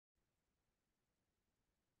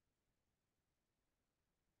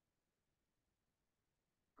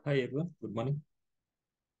Hi everyone, good morning.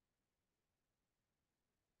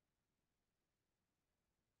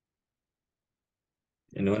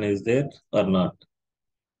 Anyone is there or not?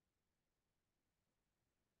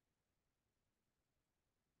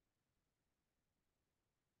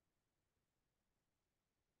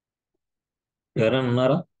 ఎవరైనా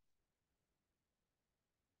ఉన్నారా?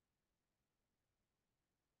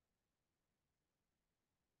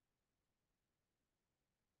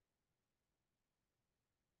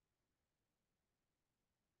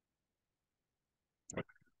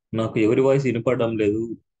 నాకు ఎవరి వాయిస్ వినపడడం లేదు.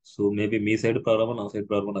 సో మేబీ మీ సైడ్ ప్రాబ్లమ్, నా సైడ్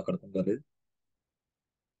ప్రాబ్లమ్ నాకు అర్థం కాలేదు.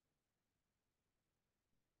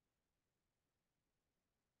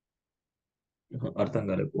 అర్థం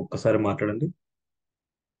కాలేదు, ఒక్కసారి మాట్లాడండి.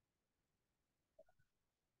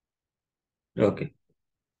 ఓకే.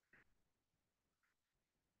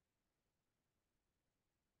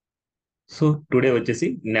 సో టుడే వచ్చేసి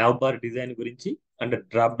నావ్ బార్ డిజైన్ గురించి అండ్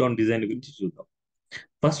డ్రాప్ డౌన్ డిజైన్ గురించి చూద్దాం.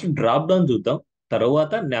 ఫస్ట్ డ్రాప్ డౌన్ చూద్దాం,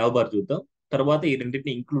 తర్వాత నావ్ బార్ చూద్దాం, తర్వాత ఈ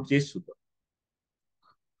రెండింటిని ఇంక్లూడ్ చేసి చూద్దాం.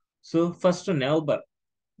 సో ఫస్ట్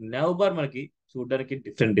నావ్ బార్ మనకి చూడడానికి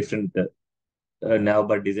different different now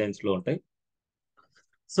bar designs లో ఉంటాయి.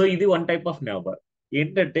 సో ఇది వన్ టైప్ ఆఫ్ నావ్బార్.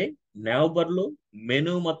 ఏంటంటే నావ్బార్ లో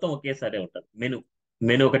మెను మొత్తం ఒకేసారి ఉంటుంది.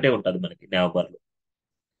 మెను ఒకటే ఉంటుంది మనకి నావ్బార్ లో.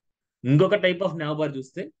 ఇంకొక టైప్ ఆఫ్ నావ్బార్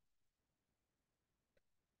చూస్తే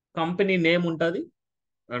కంపెనీ నేమ్ ఉంటుంది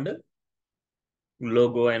అండ్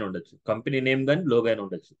లోగో అయినా ఉండొచ్చు. కంపెనీ నేమ్ కానీ లోగో అయినా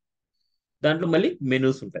ఉండొచ్చు. దాంట్లో మళ్ళీ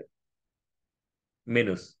మెనూస్ ఉంటాయి.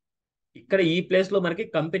 మెనూస్ ఇక్కడ ఈ ప్లేస్ లో మనకి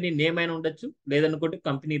కంపెనీ నేమ్ అయినా ఉండొచ్చు, లేదనుకుంటే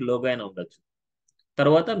కంపెనీ లోగో అయినా ఉండొచ్చు.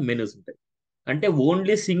 తర్వాత మెనూస్ ఉంటాయి. అంటే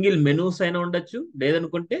ఓన్లీ సింగిల్ మెనూస్ అయినా ఉండొచ్చు,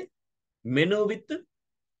 లేదనుకుంటే మెనూ విత్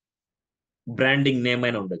బ్రాండింగ్ నేమ్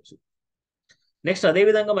అయినా ఉండొచ్చు. నెక్స్ట్ అదే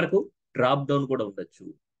విధంగా మనకు డ్రాప్ డౌన్ కూడా ఉండొచ్చు.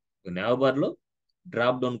 నావ్ లో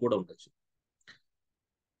డ్రాప్ డౌన్ కూడా ఉండొచ్చు.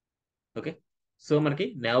 ఓకే. సో మనకి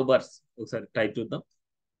నావ్ బార్స్ ఒకసారి టైప్ చూద్దాం.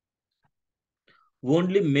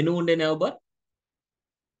 ఓన్లీ మెనూ ఉండే నావ్ బార్,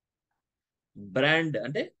 బ్రాండ్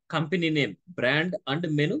అంటే company name, brand and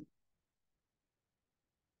menu,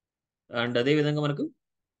 and అదే విధంగా మనకు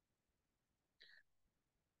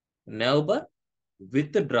now bar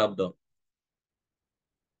with drop down,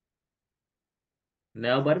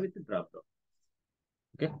 now bar with drop down.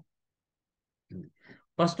 Okay.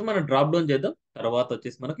 First మనం డ్రాప్ డౌన్ చేద్దాం, తర్వాత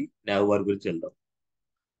వచ్చేసి మనకి నావ్ బార్ గురించి వెళ్దాం.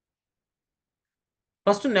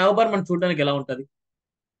 ఫస్ట్ నావ్ బార్ మనం చూడడానికి ఎలా ఉంటుంది?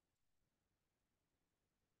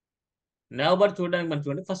 నావ్ బార్ చూడడానికి మనం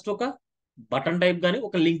చూడండి, ఫస్ట్ ఒక బటన్ టైప్ కానీ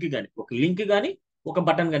ఒక లింక్ కానీ ఒక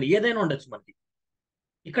బటన్ కానీ ఏదైనా ఉండొచ్చు మనకి.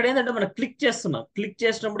 ఇక్కడ ఏంటంటే మనం క్లిక్ చేస్తున్నాం, క్లిక్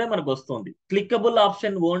చేసినప్పుడే మనకు వస్తుంది. క్లిక్కబుల్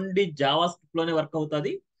ఆప్షన్ ఓన్లీ జావా స్క్రిప్ట్ లోనే వర్క్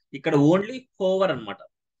అవుతుంది. ఇక్కడ ఓన్లీ హోవర్ అన్నమాట.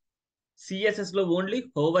 సిఎస్ఎస్ లో ఓన్లీ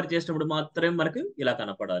హోవర్ చేసినప్పుడు మాత్రమే మనకు ఇలా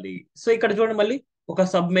కనపడాలి. సో ఇక్కడ చూడండి, మళ్ళీ ఒక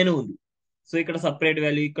సబ్ మెనూ ఉంది. సో ఇక్కడ సపరేట్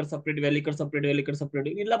వాల్యూ, ఇక్కడ సపరేట్ వాల్యూ, ఇక్కడ సపరేట్ వాల్యూ, ఇక్కడ సపరేట్,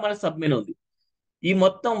 ఇలా మన సబ్ మెనూ ఉంది. ఈ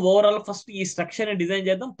మొత్తం ఓవరాల్ ఫస్ట్ ఈ స్ట్రక్చర్ ని డిజైన్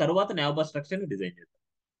చేద్దాం, తర్వాత నావ్బార్ స్ట్రక్చర్ ని డిజైన్ చేద్దాం.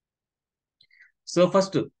 సో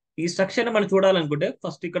ఫస్ట్ ఈ స్ట్రక్చర్ ని మనం చూడాలనుకుంటే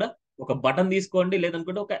ఫస్ట్ ఇక్కడ ఒక బటన్ తీసుకోండి,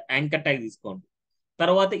 లేదనుకుంటే ఒక యాంకర్ ట్యాగ్ తీసుకోండి.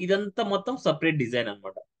 తర్వాత ఇదంతా మొత్తం సపరేట్ డిజైన్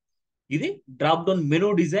అన్నమాట. ఇది డ్రాప్ డౌన్ మెనూ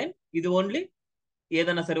డిజైన్. ఇది ఓన్లీ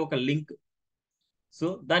ఏదైనా సరే ఒక లింక్. సో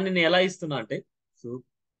దాన్ని నేను ఎలా ఇస్తున్నా అంటే, సో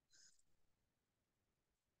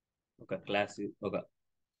ఒక క్లాస్, ఒక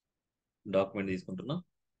డాక్యుమెంట్ తీసుకుంటున్నా,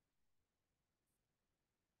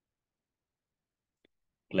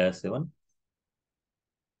 క్లాస్ 7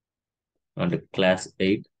 అంటే క్లాస్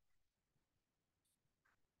 8.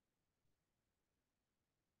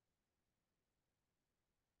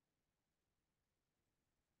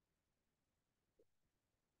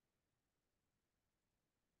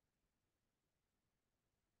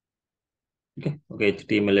 ఓకే, ఒక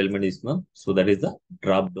HTML ఎలిమెంట్ తీసుకున్నాం. So that is the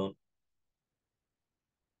drop down.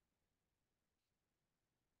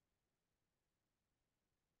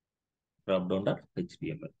 Drop down dot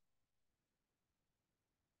HTML.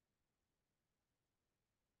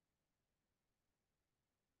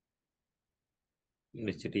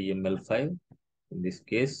 HTML5 in this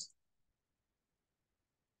case,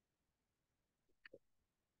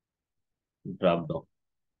 drop down.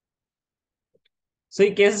 So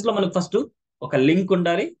ఈ కేసెస్ లో మనకు ఫస్ట్ ఒక లింక్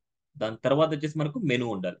ఉండాలి, దాని తర్వాత వచ్చేసి మనకు మెనూ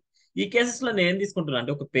ఉండాలి. ఈ కేసెస్ లో నేను ఏం తీసుకుంటున్నా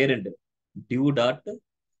అంటే ఒక parent due dot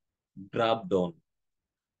drop down,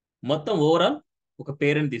 మొత్తం ఓవరాల్ ఒక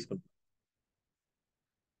పేరెంట్ తీసుకుంటున్నాను,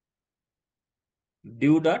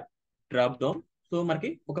 due dot drop down. So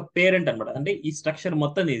మనకి ఒక పేరెంట్ అన్నమాట. అంటే ఈ స్ట్రక్చర్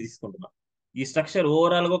మొత్తం నేను తీసుకుంటున్నా. ఈ స్ట్రక్చర్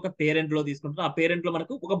ఓవరాల్ గా ఒక పేరెంట్ లో తీసుకుంటున్నా. ఆ పేరెంట్ లో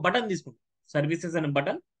మనకు ఒక బటన్ తీసుకుంటాం, సర్వీసెస్ అనే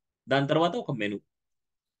బటన్, దాని తర్వాత ఒక మెనూ.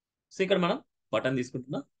 సో ఇక్కడ మనం బటన్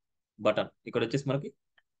తీసుకుంటున్నా. బటన్ ఇక్కడ వచ్చేసి మనకి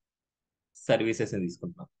సర్వీసెస్ అని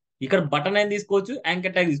తీసుకుంటున్నాం. ఇక్కడ బటన్ అని తీసుకోవచ్చు,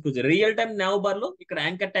 యాంకర్ ట్యాగ్ తీసుకోవచ్చు. రియల్ టైమ్ నావ్ బార్ లో ఇక్కడ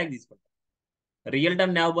యాంకర్ ట్యాగ్ తీసుకుంటాం. రియల్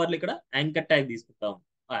టైమ్ నావ్ బార్ లో ఇక్కడ యాంకర్ ట్యాగ్ తీసుకుంటాం.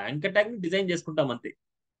 ఆ యాంకర్ ట్యాగ్ ని డిజైన్ చేసుకుంటాం అంతే.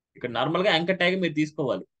 ఇక్కడ నార్మల్ గా యాంకర్ ట్యాగ్ మీరు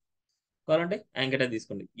తీసుకోవాలి. కావాలంటే యాంకర్ ట్యాగ్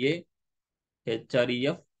తీసుకోండి.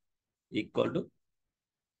 AHREF equal to.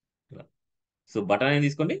 So button అని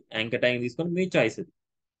తీసుకోండి, యాంకర్ ట్యాగ్ తీసుకోండి, మీ చాయిస్ ఇది.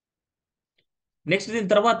 నెక్స్ట్ దీని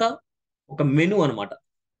తర్వాత ఒక మెను అనమాట.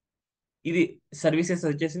 ఇది సర్వీసెస్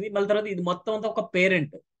వచ్చేసింది. మళ్ళీ తర్వాత ఇది మొత్తం అంతా ఒక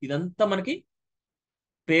పేరెంట్. ఇదంతా మనకి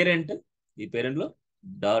పేరెంట్. ఈ పేరెంట్ లో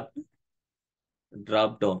డాట్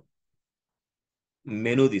డ్రాప్ డౌన్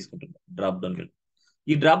మెనూ తీసుకుంటున్నా. Drop down menu.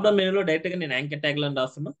 ఈ డ్రాప్ డౌన్ మెనూలో డైరెక్ట్ గా నేను యాంకర్ ట్యాగ్ లను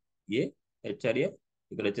రాస్తున్నా. AHREF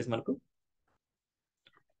ఇక్కడ వచ్చేసి మనకు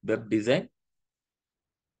వెబ్ డిజైన్,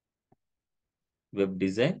 వెబ్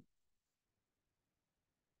డిజైన్,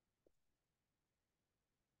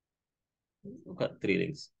 ఒక 3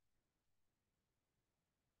 links,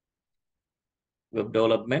 web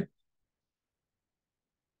development,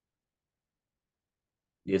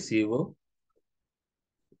 SEO,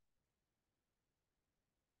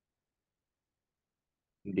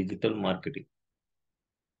 digital marketing.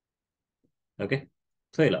 Okay.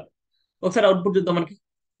 So ఇలా ఒకసారి అవుట్పుట్ చూద్దాం. మనకి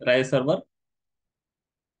రాయ్ సర్వర్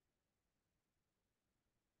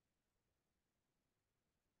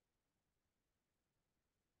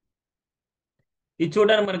ఇది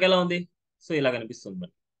చూడడానికి మనకి ఎలా ఉంది? సో ఇలా కనిపిస్తుంది.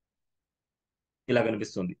 మనకి ఇలా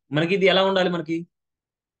కనిపిస్తుంది. మనకి ఇది ఎలా ఉండాలి? మనకి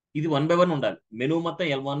ఇది 1 by 1 ఉండాలి. మెనూ మొత్తం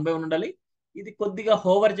 1 by 1 ఉండాలి. ఇది కొద్దిగా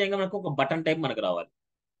హోవర్ చేయగా మనకు ఒక బటన్ టైప్ మనకు రావాలి.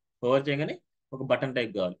 హోవర్ చేయగానే ఒక బటన్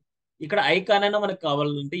టైప్ కావాలి. ఇక్కడ ఐకాన్ అయినా మనకు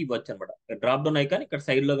కావాలంటే ఇవ్వచ్చు అనమాట. డ్రాప్ డౌన్ ఐకాన్ ఇక్కడ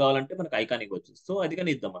సైడ్ లో కావాలంటే మనకు ఐకాన్ ఇవ్వచ్చు. సో అది కానీ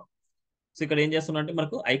ఇద్దాం మనం. సో ఇక్కడ ఏం చేస్తున్నా అంటే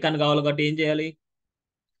మనకు ఐకాన్ కావాలి కాబట్టి ఏం చేయాలి?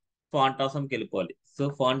 ఫాంట్ ఆసమ్కి వెళ్ళిపోవాలి. సో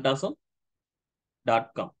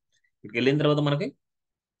fantasm.com ఇక్కడికి వెళ్ళిన తర్వాత మనకి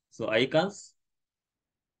so icons,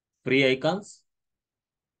 free icons,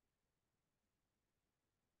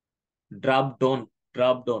 drop down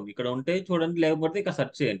ఇక్కడ ఉంటే చూడండి, లేకపోతే ఇక్కడ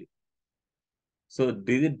సెర్చ్ చేయండి. సో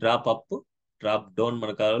ఇది డ్రాప్ అప్, డ్రాప్ డౌన్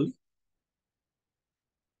మనకు కావాలి.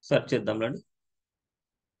 సెర్చ్ చేద్దాం రండి.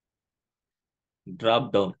 డ్రాప్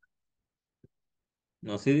డౌన్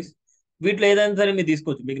సిరీస్ వీటిలో ఏదైనా సరే మీరు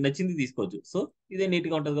తీసుకోవచ్చు, మీకు నచ్చింది తీసుకోవచ్చు. సో ఇదే నీట్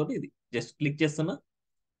గా ఉంటుంది కాబట్టి ఇది జస్ట్ క్లిక్ చేస్తున్నా.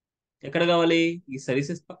 ఎక్కడ కావాలి? ఈ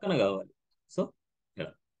సర్వీసెస్ పక్కన కావాలి. సో ఇక్కడ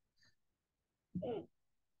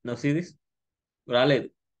సిరీస్ రాలేదు.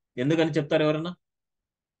 ఎందుకని చెప్తారు ఎవరన్నా?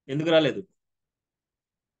 ఎందుకు రాలేదు?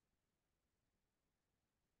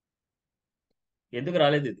 ఎందుకు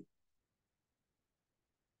రాలేదు ఇది?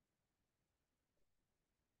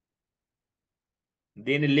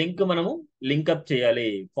 దీని లింక్ మనము లింక్అప్ చేయాలి.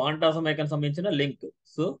 ఫాంటాసం ఐకాన్ సంబంధించిన లింక్.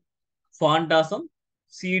 సో ఫాంటాసం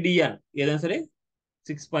CDN ఏదైనా సరే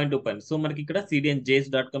 6.2. సో మనకి ఇక్కడ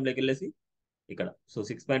cdnjs.com లోకి వెళ్ళేసి ఇక్కడ సో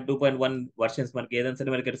 6.2.1 వర్షన్స్ మనకి ఏదైనా సరే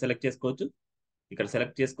మనకి ఇక్కడ సెలెక్ట్ చేసుకోవచ్చు. ఇక్కడ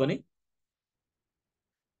సెలెక్ట్ చేసుకొని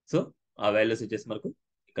సో ఆ వాల్యూస్ వచ్చేసి మనకు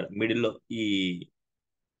ఇక్కడ మిడిల్లో ఈ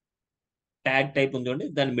ట్యాగ్ టైప్ ఉంది చూడండి,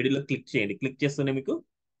 దాని మిడిల్లో క్లిక్ చేయండి. క్లిక్ చేస్తూనే మీకు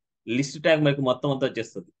లిస్ట్ ట్యాగ్ మనకి మొత్తం అంతా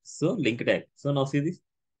వచ్చేస్తుంది. So link tag. So now see this.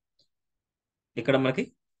 ఇక్కడ మనకి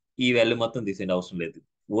ఈ వాల్యూ మొత్తం తీసేయండి, అవసరం లేదు.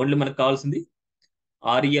 ఓన్లీ మనకు కావాల్సింది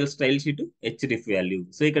REL style sheet HDF value.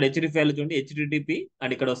 So ఇక్కడ HDF వాల్యూ చూడండి, HTTP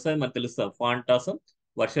అండ్ ఇక్కడ వస్తుంది మనకు తెలుస్తుంది ఫాంటాసం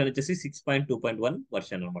వర్షన్ వచ్చేసి 6.2.1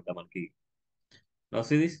 వర్షన్ అనమాట మనకి. Now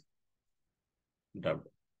see this drop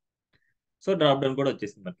down. So drop down కూడా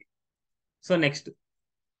వచ్చేసింది మనకి. So next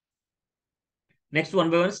 1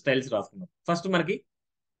 by 1 styles రాసుకుందాం. First మనకి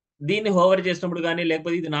దీన్ని హోవర్ చేసినప్పుడు కానీ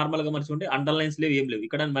లేకపోతే ఇది నార్మల్ గా మర్చుకుంటే అండర్లైన్స్ లేవు, ఏం లేవు.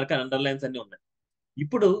 ఇక్కడ మనకి అండర్లైన్స్ అన్ని ఉన్నాయి.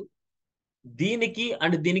 ఇప్పుడు దీనికి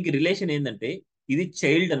అండ్ దీనికి రిలేషన్ ఏంటంటే ఇది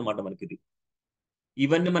చైల్డ్ అనమాట మనకి. ఇది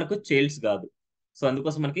ఇవన్నీ మనకు చైల్డ్స్ కాదు. సో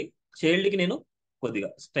అందుకోసం మనకి చైల్డ్ కి నేను కొద్దిగా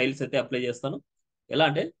స్టైల్స్ అయితే అప్లై చేస్తాను. ఎలా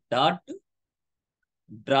అంటే dot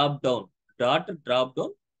drop down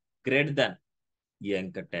greater than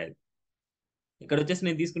anchor tag. ఇక్కడ వచ్చేసి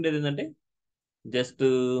నేను తీసుకునేది ఏంటంటే జస్ట్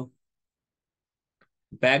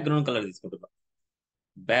బ్యాక్గ్రౌండ్ కలర్ తీసుకుంటున్నా.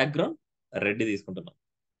 బ్యాక్గ్రౌండ్ రెడ్ తీసుకుంటున్నాం.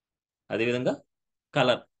 అదేవిధంగా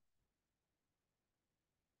కలర్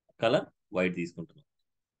వైట్ తీసుకుంటున్నాం.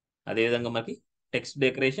 అదేవిధంగా మనకి టెక్స్ట్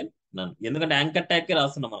డెకరేషన్ నన్ను, ఎందుకంటే యాంకర్ ట్యాగ్ కి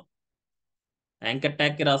రాస్తున్నాం మనం. యాంకర్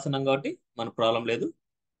ట్యాగ్ కి రాస్తున్నాం కాబట్టి మన ప్రాబ్లం లేదు.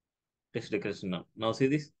 Text decoration now see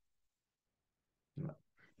this.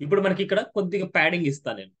 ఇప్పుడు మనకి ఇక్కడ కొద్దిగా ప్యాడింగ్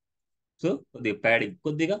ఇస్తాను నేను. సో కొద్దిగా ప్యాడింగ్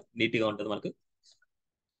కొద్దిగా నీట్ గా ఉంటుంది మనకు.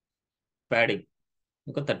 ప్యాడింగ్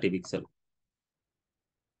ఒక 30 పిక్సెల్.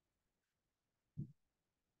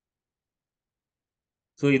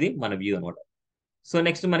 సో ఇది మన వ్యూ అనమాట. సో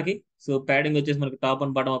నెక్స్ట్ మనకి సో ప్యాడింగ్ వచ్చేసి మనకి టాప్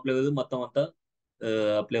అండ్ బాటమ్ అప్లై అవుతుంది, మొత్తం అంతా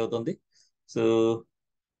అప్లై అవుతుంది. So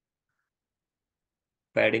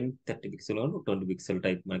padding 30 pixel 20 pixel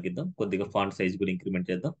type మనకి ఇద్దాం. కొద్దిగా ఫాంట్ సైజ్ కూడా ఇంక్రిమెంట్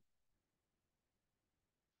చేద్దాం.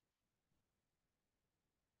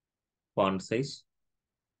 Font size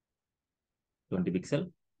 20 pixel.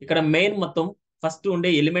 ఇక్కడ మెయిన్ మొత్తం ఫస్ట్ ఉండే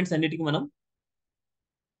ఎలిమెంట్స్ అన్నిటికీ మనం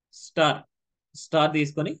స్టార్ స్టార్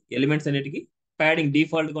తీసుకొని ఎలిమెంట్స్ అన్నిటికీ ప్యాడింగ్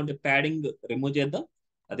డిఫాల్ట్గా ఉంటే ప్యాడింగ్ రిమూవ్ చేద్దాం.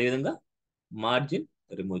 అదేవిధంగా మార్జిన్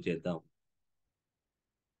రిమూవ్ చేద్దాం.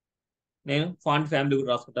 నేను ఫాంట్ ఫ్యామిలీ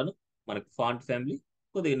కూడా రాసుకుంటాను. మనకి ఫాంట్ ఫ్యామిలీ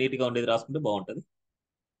కొద్దిగా నీట్గా ఉండేది రాసుకుంటే బాగుంటుంది.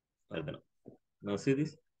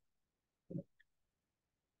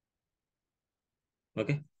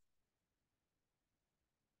 ఓకే,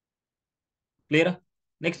 క్లియరా?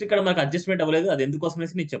 నెక్స్ట్ ఇక్కడ మనకు అడ్జస్ట్మెంట్ అవ్వలేదు, అది ఎందుకోసం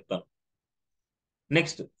అనేసి నేను చెప్తాను.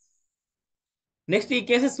 నెక్స్ట్ నెక్స్ట్ ఈ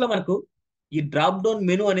కేసెస్ లో మనకు ఈ డ్రాప్ డౌన్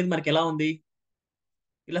మెనూ అనేది మనకి ఎలా ఉంది?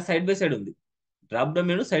 ఇలా సైడ్ బై సైడ్ ఉంది. Drop down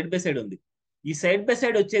menu side by side ఉంది. ఈ సైడ్ బై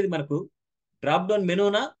సైడ్ వచ్చేది మనకు డ్రాప్ డౌన్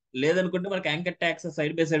మెనూనా, లేదనుకుంటే మనకి anchor tags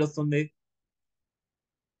side by side వస్తుంది.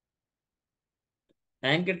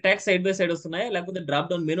 Anchor tags side by side వస్తున్నాయా, లేకపోతే డ్రాప్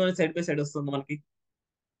డౌన్ మెనూ అనేది సైడ్ బై సైడ్ వస్తుంది మనకి?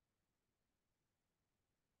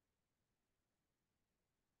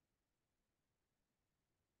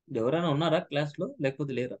 ఎవరైనా ఉన్నారా క్లాస్ లో,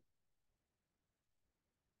 లేకపోతే లేరా?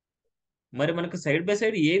 మరి మనకి సైడ్ బై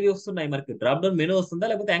సైడ్ ఏవి వస్తున్నాయి? మనకి డ్రాప్ డౌన్ మెనూ వస్తుందా,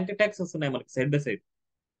 లేకపోతే యాంకర్ ట్యాగ్స్ వస్తున్నాయి మనకి side by side?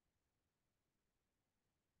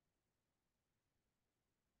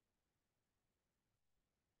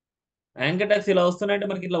 Anchor tags ఇలా వస్తున్నాయంటే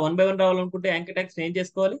మనకి ఇట్లా 1 బై 1 రావాలనుకుంటే యాంకర్ ట్యాగ్స్ ఏం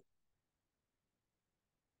చేసుకోవాలి?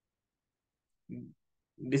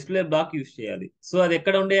 డిస్ప్లే బ్లాక్ యూస్ చేయాలి. సో అది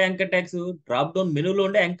ఎక్కడ ఉండే యాంకర్ ట్యాగ్స్? డ్రాప్ డౌన్ మెనూలో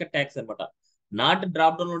ఉండే యాంకర్ ట్యాగ్స్ అనమాట. నాట్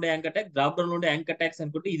డ్రాప్ డౌన్ ఉండే యాంకర్ ట్యాగ్. డ్రాప్ డౌన్ ఉండే యాంకర్ ట్యాగ్స్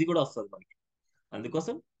అనుకుంటే ఇది కూడా వస్తుంది మనకి.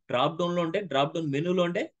 అందుకోసం డ్రాప్ డౌన్ లో ఉండే డ్రాప్ డౌన్ మెనూలో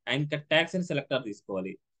ఉండే యాంకర్ ట్యాగ్స్ అని సెలెక్టర్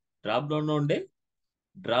తీసుకోవాలి. డ్రాప్ డౌన్ లో ఉండే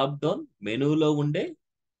డ్రాప్ డౌన్ మెనూలో ఉండే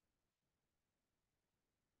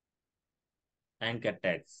యాంకర్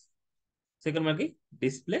ట్యాగ్స్. సో ఇక్కడ మనకి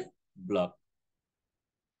డిస్ప్లే బ్లాక్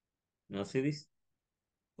సిరీస్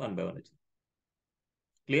 1 బై 1 వచ్చింది.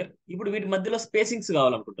 క్లియర్? ఇప్పుడు వీటి మధ్యలో స్పేసింగ్స్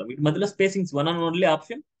కావాలనుకుంటాం. వీటి మధ్యలో spacings one and only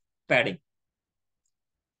option padding.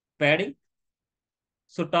 Padding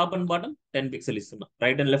so top and bottom 10 pixel ఇస్తున్నా.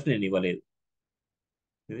 రైట్ అండ్ లెఫ్ట్ నేను ఇవ్వలేదు.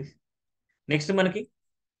 నెక్స్ట్ మనకి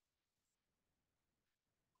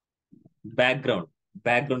బ్యాక్గ్రౌండ్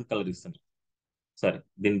బ్యాక్గ్రౌండ్ కలర్ ఇస్తున్నా. సారీ,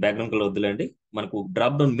 దీని బ్యాక్గ్రౌండ్ కలర్ వద్దులేండి. మనకు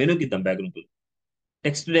డ్రాప్ డౌన్ మెనూకి ఇద్దాం బ్యాక్గ్రౌండ్ కలర్.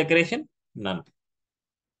 టెక్స్ట్ డెకరేషన్ నన్.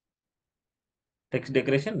 టెక్స్ట్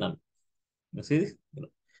డెకరేషన్ నన్.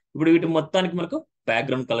 ఇప్పుడు వీటి మొత్తానికి మనకు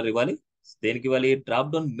బ్యాక్గ్రౌండ్ కలర్ ఇవ్వాలి. దేనికి ఇవ్వాలి?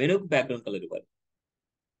 డ్రాప్ డౌన్ మెనూకి బ్యాక్గ్రౌండ్ కలర్ ఇవ్వాలి.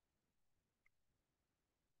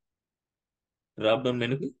 Drop down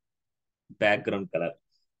మెనూకి background colour.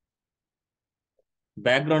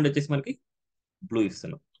 Background వచ్చేసి మనకి బ్లూ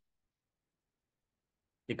ఇస్తున్నాం.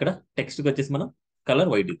 ఇక్కడ టెక్స్ట్కి వచ్చేసి మనం కలర్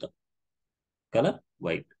వైట్ ఇద్దాం. Colour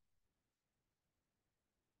white.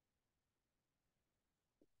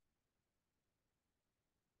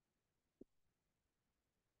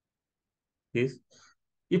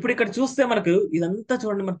 ఇప్పుడు ఇక్కడ చూస్తే మనకు ఇదంతా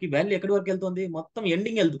చూడండి, మనకి వాల్యూ ఎక్కడి వరకు వెళ్తుంది? మొత్తం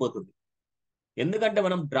ఎండింగ్ వెళ్తుపోతుంది. ఎందుకంటే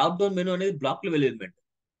మనం డ్రాప్ డౌన్ మెనూ అనేది బ్లాక్ లో ఎలిమెంట్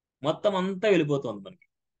మొత్తం అంతా వెళ్ళిపోతుంది మనకి.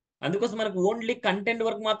 అందుకోసం మనకు ఓన్లీ కంటెంట్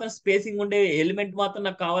వరకు మాత్రం స్పేసింగ్ ఉండే ఎలిమెంట్ మాత్రం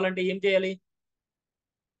నాకు కావాలంటే ఏం చేయాలి?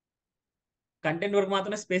 కంటెంట్ వరకు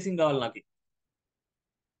మాత్రమే స్పేసింగ్ కావాలి నాకు.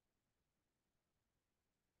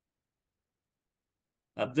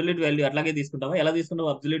 అబ్జల్యూట్ వాల్యూ అట్లాగే తీసుకుంటావా? ఎలా తీసుకుంటావు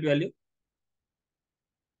అబ్జల్యూట్ వాల్యూ?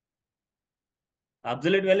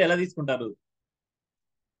 అబ్జల్యూట్ వాల్యూ ఎలా తీసుకుంటారు?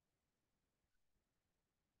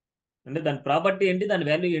 అంటే దాని ప్రాపర్టీ ఏంటి, దాని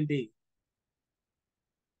వాల్యూ ఏంటి?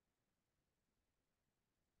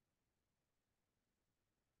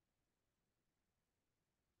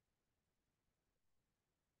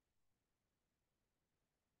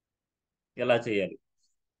 ఎలా చేయాలి?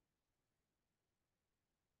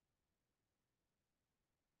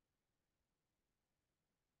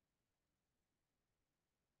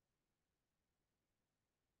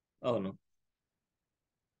 అవును,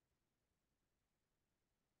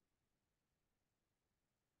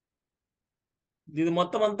 ఇది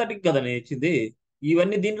మొత్తం అంతటికి కదా నేను ఇచ్చింది.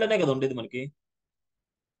 ఇవన్నీ దీంట్లోనే కదా ఉండేది మనకి.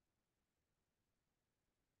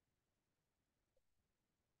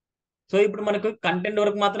 సో ఇప్పుడు మనకు కంటెంట్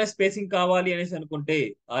వరకు మాత్రమే స్పేసింగ్ కావాలి అనేసి అనుకుంటే,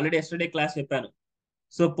 ఆల్రెడీ ఎస్టర్డే క్లాస్ చెప్పాను.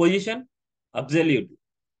 So position absolute.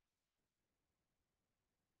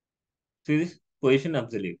 Position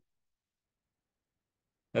absolute.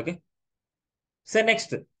 Okay. So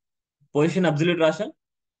next position absolute రాశాం.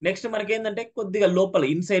 Next మనకి ఏంటంటే కొద్దిగా లోపల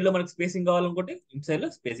ఇన్సైడ్ లో మనకి స్పేసింగ్ కావాలనుకుంటే ఇన్సైడ్ లో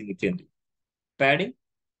స్పేసింగ్ ఇచ్చేయండి. ప్యాడింగ్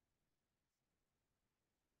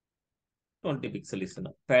 20 పిక్సెల్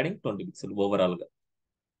ఇస్తున్నాం. ప్యాడింగ్ 20 పిక్సెల్ ఓవరాల్ గా.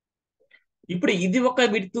 ఇప్పుడు ఇది ఒక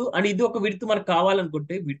విడ్త్ అండ్ ఇది ఒక విడ్త్ మనకు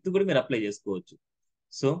కావాలనుకుంటే విడ్త్ కూడా మీరు అప్లై చేసుకోవచ్చు.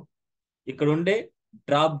 సో ఇక్కడ ఉండే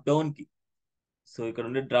డ్రాప్ డౌన్ కి, సో ఇక్కడ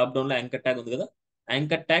ఉండే డ్రాప్ డౌన్ లో యాంకర్ ట్యాగ్ ఉంది కదా,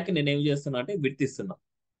 యాంకర్ ట్యాగ్ నేను ఏం చేస్తున్నా అంటే విడ్త్ ఇస్తున్నా.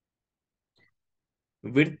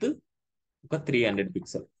 విడ్త్ ఒక 300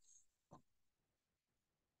 pixel.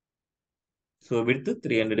 So width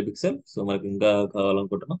 300 pixel. So మనకి ఇంకా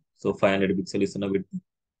కావాలనుకుంటున్నాం. సో 500 పిక్సెల్ ఇస్తున్న విడ్త్.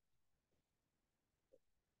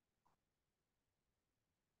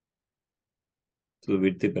 సో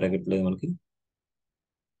విడ్త్ పెరగట్లేదు మనకి.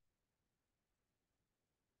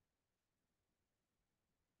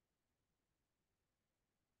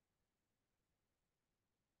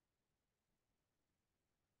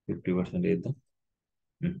 ఫిఫ్టీ పర్సెంట్ చేద్దాం.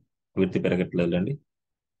 విడ్త్ పెరగట్లేదు అండి.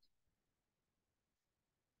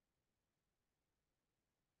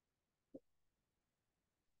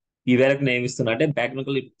 ఈ వేళకి నేను ఏమి ఇస్తున్నా అంటే బ్యాక్గ్రౌండ్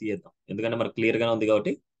కలర్ ఇప్పుడు తీయేద్దాం, ఎందుకంటే మనకు క్లియర్ గానే ఉంది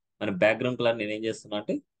కాబట్టి. మన బ్యాక్గ్రౌండ్ కలర్ నేను ఏం చేస్తున్నా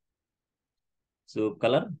అంటే, సో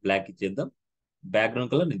కలర్ బ్లాక్ ఇచ్చేద్దాం.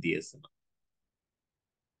 బ్యాక్గ్రౌండ్ కలర్ నేను తీయేస్తున్నా.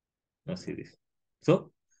 So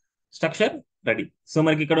structure ready. సో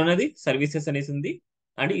మనకి ఇక్కడ ఉన్నది సర్వీసెస్ అనేసి ఉంది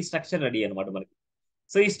అండ్ ఈ స్ట్రక్చర్ రెడీ అనమాట మనకి.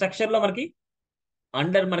 సో ఈ స్ట్రక్చర్ లో మనకి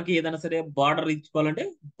అండర్ మనకి ఏదైనా సరే బార్డర్ ఇచ్చుకోవాలంటే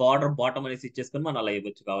బార్డర్ బాటమ్ అనేసి ఇచ్చేసుకొని మనం అలా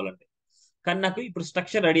ఇవ్వచ్చు కావాలంటే. కానీ నాకు ఇప్పుడు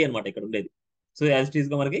స్ట్రక్చర్ రెడీ అనమాట ఇక్కడ ఉండేది. సో యాజ్ ఇట్ ఈస్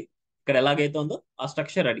గా మనకి ఇక్కడ ఎలాగైతే ఉందో ఆ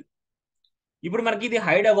స్ట్రక్చర్ రెడీ. ఇప్పుడు మనకి ఇది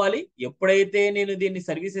హైడ్ అవ్వాలి. ఎప్పుడైతే నేను దీన్ని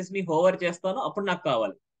సర్వీసెస్ ని హోవర్ చేస్తానో అప్పుడు నాకు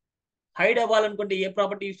కావాలి. హైడ్ అవ్వాలనుకుంటే ఏ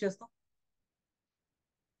ప్రాపర్టీ యూజ్ చేస్తాం?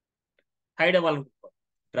 హైడ్ అవ్వాలనుకుంటాం,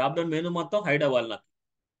 డ్రాప్ డౌన్ మెనూ మొత్తం హైడ్ అవ్వాలి నాకు.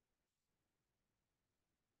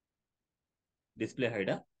 డిస్ప్లే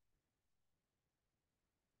హైడా,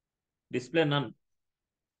 డిస్ప్లే నన్,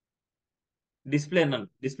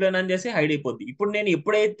 డిస్ప్లే నన్ చేసి హైడ్ అయిపోద్ది. ఇప్పుడు నేను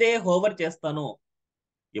ఎప్పుడైతే హోవర్ చేస్తానో,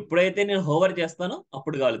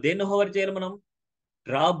 అప్పుడు కావాలి. దేన్ని హోవర్ చేయాలి మనం?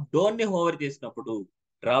 డ్రాప్ డౌన్ ని హోవర్ చేసినప్పుడు,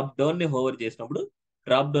 డ్రాప్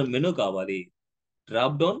డౌన్ మెనూ కావాలి.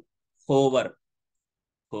 Drop down hover,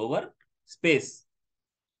 hover space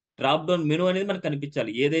drop down menu అనేది మనకు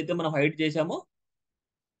కనిపించాలి. ఏదైతే మనం హైడ్ చేశామో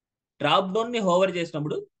డ్రాప్ డౌన్ ని హోవర్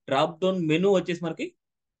చేసినప్పుడు డ్రాప్ డౌన్ మెనూ వచ్చేసి మనకి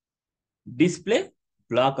డిస్ప్లే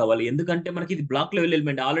బ్లాక్ అవ్వాలి. ఎందుకంటే మనకి ఇది బ్లాక్ లెవెల్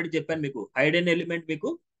ఎలిమెంట్. ఆల్రెడీ చెప్పాను మీకు, హైడ్ అయిన ఎలిమెంట్ మీకు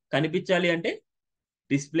కనిపించాలి అంటే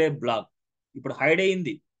డిస్ప్లే బ్లాక్. ఇప్పుడు హైడ్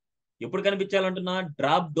అయింది, ఎప్పుడు కనిపించాలంటున్నా?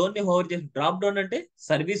 డ్రాప్ డౌన్ ని హోవర్ చేసి, డ్రాప్ డౌన్ అంటే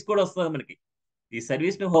సర్వీస్ కూడా వస్తుంది మనకి. ఈ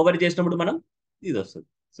సర్వీస్ ని హోవర్ చేసినప్పుడు మనం ఇది వస్తుంది.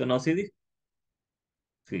 So now see this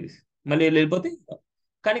series మళ్ళీ వెళ్ళిపోతే.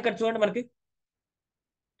 కానీ ఇక్కడ చూడండి మనకి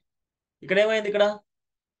ఇక్కడ ఏమైంది, ఇక్కడ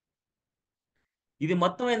ఇది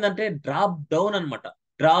మొత్తం ఏంటంటే డ్రాప్ డౌన్ అన్నమాట.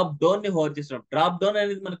 డ్రాప్ డౌన్ ని హోవర్ చేస్తున్నాం. డ్రాప్ డౌన్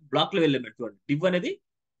అనేది మనకి బ్లాక్ లెవెల్ ఎలిమెంట్. చూడండి డివ్ అనేది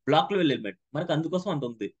బ్లాక్ లెవెల్ ఎలిమెంట్ మనకి, అందుకోసం అంత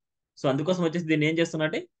ఉంది. సో అందుకోసం వచ్చేసి దీన్ని ఏం చేస్తున్నా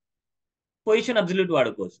అంటే పొజిషన్ అబ్సల్యూట్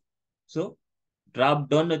వాడుకోవచ్చు. సో డ్రాప్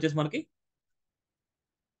డౌన్ వచ్చేసి మనకి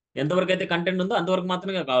ఎంతవరకు అయితే కంటెంట్ ఉందో అంతవరకు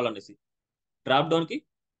మాత్రమే కావాలనేసి డ్రాప్ డౌన్ కి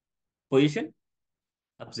పొజిషన్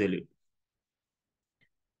అబ్సల్యూట్.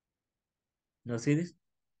 సిరీస్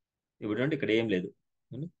ఇప్పుడు ఇక్కడ ఏం లేదు.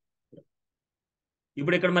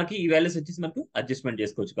 ఇప్పుడు ఇక్కడ మనకి ఈ వాల్యూస్ వచ్చేసి మనకు అడ్జస్ట్మెంట్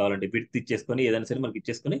చేసుకోవచ్చు. కావాలంటే విడ్త్ ఇచ్చేసుకొని ఏదైనా సరే మనకి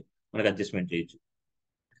ఇచ్చేసుకొని మనకి అడ్జస్ట్మెంట్ చేయొచ్చు.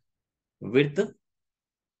 Width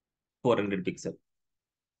 400 pixel.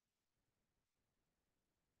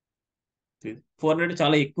 400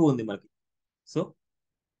 చాలా ఎక్కువ ఉంది మనకి. సో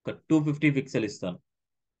ఒక 250 పిక్సెల్ ఇస్తాను.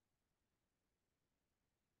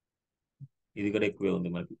 ఇది కూడా ఎక్కువే ఉంది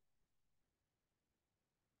మనకి,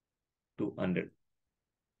 200.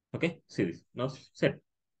 Okay series now set.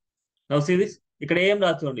 Now series ఇక్కడ ఏం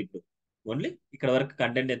రాదు చూడండి. ఇప్పుడు ఓన్లీ ఇక్కడ వరకు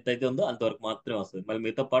కంటెంట్ ఎంత అయితే ఉందో అంతవరకు మాత్రమే వస్తుంది, మళ్ళీ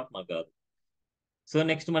మిగతా పార్ట్ మాకు కాదు. సో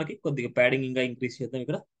నెక్స్ట్ మనకి కొద్దిగా ప్యాడింగ్ ఇంకా ఇంక్రీజ్ చేద్దాం.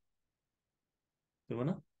 ఇక్కడ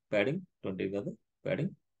ఏమన్నా ప్యాడింగ్ 20 కాదు,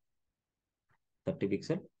 padding 30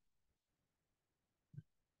 pixel.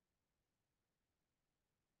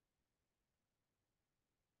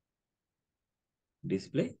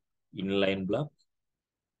 Display inline black,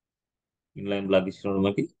 ఇచ్చినప్పుడు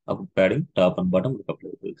మనకి అప్పుడు padding top and bottom apply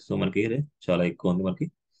అవుతుంది. సో మనకి చాలా ఎక్కువ ఉంది మనకి.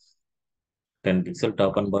 10 pixel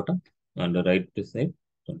top and bottom and right side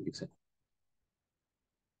 20 pixel.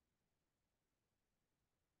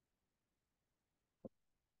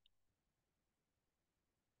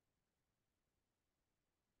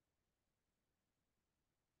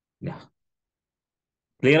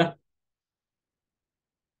 క్లియరా?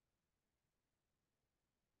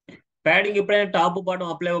 ప్యాడింగ్ ఎప్పుడైనా టాప్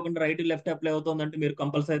బాటమ్ అప్లై అవ్వకుండా రైట్ లెఫ్ట్ అప్లై అవుతుందంటే మీరు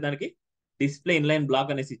కంపల్సరీ దానికి డిస్ప్లే ఇన్లైన్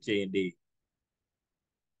బ్లాక్ అనేసి ఇచ్చేయండి.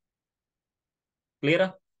 క్లియరా?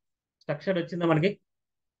 స్ట్రక్చర్ వచ్చిందా మనకి?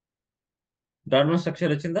 డాట్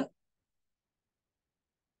స్ట్రక్చర్ వచ్చిందా?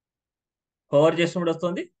 కవర్ చేసినప్పుడు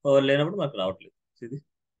వస్తుంది, కవర్ లేనప్పుడు మనకు రావట్లేదు. ఇది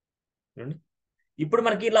చూడండి. ఇప్పుడు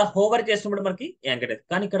మనకి ఇలా హోవర్ చేసినప్పుడు మనకి యాంకర్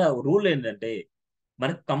కానీ ఇక్కడ రూల్ ఏంటంటే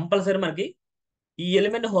మనకి కంపల్సరీ మనకి ఈ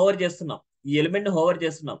ఎలిమెంట్ హోవర్ చేస్తున్నాం, ఈ ఎలిమెంట్ హోవర్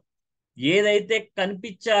చేస్తున్నాం. ఏదైతే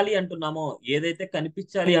కనిపించాలి అంటున్నామో ఏదైతే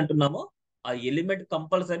కనిపించాలి అంటున్నామో ఆ ఎలిమెంట్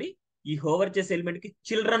కంపల్సరీ ఈ హోవర్ చేసే ఎలిమెంట్ కి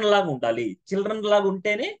చిల్డ్రన్ లాగా ఉండాలి. చిల్డ్రన్ లాగా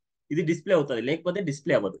ఉంటేనే ఇది డిస్ప్లే అవుతుంది, లేకపోతే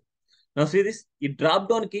డిస్ప్లే అవ్వదు. నా సీ దిస్ ఈ drop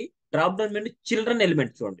down mean children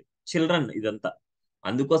element చూడండి, చిల్డ్రన్ ఇదంతా.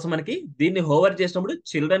 అందుకోసం మనకి దీన్ని హోవర్ చేసినప్పుడు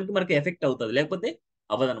చిల్డ్రన్ కి మనకి ఎఫెక్ట్ అవుతుంది, లేకపోతే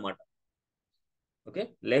అవ్వదన్నమాట. ఓకే,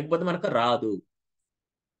 లేకపోతే మనకు రాదు.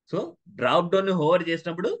 సో డ్రాప్ డౌన్ ని హోవర్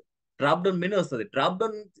చేసినప్పుడు డ్రాప్ డౌన్ మెనూ వస్తుంది. డ్రాప్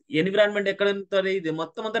డౌన్ ఎన్విరాన్మెంట్ ఎక్కడ ఉంటుంది? ఇది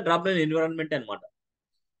మొత్తం అంతా డ్రాప్ డౌన్ ఎన్విరాన్మెంట్ అనమాట.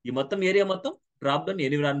 ఈ మొత్తం ఏరియా మొత్తం డ్రాప్ డౌన్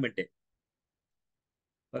ఎన్విరాన్మెంటే.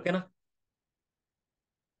 ఓకేనా,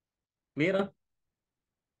 క్లియరా?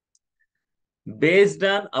 బేస్డ్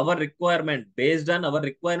ఆన్ అవర్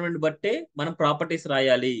రిక్వైర్మెంట్ బట్టే మనం ప్రాపర్టీస్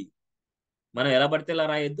రాయాలి. మనం ఎలా పడితే ఇలా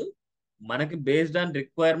రాయొద్దు, మనకి బేస్డ్ ఆన్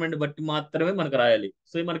రిక్వైర్మెంట్ బట్టి మాత్రమే మనకు రాయాలి.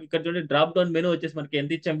 సో మనకి ఇక్కడ చూడండి డ్రాప్ డౌన్ మెనూ వచ్చేసి మనకి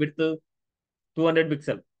ఎంత ఇచ్చాం, విడ్త్ 200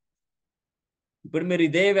 పిక్సెల్. ఇప్పుడు మీరు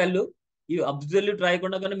ఇదే వాల్యూ ఈ అబ్సల్యూట్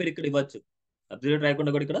రాయకుండా కానీ మీరు ఇక్కడ ఇవ్వచ్చు. అబ్సల్యూట్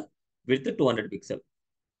రాయకుండా కూడా ఇక్కడ width 200 pixel.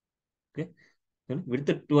 Okay,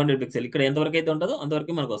 width 200 pixel ఇక్కడ ఎంతవరకు అయితే ఉంటుందో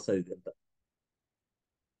అంతవరకు మనకు వస్తుంది ఇది అంతా.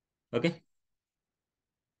 ఓకే,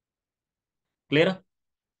 క్లియరా?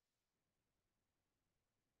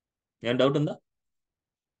 ఏం డౌట్ ఉందా?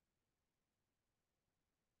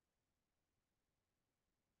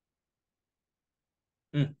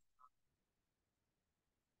 ఉమ్.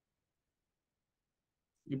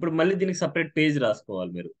 ఇప్పుడు మళ్ళీ దీనికి సపరేట్ పేజ్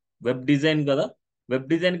రాసుకోవాలి మీరు. వెబ్ డిజైన్ కదా, వెబ్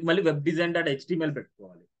డిజైన్ కి మళ్ళీ వెబ్ డిజైన్ డాట్ హెచ్టిఎంఎల్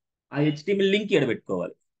పెట్టుకోవాలి. ఆ హెచ్టిఎంఎల్ లింక్ ఇక్కడ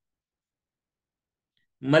పెట్టుకోవాలి.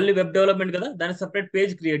 మళ్ళీ వెబ్ డెవలప్మెంట్ కదా, దానికి సపరేట్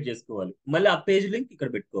పేజ్ క్రియేట్ చేసుకోవాలి. మళ్ళీ ఆ పేజ్ లింక్ ఇక్కడ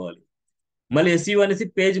పెట్టుకోవాలి. మళ్ళీ ఎస్ఈఓ అనేసి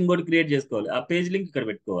పేజ్ ఇంకోటి క్రియేట్ చేసుకోవాలి, ఆ పేజ్ లింక్ ఇక్కడ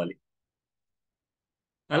పెట్టుకోవాలి.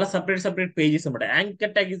 అలా సపరేట్ సపరేట్ పేజెస్ అనమాట.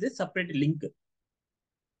 Anchor tag is separate link.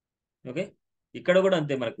 Okay, ఇక్కడ కూడా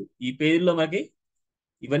అంతే. మనకు ఈ పేజ్ లో మనకి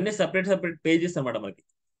ఇవన్నీ సపరేట్ సపరేట్ పేజెస్ అనమాట. మనకి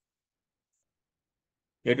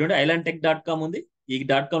ఎటువంటి islandtech.com ఉంది. ఈ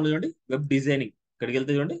 .com లో చూడండి వెబ్ డిజైనింగ్, ఇక్కడికి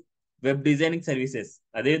వెళ్తే చూడండి వెబ్ డిజైనింగ్ సర్వీసెస్.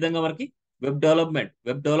 అదేవిధంగా మనకి వెబ్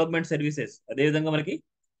డెవలప్మెంట్ సర్వీసెస్. అదేవిధంగా మనకి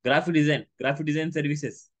గ్రాఫిక్ డిజైన్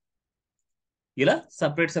సర్వీసెస్. ఇలా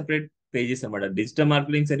సపరేట్ సపరేట్ పేజెస్ అనమాట. Digital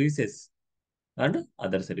marketing services and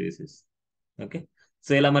other services. Okay,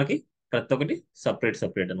 so ఇలా మనకి ప్రతి ఒక్కటి సపరేట్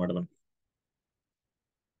సపరేట్ అనమాట మనకి.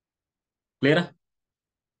 క్లియరా?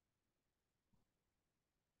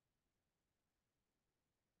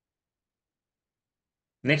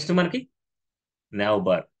 నెక్స్ట్ మనకి నావ్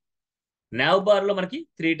బార్. నావ్ బార్ లో మనకి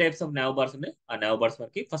 3 టైప్స్ ఆఫ్ నావ్ బార్స్ ఉన్నాయి. ఆ నావ్ బార్స్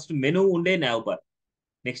మనకి ఫస్ట్ మెనూ ఉండే now bar,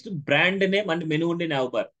 next brand name and menu ఉండే now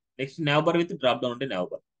bar, next now bar with drop down ఉండే now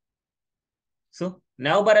bar. So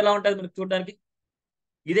now bar ఎలా ఉంటుంది మనకి చూడడానికి?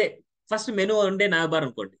 ఇదే ఫస్ట్ మెనూ ఉండే నావ్ బార్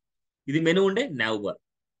అనుకోండి, ఇది మెనూ ఉండే నావ్ బార్.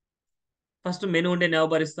 ఫస్ట్ మెనూ ఉండే నావ్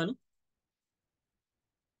బార్ ఇస్తాను.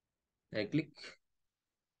 I click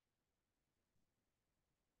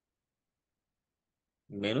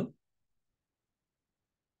menu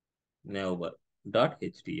now bar dot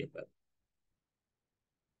HTML.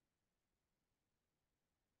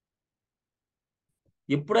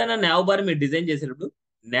 ఎప్పుడైనా నావ్ బార్ మీరు డిజైన్ చేసేటప్పుడు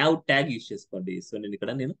నావ్ ట్యాగ్ యూజ్ చేసుకోండి. సో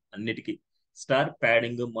నేను అన్నిటికీ స్టార్,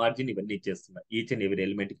 ప్యాడింగ్, మార్జిన్ ఇవన్నీ ఇచ్చేస్తున్నా ఈచ్ అండ్ ఎవరి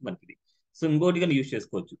ఎలిమెంట్ కి మనకి. సో ఇంకోటిగా యూజ్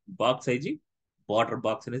చేసుకోవచ్చు బాక్స్ సైజ్, బార్డర్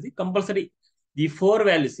బాక్స్ అనేది కంపల్సరీ. ఈ 4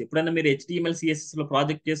 వాల్యూస్ ఎప్పుడైనా మీరు HTML CSS లో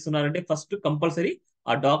ప్రాజెక్ట్ చేస్తున్నారంటే ఫస్ట్ కంపల్సరీ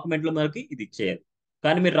ఆ డాక్యుమెంట్ లో మనకి ఇది ఇచ్చేయాలి.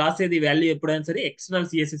 కానీ మీరు రాసేది వాల్యూ ఎప్పుడైనా సరే ఎక్స్టర్నల్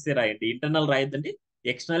CSS రాయండి, ఇంటర్నల్ రాయొద్దండి.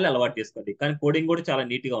 ఎక్స్టర్నల్ అలవాటు చేసుకోండి, కానీ కోడింగ్ కూడా చాలా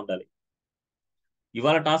నీట్ గా ఉండాలి.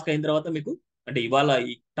 ఇవాళ టాస్క్ అయిన తర్వాత మీకు, అంటే ఇవాళ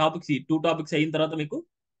ఈ 2 టాపిక్స్ అయిన తర్వాత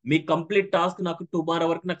మీ కంప్లీట్ టాస్క్ నాకు టుమారో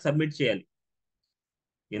వరకు నాకు సబ్మిట్ చేయాలి.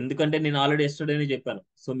 ఎందుకంటే నేను ఆల్రెడీ ఎస్టర్డేనే చెప్పాను.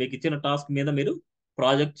 సో మీకు ఇచ్చిన టాస్క్ మీద మీరు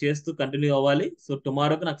ప్రాజెక్ట్ చేస్తూ కంటిన్యూ అవ్వాలి. సో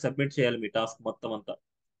టుమారోకి నాకు సబ్మిట్ చేయాలి మీ టాస్క్ మొత్తం అంతా.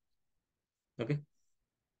 Okay,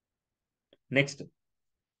 next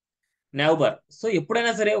now bar. So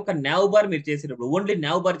ఎప్పుడైనా సరే ఒక నావ్ బార్ మీరు చేసేటప్పుడు, only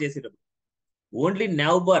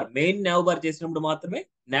now bar main now bar చేసినప్పుడు మాత్రమే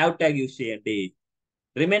నావ్ ట్యాగ్ యూజ్ చేయండి.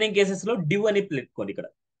 రిమైనింగ్ కేసెస్ లో డివ్ అని పెట్టుకోండి. ఇక్కడ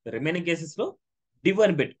రిమైనింగ్ కేసెస్ లో డివ్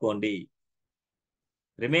అని పెట్టుకోండి.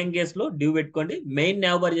 రిమైనింగ్ కేస్ లో డివ్ పెట్టుకోండి. మెయిన్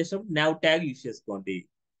నావ్ బార్ చేసినప్పుడు నావ్ ట్యాగ్ యూజ్ చేసుకోండి.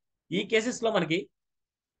 ఈ కేసెస్ లో మనకి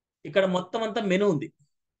ఇక్కడ మొత్తం అంతా మెనూ ఉంది.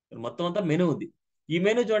 మొత్తం అంతా మెనూ ఉంది. ఈ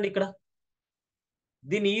మెనూ చూడండి ఇక్కడ.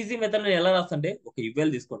 దీన్ని ఈజీ మెథడ్ నేను ఎలా రాస్తానంటే ఒక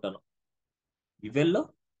ఇవెల్ తీసుకుంటాను, ఇవెల్లో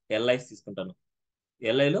ఎల్ఐస్ తీసుకుంటాను,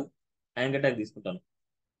 ఎల్ఐలో యాంకర్ ట్యాగ్ తీసుకుంటాను.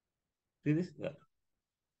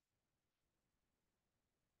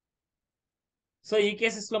 సో ఈ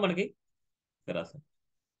కేసెస్ లో మనకి రాస్తాను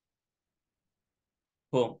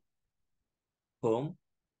home, home,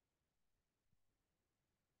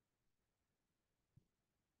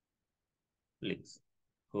 links,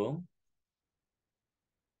 home,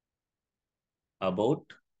 about,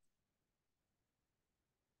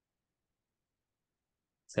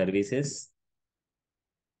 services,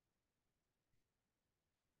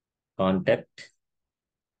 contact,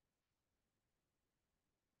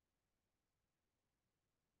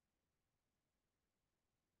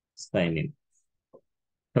 sign in.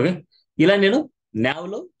 Okay, ఇలా నేను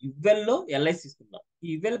నావ్లో యువెల్లో ఎల్ఐసి ఇస్తున్నా. ఈ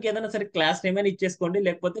యువెల్కి ఏదైనా సరే క్లాస్ ఏమైనా ఇచ్చేసుకోండి,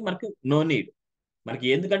 లేకపోతే మనకు నో నీడ్. మనకి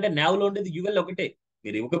ఎందుకంటే నావ్లో ఉండేది యువెల్ ఒకటే,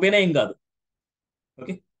 మీరు ఇవ్వకపోయినా ఏం కాదు.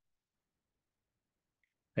 Okay,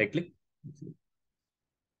 right click.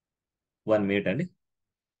 1 మినిట్ అండి,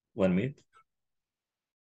 1 మినిట్.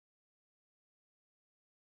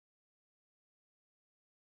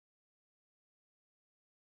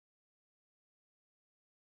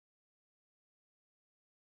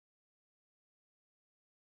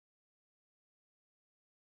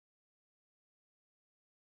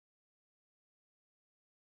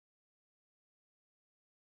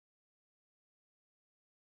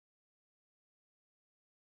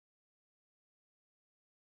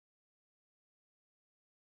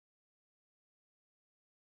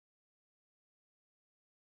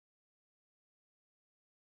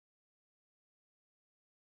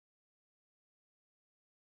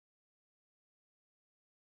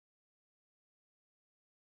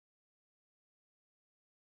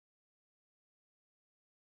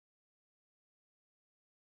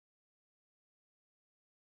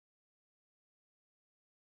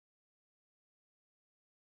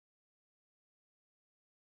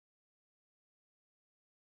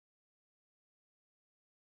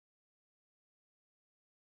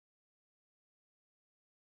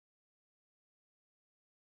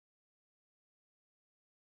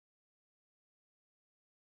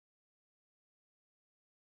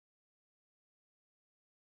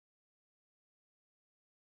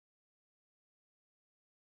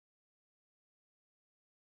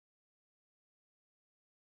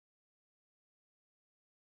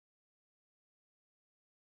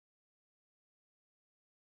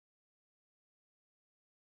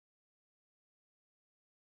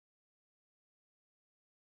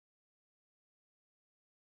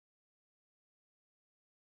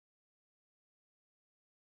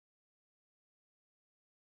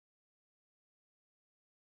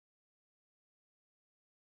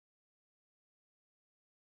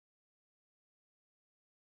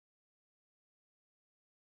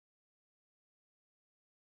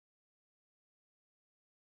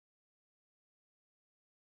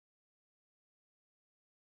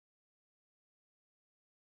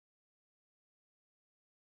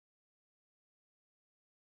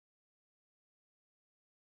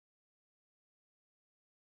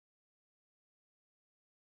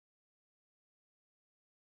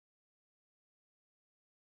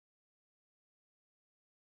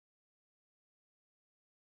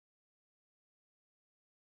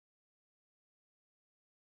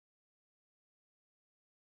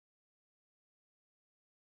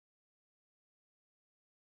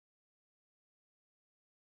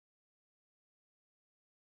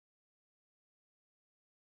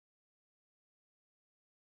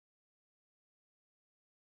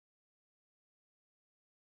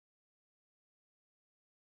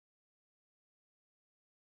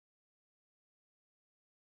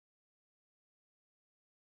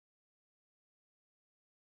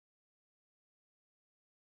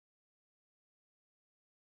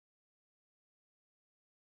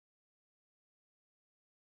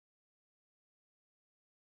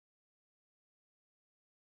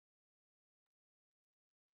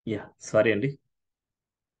 యా, సారీ అండి,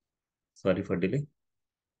 sorry for delay.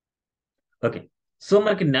 Okay, so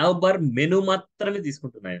మనకి నావ్ బార్ మెను మాత్రమే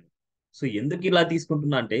తీసుకుంటున్నాయి. సో ఎందుకు ఇలా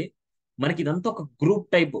తీసుకుంటున్నా అంటే, మనకి ఇదంతా ఒక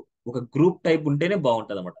గ్రూప్ టైప్ ఉంటేనే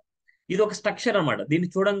బాగుంటది అనమాట. ఇది ఒక స్ట్రక్చర్ అన్నమాట. దీన్ని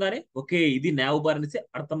చూడంగానే ఓకే ఇది నావ్ బార్ అనేసి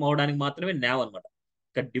అర్థం అవడానికి మాత్రమే నావ్ అనమాట.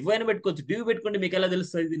 ఇక్కడ డివైన్ పెట్టుకోవచ్చు, డివ్ పెట్టుకుంటే మీకు ఎలా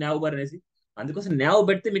తెలుస్తుంది ఇది నావ్ బార్ అనేసి. అందుకోసం నావ్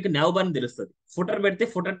పెడితే మీకు నావ్ బార్ అని తెలుస్తుంది, ఫుటర్ పెడితే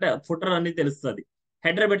ఫుటర్ అనేది తెలుస్తుంది,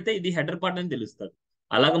 హెడర్ పెడితే ఇది హెడర్ పార్ట్ అని తెలుస్తుంది.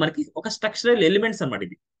 అలాగా మనకి ఒక స్ట్రక్చరల్ ఎలిమెంట్స్ అన్నమాట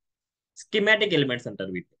ఇది, స్కిమాటిక్ ఎలిమెంట్స్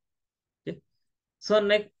అంటారు వీటిని. సో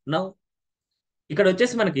నెక్స్ట్ నౌ ఇక్కడ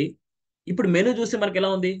వచ్చేసి మనకి ఇప్పుడు మెనూ చూస్తే మనకి ఎలా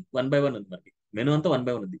ఉంది, 1 బై 1 ఉంది. మనకి మెనూ అంతా 1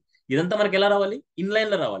 బై 1 ఉంది. ఇదంతా మనకి ఎలా రావాలి,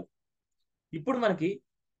 ఇన్లైన్ లో రావాలి. ఇప్పుడు మనకి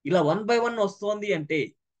ఇలా 1 బై 1 వస్తుంది అంటే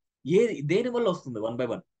దేని వల్ల వస్తుంది 1 బై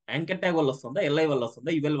 1? యాంకర్ ట్యాగ్ వల్ల వస్తుందా, ఎల్ఐ వల్ల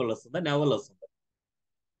వస్తుందా, యువెల్ వల్ల వస్తుందా, నావ్ వల్ల వస్తుందా?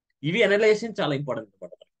 ఇవి అనలైజేషన్ చాలా ఇంపార్టెంట్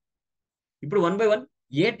అనమాట. ఇప్పుడు 1 బై 1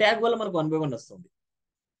 ఏ ట్యాగ్ వల్ల మనకు 1 బై 1 వస్తుంది?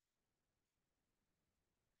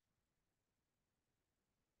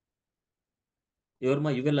 ఎవరు మా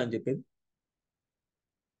యువెల్ అని చెప్పేది?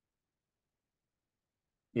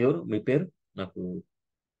 ఎవరు మీ పేరు? నాకు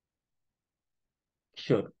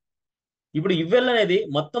షూర్. ఇప్పుడు యువెల్ అనేది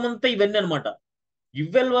మొత్తం అంతా ఇవన్నీ అనమాట.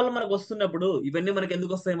 యువెల్ వల్ల మనకు వస్తున్నప్పుడు ఇవన్నీ మనకి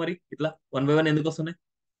ఎందుకు వస్తాయి మరి ఇట్లా వన్ బై వన్ ఎందుకు వస్తున్నాయి?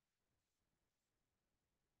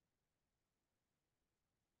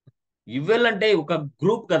 యువెల్ అంటే ఒక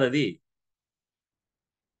గ్రూప్ కదా అది.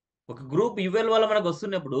 ఒక గ్రూప్ యువెల్ వల్ల మనకు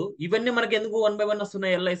వస్తున్నప్పుడు ఇవన్నీ మనకి ఎందుకు వన్ బై వన్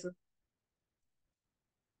వస్తున్నాయి ఎల్ఐస్?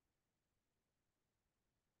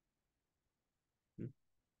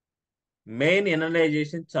 మెయిన్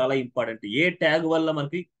ఎనలైజేషన్ చాలా ఇంపార్టెంట్. ఏ ట్యాగ్ వల్ల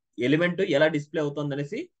మనకి ఎలిమెంట్ ఎలా డిస్ప్లే అవుతుంది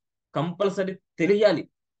అనేసి కంపల్సరీ తెలియాలి.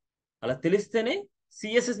 అలా తెలిస్తేనే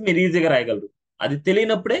సిఎస్ఎస్ మీరు ఈజీగా రాయగలరు. అది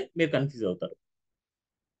తెలియనప్పుడే మీరు కన్ఫ్యూజ్ అవుతారు.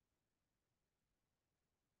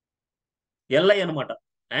 ఎల్ఐ అనమాట.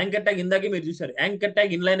 యాంకర్ ట్యాగ్ ఇందాకే మీరు చూసారు. Anchor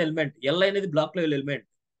tag inline element, LI అనేది బ్లాక్ లెవెల్ ఎలిమెంట్.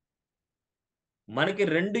 మనకి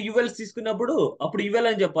రెండు యువెల్స్ తీసుకున్నప్పుడు అప్పుడు యువెల్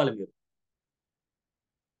అని చెప్పాలి మీరు.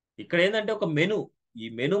 ఇక్కడ ఏంటంటే ఒక మెను. ఈ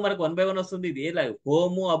మెను మనకు వన్ బై వన్ వస్తుంది. ఇది ఏ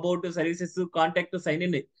home, about, services, contact, sign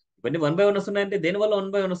in, ఇవన్నీ వన్ బై వన్ వస్తున్నాయంటే దేని వల్ల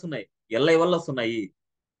వన్ బై వన్ వస్తున్నాయి? ఎల్ఐ వల్ల వస్తున్నాయి.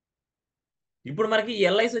 ఇప్పుడు మనకి ఈ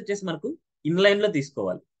ఎల్ఐస్ వచ్చేసి మనకు ఇన్లైన్ లో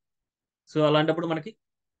తీసుకోవాలి. సో అలాంటప్పుడు మనకి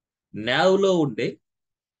nav లో ఉండే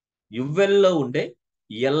యువెల్ లో ఉండే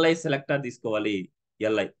ఎల్ఐ సెలెక్టర్ తీసుకోవాలి.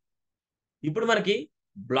 ఎల్ఐ ఇప్పుడు మనకి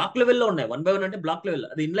బ్లాక్ లెవెల్లో ఉన్నాయి. వన్ బై వన్ అంటే బ్లాక్ లెవెల్.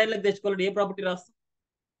 అది ఇన్లైన్ లోకి తెచ్చుకోవాలంటే ఏ ప్రాపర్టీ రాస్తాం?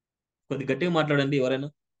 కొద్ది గట్టిగా మాట్లాడండి ఎవరైనా.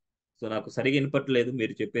 సో నాకు సరిగా వినపట్లేదు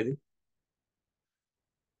మీరు చెప్పేది.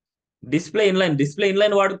 డిస్ప్లే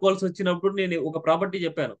ఇన్లైన్ వాడుకోవాల్సి వచ్చినప్పుడు నేను ఒక ప్రాపర్టీ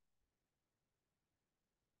చెప్పాను.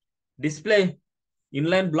 డిస్ప్లే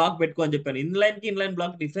ఇన్లైన్ బ్లాక్ పెట్టుకో అని చెప్పాను. ఇన్లైన్ కి ఇన్లైన్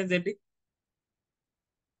బ్లాక్ డిఫరెన్స్ ఏంటి?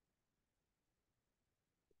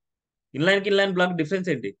 ఇన్లైన్ కి ఇన్లైన్ బ్లాక్ డిఫరెన్స్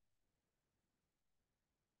ఏంటి?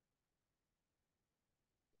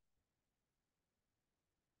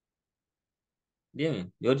 ఏమి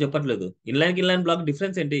ఎవరు చెప్పట్లేదు. ఇన్లైన్ కి ఇన్లైన్ బ్లాక్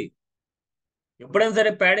డిఫరెన్స్ ఏంటి? ఎప్పుడైనా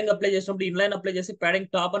సరే ప్యాడింగ్ అప్లై చేసినప్పుడు ఇన్లైన్ అప్లై చేసి padding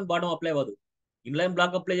top and bottom apply అవ్వదు. ఇన్లైన్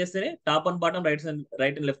బ్లాక్ అప్లై చేస్తేనే top and bottom, right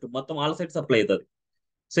and left మొత్తం ఆల్ సైడ్స్ అప్లై అవుతుంది.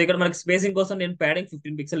 సో ఇక్కడ మనకి స్పేసింగ్ కోసం నేను ప్యాడింగ్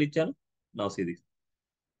 15 పిక్సెల్ ఇచ్చాను. Now see this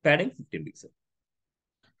padding 15 pixel.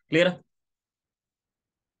 Clear?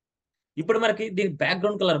 ఇప్పుడు మనకి దీనికి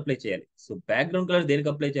బ్యాక్గ్రౌండ్ కలర్ అప్లై చేయాలి. సో బ్యాక్గ్రౌండ్ కలర్ దేనికి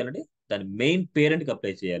అప్లై చేయాలంటే దాని మెయిన్ పేరెంట్ కి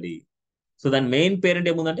అప్లై చేయాలి. సో దాని మెయిన్ పేరెంట్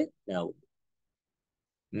ఏముందంటే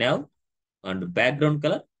nav and background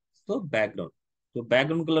colour. So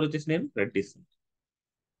background colour వచ్చేసి నేను రెడ్ ఇస్తాను.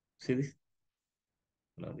 See this?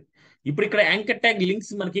 ఇప్పుడు ఇక్కడ యాంకర్ ట్యాగ్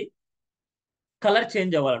లింక్స్ మనకి కలర్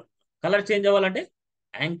చేంజ్ అవ్వాలంటే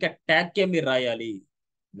యాంకర్ ట్యాగ్ కే మీరు రాయాలి.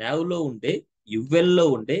 nav లో ఉండే, యువెల్ లో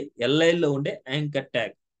ఉండే, ఎల్ఐ లో ఉండే యాంకర్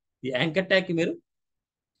ట్యాగ్. ఈ యాంకర్ ట్యాగ్ కి మీరు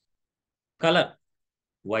కలర్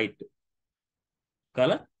వైట్,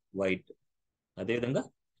 కలర్ వైట్. అదేవిధంగా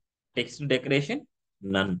text decoration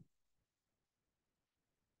none.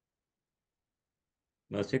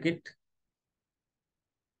 Check it.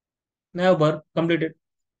 nav bar completed.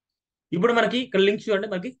 ఇప్పుడు మనకి ఇక్కడ లింక్ చూడండి,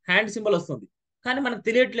 మనకి హ్యాండ్ సింబల్ వస్తుంది. కానీ మనకు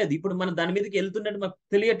తెలియట్లేదు. ఇప్పుడు మనం దాని మీదకి వెళ్తున్నట్టు మనకు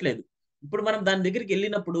తెలియట్లేదు. ఇప్పుడు మనం దాని దగ్గరికి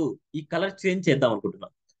వెళ్ళినప్పుడు ఈ కలర్ చేంజ్ చేద్దాం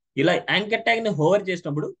అనుకుంటున్నాం. ఇలా యాంకర్ ట్యాగ్ ని హోవర్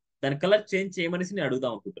చేసినప్పుడు దాని కలర్ చేంజ్ చేయమనేసి నేను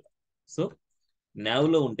అడుగుదాం అనుకుంటున్నాను. సో nav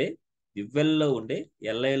లో ఉండే, యువెల్ లో ఉండే,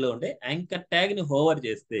 ఎల్ఐ లో ఉండే యాంకర్ ట్యాగ్ ని హోవర్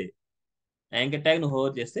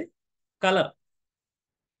చేస్తే కలర్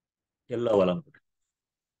ఎల్లో అవ్వాలనుకుంటున్నాను.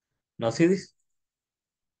 నా సిరీస్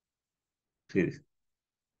సిరీస్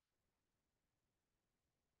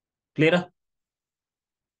క్లియరా?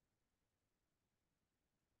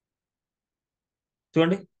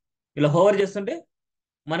 చూడండి, ఇలా హోవర్ చేస్తుంటే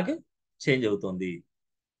మనకి చేంజ్ అవుతుంది.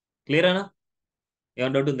 క్లియరానా?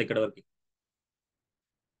 ఏమైనా డౌట్ ఉంది ఇక్కడ వరకు?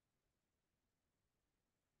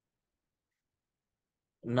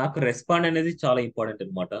 నాకు రెస్పాండ్ అనేది చాలా ఇంపార్టెంట్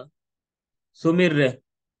అనమాట. సో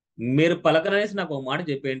మీరు పలకననేసి నాకు ఒక మాట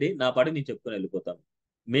చెప్పేయండి, నా పాటికి నేను చెప్పుకొని వెళ్ళిపోతాను.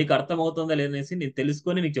 మీకు అర్థమవుతుందా లేదనేసి నేను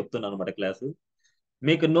తెలుసుకొని నీకు చెప్తున్నాను అనమాట క్లాసు.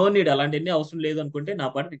 మీకు నో నీడ్ అలాంటివన్నీ అవసరం లేదు అనుకుంటే నా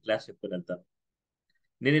పాటు నీకు క్లాస్ చెప్పుకొని వెళ్తాను.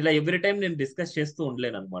 నేను ఇలా ఎవ్రీ టైం నేను డిస్కస్ చేస్తూ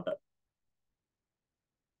ఉండలేను అనమాట.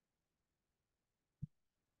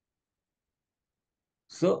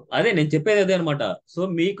 సో అదే నేను చెప్పేది అదే అనమాట. సో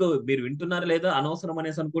మీరు వింటున్నారా లేదా అనవసరం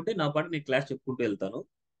అనేసి అనుకుంటే నా పాటు నేను క్లాస్ చెప్పుకుంటూ వెళ్తాను.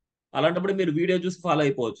 అలాంటప్పుడు మీరు వీడియో చూసి ఫాలో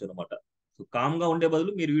అయిపోవచ్చు అనమాట. సో కామ్ గా ఉండే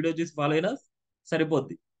బదులు మీరు వీడియో చూసి ఫాలో అయినా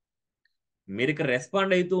సరిపోద్ది. మీరు ఇక్కడ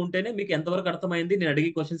రెస్పాండ్ అవుతూ ఉంటేనే మీకు ఎంతవరకు అర్థమైంది, నేను అడిగే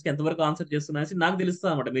క్వశ్చన్స్ కి ఎంతవరకు ఆన్సర్ చేస్తున్నా అని నాకు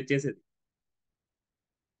తెలుస్తుంది అనమాట మీరు చేసేది.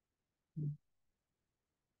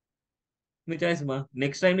 మీ చాయిస్ మా.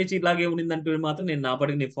 నెక్స్ట్ టైం నుంచి ఇలాగే ఉండిందంటే మాత్రం నేను నా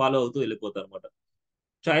పాటికి నేను ఫాలో అవుతూ వెళ్ళిపోతాను అనమాట.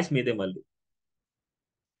 చాయిస్ మీదే మళ్ళీ.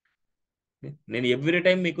 నేను ఎవ్రీ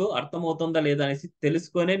టైం మీకు అర్థం అవుతుందా లేదా అనేసి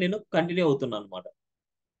తెలుసుకొనే నేను కంటిన్యూ అవుతున్నాను అనమాట.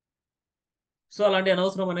 సో అలాంటి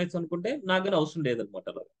అనవసరం అనేసి అనుకుంటే నాకు అవసరం లేదనమాట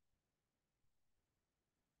అలా.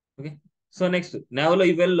 ఓకే. సో నెక్స్ట్ నావ్లో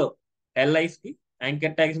ఇవెల్లో ఎల్ఐస్ కి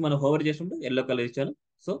యాంకర్ ట్యాగ్స్ మనం హోవర్ చేసినప్పుడు ఎల్లో కలర్ ఇచ్చాను.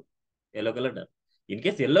 So yellow colour done. In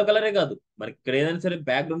case yellow కలరే కాదు, మనకి ఇక్కడ ఏదైనా సరే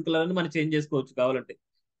బ్యాక్గ్రౌండ్ కలర్ అని మనం చేంజ్ చేసుకోవచ్చు కావాలంటే.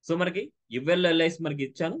 సో మనకి ఇవెల్లో ఎల్ఐస్ మనకి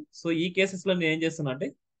ఇచ్చాను. సో ఈ కేసెస్ లో నేను ఏం చేస్తున్నా అంటే,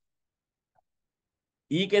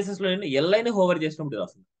 ఈ కేసెస్ లో నేను ఎల్ఐని హోవర్ చేసినప్పుడు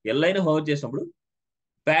రాస్తాను. ఎల్ఐని హోవర్ చేసినప్పుడు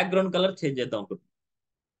బ్యాక్గ్రౌండ్ కలర్ చేంజ్ చేద్దాం అనుకుంటున్నాను.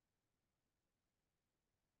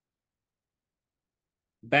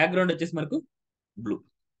 బ్యాక్గ్రౌండ్ వచ్చేసి మనకు బ్లూ.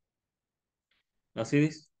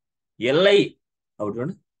 సిరీస్ ఎల్ఐ అవుట్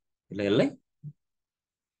చూడండి, ఇలా ఎల్ఐ.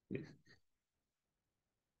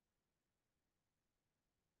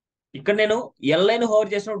 ఇక్కడ నేను ఎల్ఐని హోవర్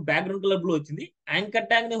చేసినప్పుడు బ్యాక్గ్రౌండ్ కలర్ బ్లూ వచ్చింది. యాంకర్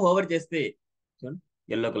ట్యాగ్ ని హోవర్ చేస్తే చూడండి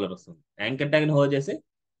ఎల్లో కలర్ వస్తుంది. యాంకర్ ట్యాగ్ ని హోవర్ చేస్తే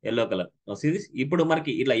ఎల్లో కలర్ సిరీస్. ఇప్పుడు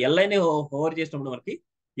మనకి ఇట్లా ఎల్ఐని హోవర్ చేసినప్పుడు మనకి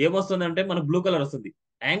ఏమొస్తుంది అంటే మనకు బ్లూ కలర్ వస్తుంది.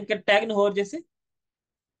 యాంకర్ ట్యాగ్ ని హోవర్ చేస్తే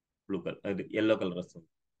బ్లూ కలర్, అది ఎల్లో కలర్ వస్తుంది.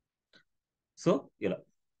 సో ఇలా.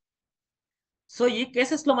 సో ఈ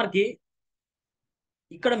కేసెస్ లో మనకి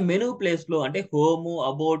ఇక్కడ మెనూ ప్లేస్ లో అంటే హోమ్,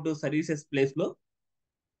 అబౌట్, సర్వీసెస్ ప్లేస్ లో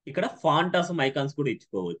ఇక్కడ ఫాంటాసమ్ ఐకాన్స్ కూడా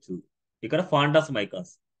ఇచ్చుకోవచ్చు. ఇక్కడ ఫాంటాసమ్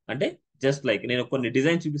ఐకాన్స్ అంటే జస్ట్ లైక్ నేను కొన్ని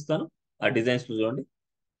డిజైన్ చూపిస్తాను. ఆ డిజైన్స్ చూడండి.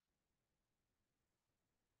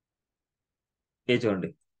 ఏ చూడండి,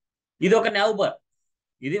 ఇది ఒక నావ్ బార్.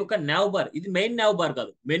 ఇది ఒక నావ్ బార్. ఇది మెయిన్ నావ్ బార్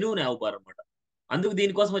కాదు, మెనూ నావ్ బార్ అనమాట. అందుకు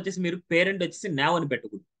దీనికోసం వచ్చేసి మీరు పేరెంట్ వచ్చేసి నావ్ అని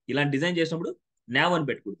పెట్టకూడదు. ఇలాంటి డిజైన్ చేసినప్పుడు నావ్ అని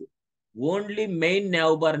పెట్టకూడదు. ఓన్లీ మెయిన్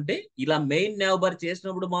నావ్ బార్ అంటే ఇలా మెయిన్ నావ్ బార్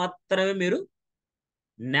చేసినప్పుడు మాత్రమే మీరు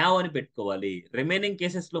నావ్ అని పెట్టుకోవాలి. రిమైనింగ్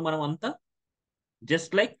కేసెస్ లో మనం అంతా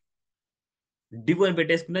జస్ట్ లైక్ డివ్ అని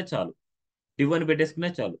పెట్టేసుకునే చాలు. డివ్ అని పెట్టేసుకునే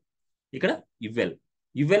చాలు. ఇక్కడ ఇవెల్,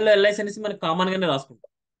 ఇవెల్లో ఎల్ఐస్ అనేసి మనకి కామన్ గానే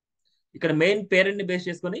రాసుకుంటాం. ఇక్కడ మెయిన్ పేరెంట్ ని బేస్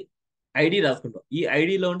చేసుకొని ఐడి రాసుకుంటాం. ఈ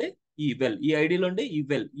ఐడిలో ఉండే ఈ వెల్, ఈ ఐడిలో ఉండే ఈ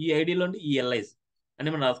వెల్, ఈ ఐడిలో ఉండే ఈ ఎల్ఐస్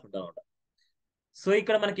అని మనం రాసుకుంటాం అనమాట. సో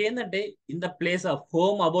ఇక్కడ మనకి ఏంటంటే in the place of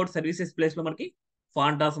home, about, services place లో మనకి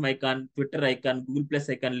phantasm icon, Twitter icon, Google plus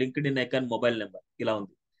icon, linked in icon, mobile number ఇలా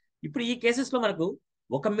ఉంది. ఇప్పుడు ఈ కేసెస్ లో మనకు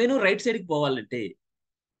ఒక మెనూ రైట్ సైడ్ కి పోవాలంటే,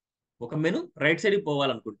 ఒక మెనూ రైట్ సైడ్ కి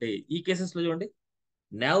పోవాలనుకుంటే ఈ కేసెస్ లో చూడండి,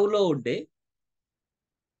 నావ్ లో ఉండే,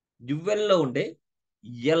 యువెల్ లో ఉండే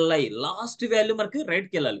ఎల్ఐ లాస్ట్ వాల్యూ మనకి రైట్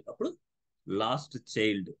కి వెళ్ళాలి. అప్పుడు last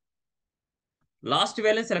child, last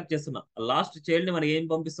value select చేస్తున్నా. లాస్ట్ చైల్డ్ ని మనం ఏం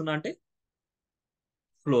పంపిస్తున్నా అంటే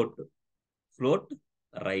float, float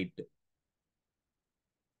right,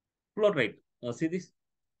 float right. Series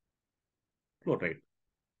float right.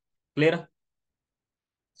 క్లియరా?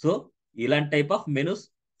 సో ఇలాంటి టైప్ ఆఫ్ మెనూస్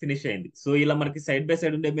ఫినిష్ అయింది. సో ఇలా మనకి సైడ్ బై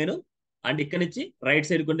సైడ్ ఉండే మెనూ అండ్ ఇక్కడ నుంచి రైట్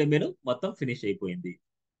సైడ్ ఉండే మెనూ మొత్తం ఫినిష్ అయిపోయింది.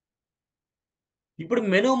 ఇప్పుడు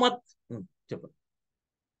మెనూ మొత్తం చెప్పండి.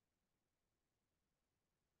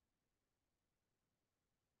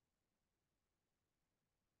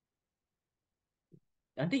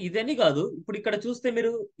 అంటే ఇదని కాదు, ఇప్పుడు ఇక్కడ చూస్తే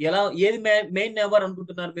మీరు ఎలా ఏది మెయిన్ నెంబర్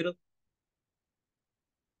అనుకుంటున్నారు మీరు?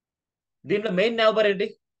 దీంట్లో మెయిన్ నెంబర్ ఏంటి?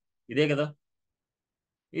 ఇదే కదా,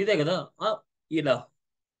 ఇదే కదా. ఆ, ఇలా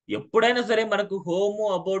ఎప్పుడైనా సరే మనకు హోమ్,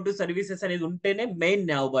 అబౌట్, సర్వీసెస్ అనేది ఉంటేనే మెయిన్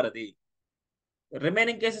నెంబర్. అది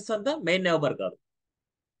రిమైనింగ్ కేసెస్ అంతా మెయిన్ నెంబర్ కాదు.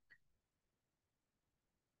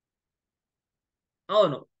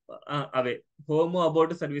 అవును, అవే హోమ్,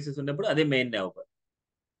 అబౌట్, సర్వీసెస్ ఉన్నప్పుడు అదే మెయిన్ నెంబర్.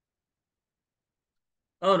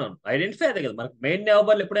 అవునవును, ఐడెంటిఫై అదే కదా మనకు మెయిన్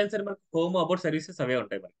నెంబర్లు. ఎప్పుడైనా సరే మనకు హోమ్, అబౌట్, సర్వీసెస్ అవే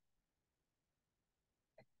ఉంటాయి మనకి.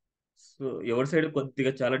 సో ఎవరి సైడ్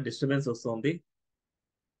కొద్దిగా చాలా డిస్టర్బెన్స్ వస్తుంది.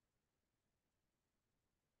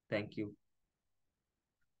 Thank you.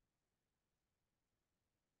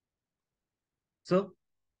 సో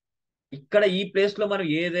ఇక్కడ ఈ ప్లేస్ లో మనం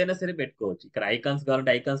ఏదైనా సరే పెట్టుకోవచ్చు. ఇక్కడ ఐకాన్స్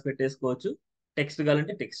కావాలంటే ఐకాన్స్ పెట్టేసుకోవచ్చు, టెక్స్ట్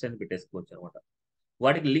కావాలంటే టెక్స్ట్ అని పెట్టేసుకోవచ్చు అనమాట.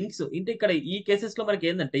 వాటికి లింక్స్ అంటే ఇక్కడ ఈ కేసెస్ లో మనకి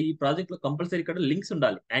ఏంటంటే ఈ ప్రాజెక్ట్ లో కంపల్సరీ ఇక్కడ లింక్స్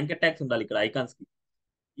ఉండాలి, యాంకర్ ట్యాగ్స్ ఉండాలి ఇక్కడ ఐకాన్స్ కి.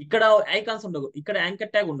 ఇక్కడ ఐకాన్స్ ఉండకూడదు, ఇక్కడ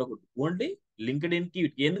యాంకర్ ట్యాగ్ ఉండకూడదు. ఓన్లీ లింక్డ్ ఇన్ కి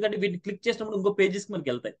వీటికి. ఎందుకంటే వీటిని క్లిక్ చేసినప్పుడు ఇంకో పేజెస్ కి మనకి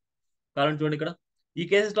వెళ్తాయి. కారణం చూడండి, ఇక్కడ ఈ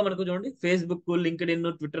కేసెస్ లో మనకు చూడండి ఫేస్బుక్, లింక్డ్ ఇన్,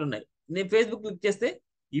 ట్విట్టర్ ఉన్నాయి. నేను ఫేస్బుక్ క్లిక్ చేస్తే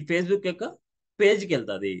ఈ ఫేస్బుక్ యొక్క పేజ్కి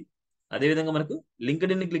వెళ్తుంది. అదేవిధంగా మనకు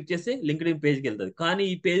లింక్డ్ ఇన్ క్లిక్ చేస్తే లింక్డ్ ఇన్ పేజ్కి వెళ్తుంది. కానీ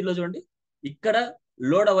ఈ పేజ్ లో చూడండి ఇక్కడ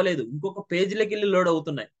లోడ్ అవ్వలేదు, ఇంకొక పేజ్లోకి వెళ్ళి లోడ్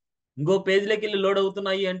అవుతున్నాయి. ఇంకో పేజ్లోకి వెళ్ళి లోడ్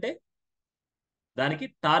అవుతున్నాయి అంటే దానికి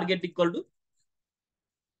target equal to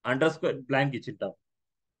under score blank ఇచ్చింటాం.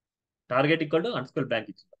 Target equal to under score blank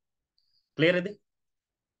ఇచ్చింటాం. Clear అది?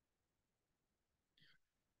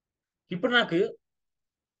 ఇప్పుడు నాకు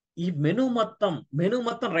ఈ మెనూ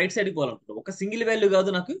మొత్తం రైట్ సైడ్కి పోవాలనుకుంటున్నా. ఒక సింగిల్ వాల్యూ కాదు,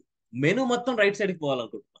 నాకు మెనూ మొత్తం రైట్ సైడ్కి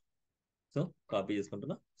పోవాలనుకుంటున్నా. సో కాపీ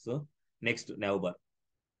చేసుకుంటున్నా. So next now bar,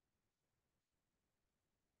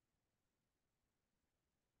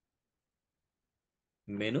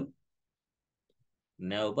 menu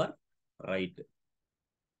now bar right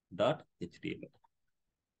dot HTML.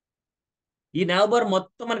 ఈ నావ్బార్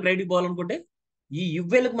మొత్తం మనకి రైట్కి పోవాలనుకుంటే ఈ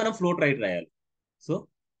యువెల్కి మనం ఫ్లోట్ రైట్ రాయాలి. సో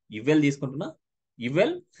యువెల్ తీసుకుంటున్నా,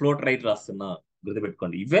 యువెల్ ఫ్లోట్ రైట్ రాస్తున్నా,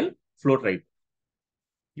 గుర్తుపెట్టుకోండి యువెల్ ఫ్లోట్ రైట్.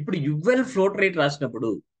 ఇప్పుడు యువెల్ ఫ్లోట్ రైట్ రాసినప్పుడు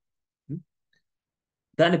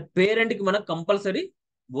దాని పేరెంట్ కి మనం కంపల్సరీ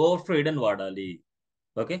ఓవర్ఫ్లో హిడెన్ వాడాలి.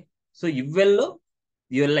 ఓకే, సో యువెల్లో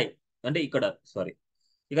యుఎల్ఐ అంటే ఇక్కడ సారీ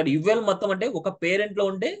ఇక్కడ యువెల్ మొత్తం అంటే ఒక పేరెంట్ లో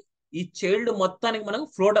ఉంటే ఈ చైల్డ్ మొత్తానికి మనం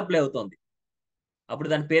ఫ్లోట్ అప్లై అవుతుంది. అప్పుడు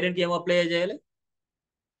దాని పేరెంట్ కి ఏం అప్లై చేయాలి?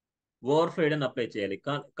 ఓవర్ఫ్లో హిడెన్ అప్లై చేయాలి.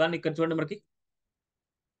 కానీ ఇక్కడ చూడండి మనకి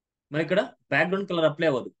ఇక్కడ బ్యాక్గ్రౌండ్ కలర్ అప్లై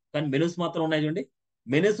అవ్వదు, కానీ మెనూస్ మాత్రం ఉన్నాయి. చూడండి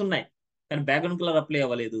మెనూస్ ఉన్నాయి కానీ బ్యాక్గ్రౌండ్ కలర్ అప్లై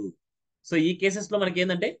అవ్వలేదు. సో ఈ కేసెస్ లో మనకి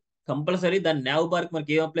ఏంటంటే కంపల్సరీ దాని నావ్ బార్ కి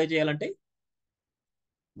మనకి ఏం అప్లై చేయాలంటే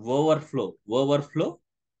overflow overflow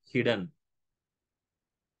hidden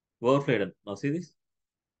overflow hidden. Now see this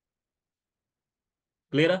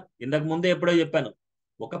క్లియరా? ఇంతకు ముందే ఎప్పుడో చెప్పాను,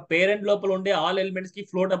 ఒక పేరెంట్ లోపల ఉండే ఆల్ ఎలిమెంట్స్ కి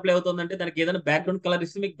ఫ్లోట్ అప్లై అవుతుందంటే దానికి ఏదైనా బ్యాక్గ్రౌండ్ కలర్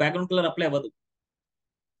ఇస్తే మీకు బ్యాక్గ్రౌండ్ కలర్ అప్లై అవ్వదు,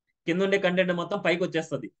 కింద ఉండే కంటెంట్ మొత్తం పైకి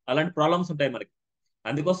వచ్చేస్తుంది. అలాంటి ప్రాబ్లమ్స్ ఉంటాయి మనకి.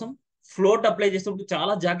 అందుకోసం ఫ్లోట్ అప్లై చేసినప్పుడు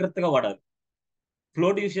చాలా జాగ్రత్తగా వాడాలి.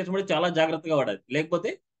 ఫ్లోట్ యూస్ చేసినప్పుడు చాలా జాగ్రత్తగా వాడాలి,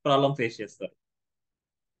 లేకపోతే ప్రాబ్లం ఫేస్ చేస్తారు.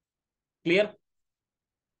 క్లియర్?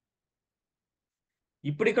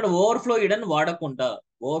 ఇప్పుడు ఇక్కడ ఓవర్ఫ్లో హిడెన్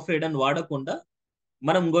వాడకుండా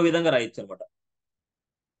మనం ఇంకో విధంగా రాయొచ్చు అనమాట.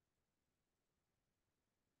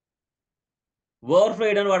 ఓవర్ఫ్లో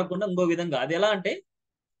హిడెన్ వాడకుండా ఇంకో విధంగా, అది ఎలా అంటే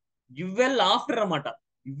యువెల్ ఆఫ్టర్ అన్నమాట.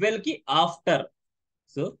 యువెల్ కి ఆఫ్టర్.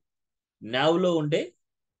 సో నావ్ లో ఉండే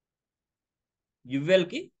యువెల్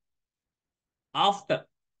కి ఆఫ్టర్,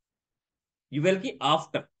 యువెల్ కి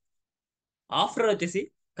ఆఫ్టర్. ఆఫ్టర్ వచ్చేసి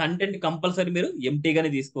కంటెంట్ కంపల్సరీ మీరు ఎంటీగానే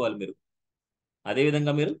తీసుకోవాలి మీరు. అదే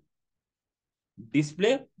విధంగా మీరు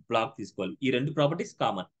డిస్ప్లే బ్లాక్ తీసుకోవాలి. ఈ రెండు ప్రాపర్టీస్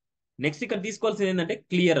కామన్. నెక్స్ట్ ఇక్కడ తీసుకోవాల్సింది ఏంటంటే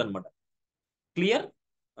క్లియర్ అన్నమాట. క్లియర్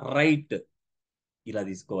రైట్ ఇలా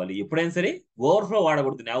తీసుకోవాలి. ఎప్పుడైనా సరే ఓవర్ఫ్లో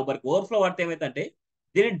వాడకూడదు. నావ్ బార్ ఓవర్ఫ్లో వాడితే ఏమైతే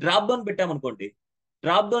దీన్ని డ్రాప్ డౌన్ పెట్టామనుకోండి,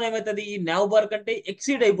 డ్రాప్ డౌన్ ఏమైతుంది, ఈ నావ్ బార్ కంటే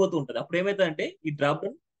ఎక్సీడ్ అయిపోతూ ఉంటుంది. అప్పుడు ఏమైతుందంటే ఈ డ్రాప్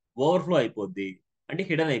డౌన్ ఓవర్ఫ్లో అయిపోద్ది, అంటే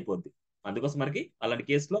హిడెన్ అయిపోద్ది. అందుకోసం మనకి అలాంటి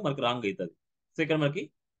కేసులో మనకి రాంగ్ అవుతుంది. సో ఇక్కడ మనకి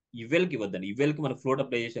యువెల్కి ఇవ్వద్దండి. యువెల్కి మనకి ఫ్లోట్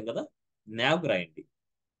అప్లై చేసాం కదా, నావ్ రాయండి,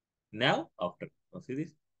 నావ్ ఆఫ్టర్. ఇది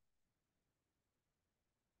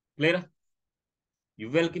క్లియరా?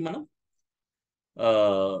 యువెల్కి మనం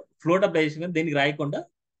ఫ్లోట్ అప్లై చేసాం కదా, దీనికి రాయకుండా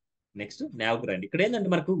నెక్స్ట్ నావ్కి రండి. ఇక్కడ ఏంటంటే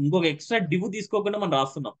మనకు ఇంకొక ఎక్స్ట్రా డివ్ తీసుకోకుండా మనం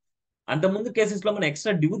రాస్తున్నాం. అంతకుముందు కేసెస్ లో మనం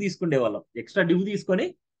ఎక్స్ట్రా డివ్ తీసుకునే వాళ్ళం. ఎక్స్ట్రా డివ్ తీసుకొని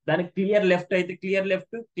దానికి క్లియర్ లెఫ్ట్ అయితే క్లియర్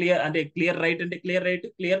లెఫ్ట్, క్లియర్ అంటే క్లియర్ రైట్ అంటే క్లియర్ రైట్,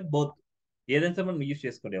 క్లియర్ బోత్ ఏదైనా సరే మనం యూజ్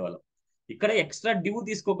చేసుకునే వాళ్ళం. ఇక్కడ ఎక్స్ట్రా డివ్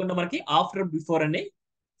తీసుకోకుండా మనకి ఆఫ్టర్ బిఫోర్ అనే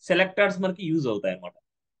సెలెక్టర్స్ మనకి యూజ్ అవుతాయి అన్నమాట.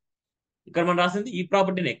 ఇక్కడ మనం రాసింది ఈ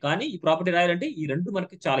ప్రాపర్టీనే, కానీ ఈ ప్రాపర్టీ రాయాలంటే ఈ రెండు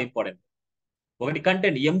మనకి చాలా ఇంపార్టెంట్. ఒకటి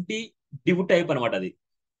కంటెంట్ ఎంటీ డివ్ టైప్ అనమాట. అది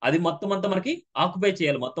అది మొత్తం అంతా మనకి ఆక్యుపై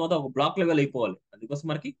చేయాలి, మొత్తం అంతా ఒక బ్లాక్ లెవెల్ అయిపోవాలి. అందుకోసం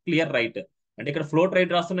మనకి క్లియర్ రైట్ అంటే ఇక్కడ ఫ్లోట్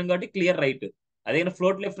రైట్ రాస్తున్నాం కాబట్టి క్లియర్ రైట్. అదే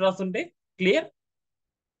ఫ్లోట్ లెఫ్ట్ రాస్తుంటే క్లియర్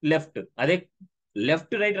లెఫ్ట్. అదే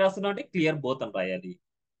లెఫ్ట్ రైట్ రాస్తున్నాం అంటే క్లియర్ బోత్ అని రాయాలి.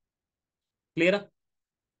 క్లియరా?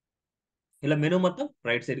 ఇలా మెనూ మొత్తం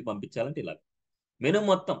రైట్ సైడ్కి పంపించాలంటే ఇలా మెనూ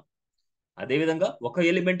మొత్తం. అదే విధంగా ఒక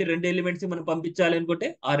ఎలిమెంట్ రెండు ఎలిమెంట్స్ మనం పంపించాలి అనుకుంటే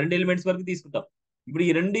ఆ రెండు ఎలిమెంట్స్ వరకు తీసుకుంటాం. ఇప్పుడు ఈ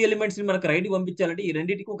రెండు ఎలిమెంట్స్ ని మనకు రైట్ పంపించాలంటే ఈ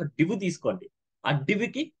రెండింటికి ఒక డివ్ తీసుకోండి. ఆ డివ్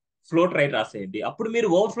కి ఫ్లోట్ రైట్ రాసేయండి. అప్పుడు మీరు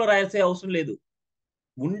ఓవర్ఫ్లో రాయాల్సే అవసరం లేదు.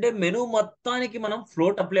 ఉండే మెనూ మొత్తానికి మనం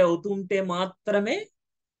ఫ్లోట్ అప్లై అవుతూ ఉంటే మాత్రమే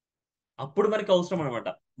అప్పుడు మనకి అవసరం అనమాట.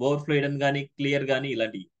 ఓవర్ఫ్లో హిడెన్ కానీ క్లియర్ కానీ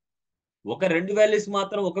ఇలాంటివి. ఒక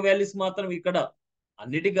వాల్యూస్ మాత్రం ఇక్కడ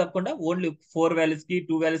అన్నిటికీ కాకుండా ఓన్లీ 4 వాల్యూస్ కి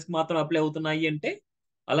 2 వాల్యూస్ కి మాత్రం అప్లై అవుతున్నాయి అంటే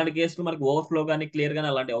అలాంటి కేసులు మనకి ఓవర్ఫ్లో కానీ క్లియర్ కానీ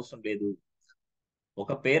అలాంటి అవసరం లేదు.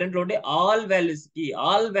 ఒక పేరెంట్ లో ఉండే ఆల్ వాల్యూస్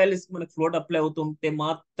కి మనకి ఫ్లోట్ అప్లై అవుతుంటే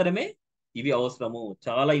మాత్రమే ఇవి అవసరము.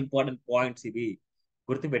 చాలా ఇంపార్టెంట్ పాయింట్స్ ఇవి,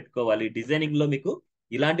 గుర్తు పెట్టుకోవాలి. డిజైనింగ్ లో మీకు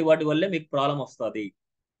ఇలాంటి వాటి వల్లే మీకు ప్రాబ్లం వస్తుంది.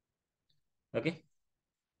 Okay,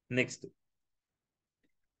 next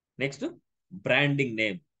next branding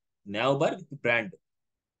name. నావ్బార్ with brand,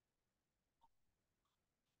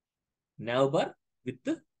 నావ్బార్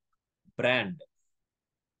with brand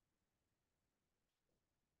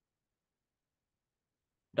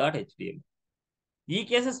dot HDM. ఈ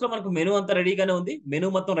కేసెస్ లో మనకు మెనూ అంతా రెడీగానే ఉంది. మెనూ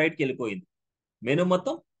మొత్తం రైట్కి వెళ్ళిపోయింది. మెనూ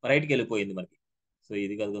మొత్తం రైట్కి వెళ్ళిపోయింది మనకి. సో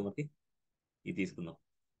ఇది కాదు మనకి, ఇది తీసుకుందాం.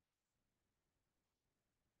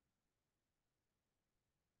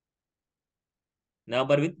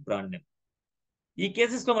 నావ్బార్ విత్ బ్రాండ్ నేమ్. ఈ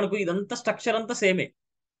కేసెస్ లో మనకు ఇదంతా స్ట్రక్చర్ అంతా సేమే.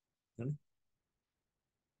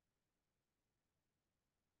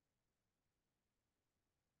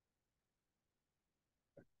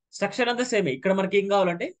 స్ట్రక్చర్ అంతా సేమే. ఇక్కడ మనకి ఏం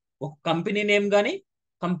కావాలంటే ఒక కంపెనీ నేమ్ కానీ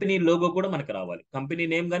కంపెనీ లోగో కూడా మనకి రావాలి. కంపెనీ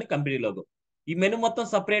నేమ్ కానీ కంపెనీ లోగో. ఈ మెను మొత్తం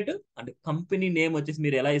సపరేట్. అండ్ కంపెనీ నేమ్ వచ్చేసి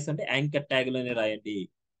మీరు ఎలా ఇస్తుంటే యాంకర్ ట్యాగ్ లోనే రాయండి.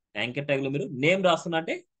 యాంకర్ ట్యాగ్ లో మీరు నేమ్ రాస్తున్నా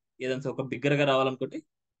అంటే ఏదైనా ఒక బిగ్గర్ గా రావాలనుకుంటే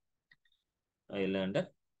ఎలా అంటే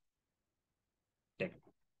ట్యాగ్.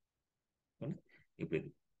 ఇప్పుడు ఇది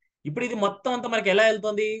ఇప్పుడు ఇది మొత్తం అంతా మనకి ఎలా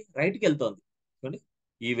వెళ్తుంది, రైట్ కి వెళ్తుంది. చూడండి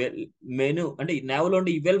ఈ మెను అంటే నేవలో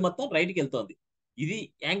ఉండే ఈ వెల్ మొత్తం రైట్ కి వెళ్తుంది. ఇది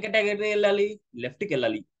యాంకర్ ట్యాగ్ ఎక్కడ వెళ్ళాలి, లెఫ్ట్ కి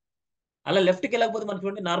వెళ్ళాలి. అలా లెఫ్ట్ కి వెళ్ళకపోతే మనకి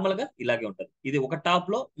చూడండి నార్మల్ గా ఇలాగే ఉంటుంది. ఇది ఒక టాప్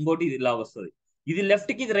లో ఇంకోటి ఇది ఇలా వస్తుంది. ఇది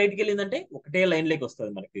లెఫ్ట్ కి ఇది రైట్ కి వెళ్ళిందంటే ఒకటే లైన్ లోకి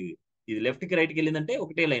వస్తుంది మనకి. ఇది లెఫ్ట్ కి రైట్ కి వెళ్ళిందంటే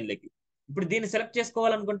ఒకటే లైన్ లోకి. ఇప్పుడు దీన్ని సెలెక్ట్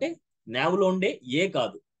చేసుకోవాలనుకుంటే nav లో ఉండే ఏ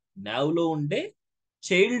కాదు, nav లో ఉండే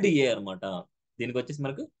చైల్డ్ ఏ అన్నమాట. దీనికి వచ్చేసి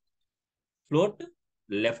మనకు ఫ్లోట్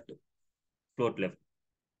లెఫ్ట్, ఫ్లోట్ లెఫ్ట్.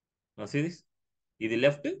 ఇది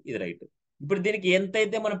లెఫ్ట్, ఇది రైట్. ఇప్పుడు దీనికి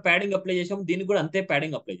ఎంతైతే మనం ప్యాడింగ్ అప్లై చేసామో దీనికి కూడా అంతే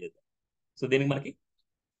ప్యాడింగ్ అప్లై చేద్దాం. సో దీనికి మనకి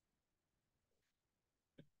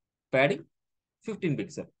padding 15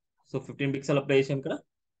 pixel. So 15 pixel apply చేసాం ఇక్కడ.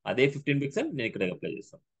 అదే 15 పిక్సెల్ నేను ఇక్కడ అప్లై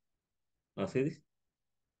చేస్తాను. ఇది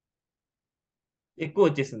ఎక్కువ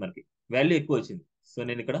వచ్చేసింది మనకి, వాల్యూ ఎక్కువ వచ్చింది. సో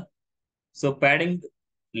నేను ఇక్కడ ప్యాడింగ్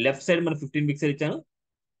లెఫ్ట్ సైడ్ మనం 15 పిక్సెల్ ఇచ్చాను,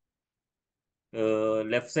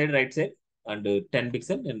 left side right side and 10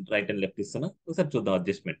 pixel నేను రైట్ అండ్ లెఫ్ట్ ఇస్తాను. ఒకసారి చూద్దాం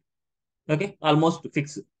అడ్జస్ట్మెంట్. Okay, almost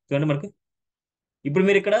fix. చూడండి మనకి ఇప్పుడు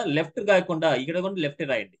మీరు ఇక్కడ లెఫ్ట్ కాకుండా ఇక్కడ కూడా లెఫ్ట్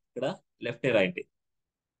రాయండి, ఇక్కడ లెఫ్ట్ రాయండి,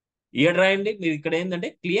 ఇక్కడ రాయండి. మీరు ఇక్కడ ఏంటంటే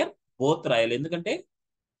క్లియర్ బోత్ రాయాలి. ఎందుకంటే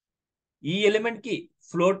ఈ ఎలిమెంట్ కి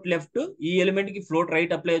ఫ్లోట్ లెఫ్ట్, ఈ ఎలిమెంట్ కి ఫ్లోట్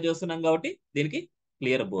రైట్ అప్లై చేస్తున్నాం కాబట్టి దీనికి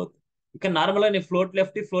క్లియర్ బోత్. ఇక్కడ నార్మల్ గా నేను ఫ్లోట్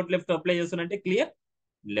లెఫ్ట్ అప్లై చేస్తున్నా క్లియర్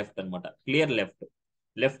లెఫ్ట్ అన్నమాట. Clear left,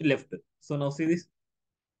 left left. So now see this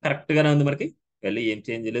correct గానే ఉంది మనకి, వెళ్ళి ఏం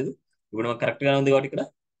చేంజ్ లేదు. ఇప్పుడు మనకు కరెక్ట్ గానే ఉంది కాబట్టి ఇక్కడ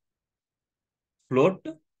ఫ్లోట్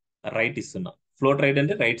రైట్ ఇస్తున్నా. ఫ్లోట్ రైట్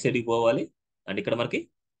అంటే రైట్ సైడ్ కి పోవాలి. అండ్ ఇక్కడ మనకి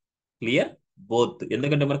క్లియర్ బోత్,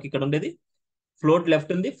 ఎందుకంటే మనకి ఇక్కడ ఉండేది ఫ్లోట్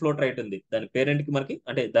లెఫ్ట్ ఉంది, ఫ్లోట్ రైట్ ఉంది. దాని పేరెంట్ కి మనకి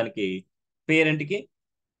అంటే దానికి పేరెంట్ కి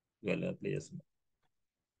అప్లై చేస్తున్నాం.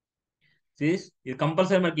 ఇది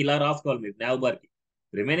కంపల్సరీ మనకి ఇలా రాసుకోవాలి మీరు nav బార్ కి.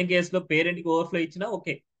 రిమైనింగ్ కేసులో పేరెంట్ కి ఓవర్ఫ్లో ఇచ్చినా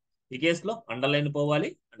ఓకే. ఈ కేసులో అండర్లైన్ పోవాలి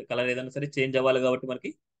అంటే కలర్ ఏదైనా సరే చేంజ్ అవ్వాలి కాబట్టి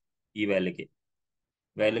మనకి ఈ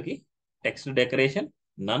వాల్యూకి టెక్స్ట్ డెకరేషన్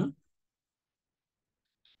నన్.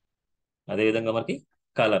 అదేవిధంగా మనకి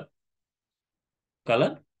కలర్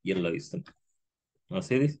కలర్ ఎల్లో ఇస్తుంది.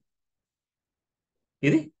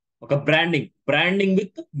 ఇది ఒక బ్రాండింగ్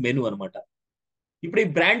విత్ మెను అనమాట. ఇప్పుడు ఈ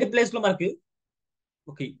బ్రాండ్ ప్లేస్ లో మనకి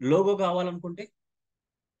ఒక లోగో కావాలనుకుంటే,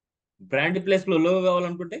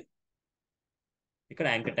 ఇక్కడ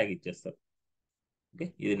యాంకర్ ట్యాగ్ ఇచ్చేస్తారు. ఓకే,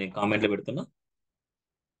 ఇది నేను కామెంట్ లో పెడుతున్నా.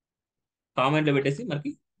 కామెంట్ లో పెట్టేసి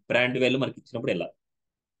మనకి బ్రాండ్ వాల్యూ మనకి ఇచ్చినప్పుడు ఎలా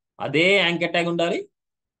అదే యాంకర్ ట్యాగ్ ఉండాలి.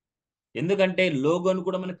 ఎందుకంటే లోగోను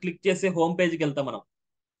కూడా మనం క్లిక్ చేస్తే హోమ్ పేజ్కి వెళ్తాం. మనం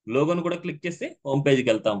లోగోను కూడా క్లిక్ చేస్తే హోమ్ పేజ్కి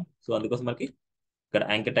వెళ్తాం. సో అందుకోసం మనకి ఇక్కడ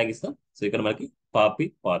యాంకర్ ట్యాగ్ ఇస్తాం. సో ఇక్కడ మనకి కాపీ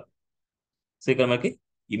పాత్. సో ఇక్కడ మనకి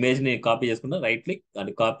ఇమేజ్ ని కాపీ చేసుకున్నా, right click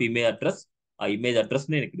and copy image address. ఆ ఇమేజ్ అడ్రస్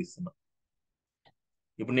నేను ఇక్కడ ఇస్తున్నా.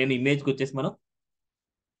 ఇప్పుడు నేను ఇమేజ్కి వచ్చేసి మనం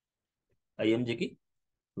ఐఎంజికి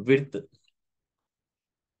విడ్త్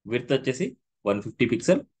వచ్చేసి 150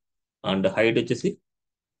 పిక్సెల్ అండ్ హైట్ వచ్చేసి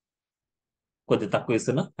కొద్దిగా తక్కువ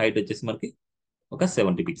ఇస్తున్నా. హైట్ వచ్చేసి మనకి ఒక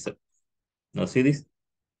 70 పిక్సెల్. సిరీస్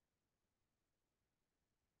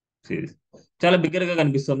చాలా బిగ్గర్ గా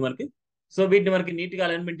కనిపిస్తుంది మనకి. సో వీటిని మనకి నీట్ గా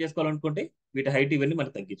అలైన్మెంట్ చేసుకోవాలనుకుంటే వీటి హైట్ ఇవన్నీ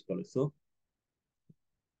మనకి తగ్గించుకోవాలి. సో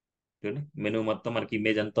చూడండి మెనూ మొత్తం మనకి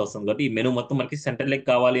ఇమేజ్ అంతా వస్తుంది కాబట్టి ఈ మెనూ మొత్తం మనకి సెంటర్ లెగ్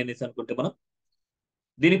కావాలి అనేసి అనుకుంటే మనం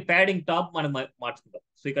దీని ప్యాడింగ్ టాప్ మనం మార్చుకుంటాం.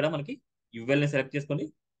 సో ఇక్కడ మనకి యువెల్ ని సెలెక్ట్ చేసుకోండి.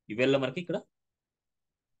 యువెల్ లో మనకి ఇక్కడ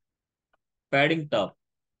ప్యాడింగ్ టాప్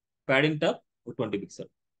 20 పిక్సెల్.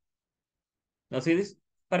 ఇది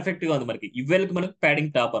పర్ఫెక్ట్ గా ఉంది మనకి. యువెల్ కి మనకి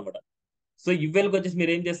ప్యాడింగ్ టాప్ అనమాట. సో యువెల్ కి వచ్చేసి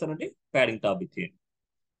మీరు ఏం చేస్తారంటే ప్యాడింగ్ టాప్ ఇచ్చేయండి.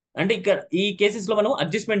 అంటే ఇక్కడ ఈ కేసెస్ లో మనం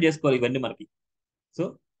అడ్జస్ట్మెంట్ చేసుకోవాలి ఇవన్నీ మనకి. సో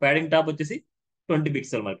ప్యాడింగ్ టాప్ వచ్చేసి 20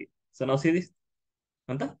 పిక్సెల్ మనకి. సో నౌ సీ దిస్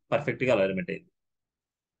అంతా పర్ఫెక్ట్ గా అలైన్మెంట్ అయింది.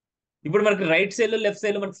 ఇప్పుడు మనకి రైట్ సైడ్ లో లెఫ్ట్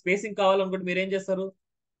సైడ్ లో మనకి స్పేసింగ్ కావాలనుకుంటే మీరు ఏం చేస్తారు,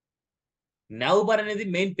 nav బార్ అనేది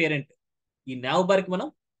మెయిన్ పేరెంట్. ఈ nav బార్ కి మనం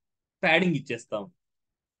ప్యాడింగ్ ఇచ్చేస్తాం.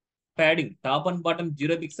 Padding top and bottom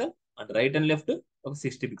 0 pixel and right and left ఒక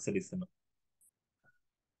 60 పిక్సెల్ ఇస్తున్నాం.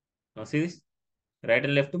 రైట్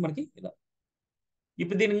అండ్ లెఫ్ట్ మనకి ఇలా.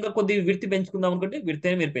 ఇప్పుడు దీన్ని ఇంకా కొద్ది విడ్త్ పెంచుకుందాం అనుకుంటే విడ్త్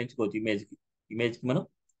అయినా మీరు పెంచుకోవచ్చు. ఇమేజ్ కి మనం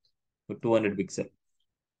 200 పిక్సెల్.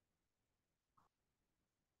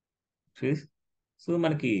 సో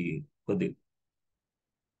మనకి కొద్ది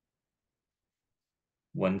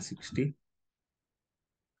 160.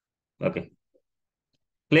 ఓకే,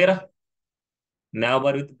 క్లియరా? nav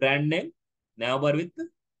bar with brand name, nav bar with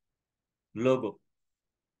logo.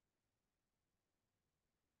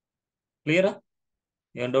 క్లియరా?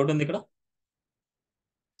 ఏమైనా డౌట్ ఉంది ఇక్కడ?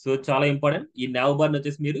 సో చాలా ఇంపార్టెంట్. ఈ nav bar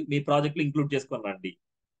వచ్చేసి మీరు మీ ప్రాజెక్ట్ లో ఇంక్లూడ్ చేసుకొని రండి.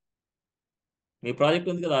 మీ ప్రాజెక్ట్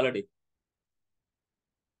ఉంది కదా ఆల్రెడీ.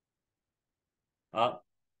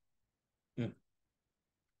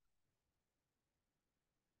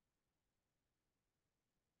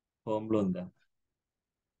 హోమ్ లో ఉందా?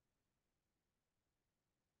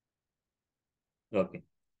 ఓకే.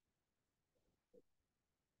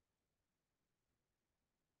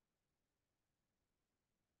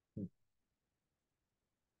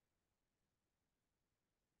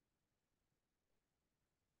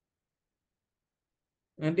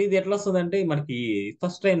 అంటే ఇది ఎట్లా వస్తుంది అంటే మనకి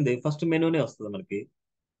ఫస్ట్ మెనూనే వస్తుంది మనకి.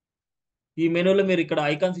 ఈ మెనూలో మీరు ఇక్కడ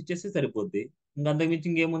ఐకాన్స్ ఇచ్చేస్తే సరిపోద్ది. ఇంకా అంతకుమించి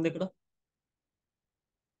ఇంకేముంది ఇక్కడ?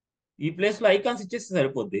 ఈ ప్లేస్ లో ఐకాన్స్ ఇచ్చేస్తే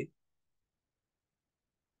సరిపోద్ది.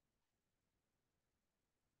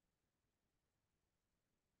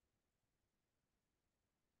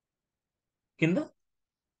 కింద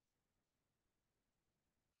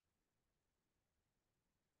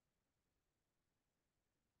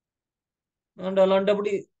అండ్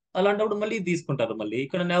అలాంటప్పుడు మళ్ళీ ఇది తీసుకుంటారు. మళ్ళీ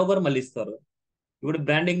ఇక్కడ నెవబర్ మళ్ళీ ఇస్తారు. ఇప్పుడు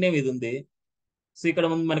బ్రాండింగ్ నేమ్ ఇది ఉంది. సో ఇక్కడ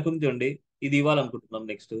మనకు ఉంది చూడండి. ఇది ఇవ్వాలనుకుంటున్నాం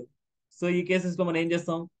నెక్స్ట్. సో ఈ కేసెస్ లో మనం ఏం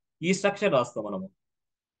చేస్తాం? ఈ స్ట్రక్చర్ రాస్తాం మనము.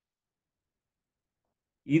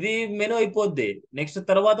 ఇది మెనూ అయిపోద్ది. నెక్స్ట్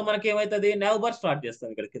తర్వాత మనకి ఏమైతుంది? నెవబర్ స్టార్ట్ చేస్తాం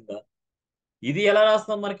ఇక్కడ కింద. ఇది ఎలా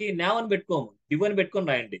రాస్తాం? మనకి నేవ్ అని పెట్టుకోము, డివ్ అని పెట్టుకొని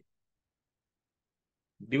రాయండి.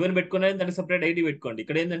 డివ్ అని పెట్టుకుని దానికి సపరేట్ ఐడి పెట్టుకోండి.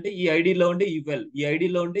 ఇక్కడ ఏంటంటే ఈ ఐడిలో ఉండే ఈవెల్, ఈ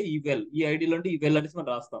ఐడిలో ఉండే ఈవెల్, ఈ ఐడిలో ఉండే ఈవెల్ అనేసి మనం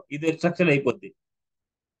రాస్తాం. ఇది స్ట్రక్చర్ అయిపోద్ది.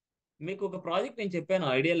 మీకు ఒక ప్రాజెక్ట్ నేను చెప్పాను,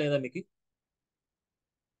 ఐడియా లేదా మీకు?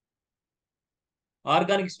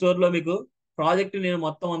 ఆర్గానిక్ స్టోర్ లో మీకు ప్రాజెక్ట్ నేను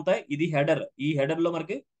మొత్తం అంతా, ఇది హెడర్. ఈ హెడర్ లో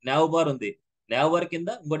మనకి nav బార్ ఉంది. nav బార్ కింద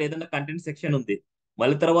ఇంకోటి ఏదైనా కంటెంట్ సెక్షన్ ఉంది.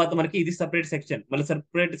 మళ్ళీ తర్వాత మనకి ఇది సపరేట్ సెక్షన్, మళ్ళీ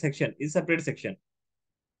సపరేట్ సెక్షన్, ఇది సపరేట్ సెక్షన్.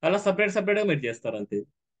 అలా సపరేట్ సపరేట్ గా మీరు చేస్తారు అంతే.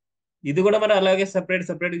 ఇది కూడా మనం అలాగే సపరేట్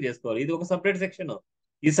సపరేట్ గా చేసుకోవాలి. ఇది ఒక సపరేట్ సెక్షన్,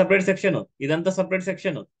 ఇది సపరేట్ సెక్షన్, ఇదంతా సపరేట్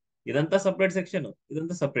సెక్షన్, ఇదంతా సపరేట్ సెక్షన్,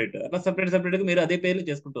 ఇదంతా సపరేట్. అలా సపరేట్ సపరేట్ గా మీరు అదే పేర్లు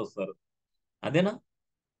చేసుకుంటూ వస్తారు. అదేనా?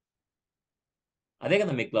 అదే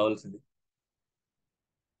కదా మీకు కావాల్సింది.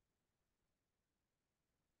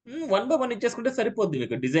 1 by 1 ఇచ్చేసుకుంటే సరిపోద్ది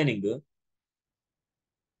మీకు డిజైనింగ్.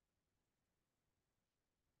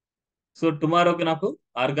 సో టుమారోకి నాకు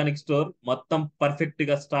ఆర్గానిక్ స్టోర్ మొత్తం పర్ఫెక్ట్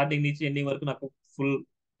గా స్టార్టింగ్ నుంచి ఎండింగ్ వరకు నాకు ఫుల్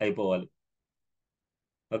అయిపోవాలి.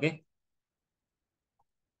 ఓకే.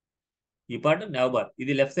 ఈ పార్ట్ నెవబార్,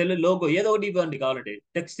 ఇది లెఫ్ట్ సైడ్ లో లోగో ఏదో ఒకటి ఇవ్వండి కావాలంటే,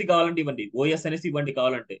 టెక్స్ట్ కావాలంటే ఇవ్వండి, ఓఎస్ అనేసి ఇవ్వండి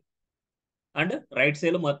కావాలంటే. అండ్ రైట్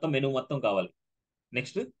సైడ్ లో మొత్తం మెనూ మొత్తం కావాలి.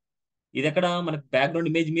 నెక్స్ట్ ఇది ఎక్కడ మనకి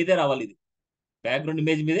బ్యాక్గ్రౌండ్ ఇమేజ్ మీదే రావాలి. ఇది బ్యాక్గ్రౌండ్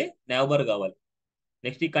ఇమేజ్ మీదే నెవబార్ కావాలి.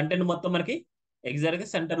 నెక్స్ట్ ఈ కంటెంట్ మొత్తం మనకి ఎగ్జాక్ట్ గా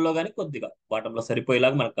సెంటర్ లో కానీ కొద్దిగా బాటమ్ లో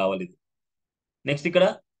సరిపోయేలాగా మనకు కావాలి ఇది. నెక్స్ట్ ఇక్కడ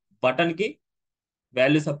బటన్ కి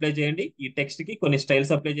వాల్యూస్ అప్లై చేయండి. ఈ టెక్స్ట్ కి కొన్ని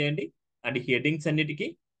స్టైల్స్ అప్లై చేయండి. అండ్ హెడ్డింగ్స్ అన్నిటికీ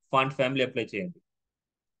ఫాంట్ ఫ్యామిలీ అప్లై చేయండి.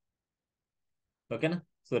 ఓకేనా?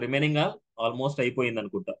 సో రిమైనింగ్ ఆల్మోస్ట్ అయిపోయింది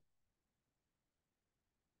అనుకుంటా.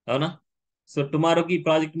 అవునా? సో టుమారోకి ఈ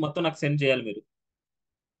ప్రాజెక్ట్ మొత్తం నాకు సెండ్ చేయాలి మీరు.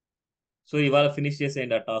 సో ఇవాళ ఫినిష్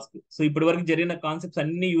చేసేయండి ఆ టాస్క్. సో ఇప్పటి వరకు జరిగిన కాన్సెప్ట్స్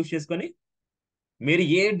అన్ని యూజ్ చేసుకొని మీరు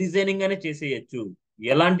ఏ డిజైనింగ్ అనే చేసేయచ్చు.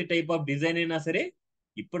 ఎలాంటి టైప్ ఆఫ్ డిజైన్ అయినా సరే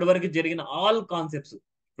ఇప్పటి వరకు జరిగిన ఆల్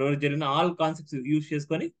కాన్సెప్ట్స్ యూజ్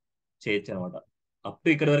చేసుకొని చేయొచ్చు అనమాట. అప్ టు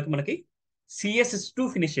ఇక్కడ వరకు మనకి CSS2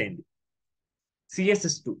 ఫినిష్ అయింది.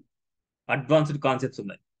 CSS2 అడ్వాన్స్డ్ కాన్సెప్ట్స్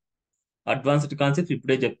ఉన్నాయి. అడ్వాన్స్డ్ కాన్సెప్ట్స్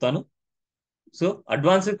ఇప్పుడే చెప్తాను. సో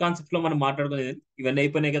అడ్వాన్స్డ్ కాన్సెప్ట్స్ లో మనం మాట్లాడుకునేది ఇవన్నీ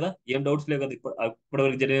అయిపోయినాయి కదా. ఏం డౌట్స్ లేవు కదా ఇప్పటి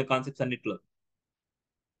వరకు జరిగిన కాన్సెప్ట్స్ అన్నిట్లో.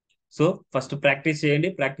 సో ఫస్ట్ ప్రాక్టీస్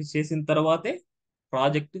చేయండి. ప్రాక్టీస్ చేసిన తర్వాతే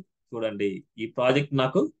ప్రాజెక్ట్ చూడండి. ఈ ప్రాజెక్ట్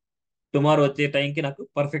నాకు టుమారో వచ్చే టైంకి నాకు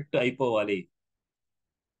పర్ఫెక్ట్ అయిపోవాలి.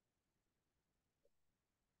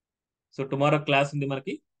 సో టుమారో క్లాస్ ఉంది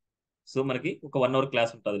మనకి. సో మనకి ఒక 1 hour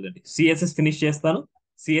క్లాస్ ఉంటుంది లేండి. సిఎస్ఎస్ ఫినిష్ చేస్తాను.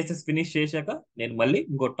 సిఎస్ఎస్ ఫినిష్ చేశాక నేను మళ్ళీ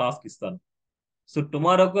ఇంకో టాస్క్ ఇస్తాను. సో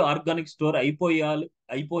టుమారోకు ఆర్గానిక్ స్టోర్ అయిపోయి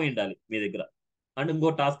ఉండాలి మీ దగ్గర. అండ్ ఇంకో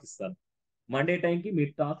టాస్క్ ఇస్తాను. మండే టైంకి మీ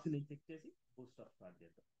టాస్క్ నేను చెక్ చేసి బూస్టర్ స్టార్ట్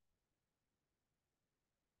చేద్దాం.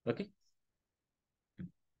 ఓకే.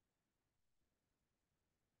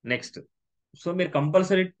 నెక్స్ట్, సో మీరు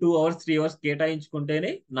కంపల్సరీ 2 hours 3 hours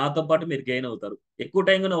కేటాయించుకుంటేనే నాతో పాటు మీరు గెయిన్ అవుతారు. ఎక్కువ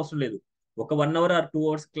టైం కూడా అవసరం లేదు. ఒక 1 hour are 2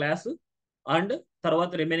 hours class and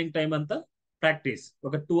తర్వాత రిమైనింగ్ టైం అంతా ప్రాక్టీస్.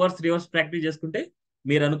 ఒక 2 hours 3 hours ప్రాక్టీస్ చేసుకుంటే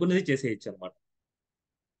మీరు అనుకున్నది చేసేయచ్చు అనమాట.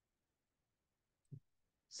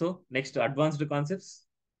 So next advanced concepts.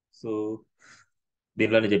 So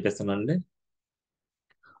దీనిలోనే చెప్పేస్తున్నానండి.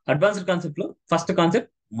 అడ్వాన్స్డ్ కాన్సెప్ట్ లో first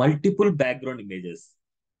concept multiple background images.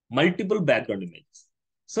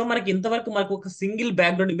 So మనకి ఇంతవరకు మనకు ఒక సింగిల్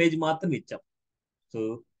బ్యాక్గ్రౌండ్ ఇమేజ్ మాత్రం ఇచ్చాం. సో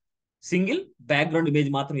సింగిల్ బ్యాక్గ్రౌండ్ ఇమేజ్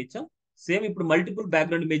మాత్రం ఇచ్చాం. సేమ్ ఇప్పుడు మల్టిపుల్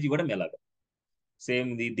బ్యాక్గ్రౌండ్ ఇమేజ్ ఇవ్వడం ఎలాగా? సేమ్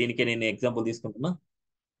దీనికే నేను ఎగ్జాంపుల్ తీసుకుంటున్నా.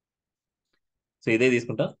 సో ఇదే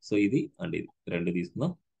తీసుకుంటా. సో ఇది అండ్ ఇది రెండు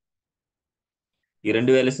తీసుకుందాం. ఈ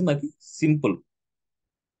రెండు వాల్యూస్ మనకి సింపుల్.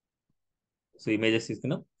 సో ఇమేజెస్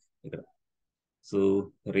తీసుకున్నాం ఇక్కడ. So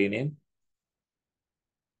rename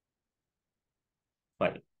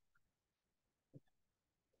 5.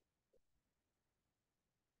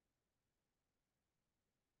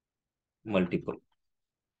 Multiple.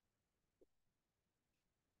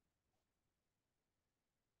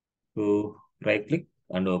 So right click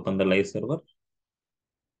and open the live server.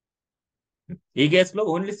 ఈ కేసులో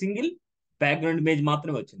ఓన్లీ సింగిల్ బ్యాక్గ్రౌండ్ ఇమేజ్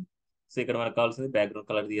మాత్రమే వచ్చింది. సో ఇక్కడ మనకు కావాల్సింది బ్యాక్గ్రౌండ్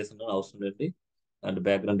కలర్ తీసేస్తున్నాం, అవసరం లేదు. And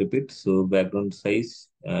background repeat. So background size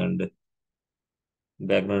and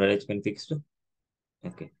background arrangement fixed.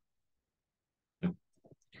 Okay.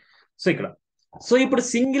 So ఇక్కడ సో ఇప్పుడు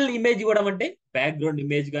సింగిల్ ఇమేజ్ ఇవ్వడం అంటే బ్యాక్గ్రౌండ్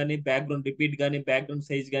ఇమేజ్ కానీ, బ్యాక్గ్రౌండ్ రిపీట్ కానీ, బ్యాక్గ్రౌండ్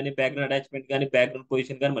సైజ్ కానీ, బ్యాక్గ్రౌండ్ అటాచ్మెంట్ కానీ, బ్యాక్గ్రౌండ్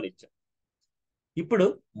పొజిషన్ కానీ మనం ఇచ్చాం. ఇప్పుడు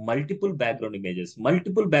మల్టిపుల్ బ్యాక్గ్రౌండ్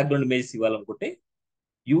ఇమేజెస్ ఇవ్వాలనుకుంటే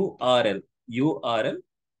యూఆర్ఎల్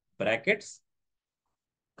బ్రాకెట్స్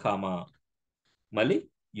కామా, మళ్ళీ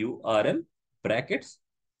URL brackets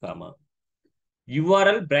comma,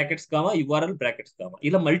 URL brackets comma,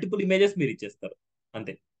 ఇలా మల్టిపుల్ ఇమేజెస్ మీరు ఇచ్చేస్తారు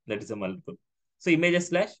అంతే. That is a multiple. So images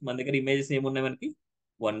slash మన దగ్గర ఇమేజెస్ ఏమున్నాయి మనకి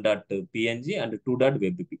 1.png అండ్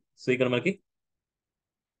 2.webp. సో ఇక్కడ మనకి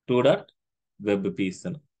 2.webp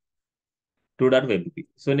ఇస్తాను. 2.webp.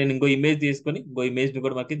 సో నేను ఇంకో ఇమేజ్ తీసుకొని ఇంకో ఇమేజ్ ని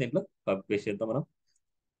కూడా మనకి దీంట్లో కాపీ పేస్ట్ చేద్దాం మనం.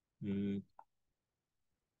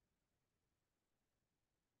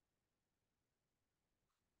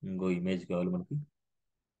 ఇంకో ఇమేజ్ కావాలి మనకి.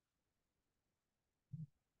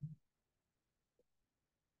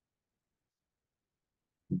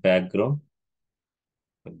 Background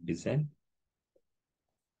design.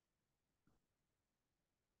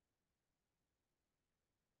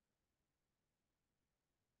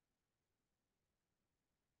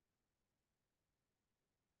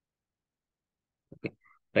 Okay.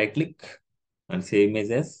 Right click and save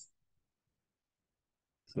image as.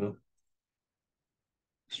 So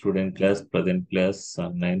student class, present class,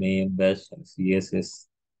 9 AM batch and CSS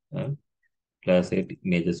and class-8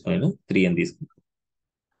 images పైన 3 అని తీసుకుంటాం.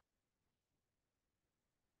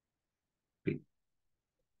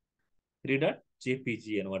 3.jpg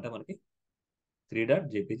అనమాట మనకి.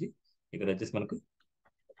 3.jpg. ఇక్కడ వచ్చేసి మనకు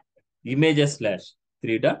images slash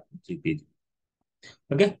 3.jpg.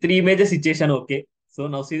 Okay. 3 images ఇచ్చేసాను. Okay. So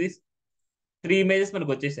now see this 3 images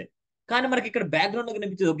మనకు వచ్చేసాయి. కానీ మనకి ఇక్కడ బ్యాక్గ్రౌండ్ లో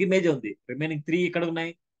కనిపించేది ఒక ఇమేజ్ ఉంది, రిమైనింగ్ 3 ఇక్కడ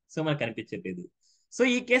ఉన్నాయి. సో మనకు కనిపించట్లేదు. సో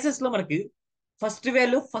ఈ కేసెస్ లో మనకి ఫస్ట్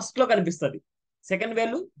వాల్యూ ఫస్ట్ లో కనిపిస్తుంది, సెకండ్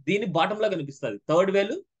వాల్యూ దీని బాటమ్ లో కనిపిస్తుంది, థర్డ్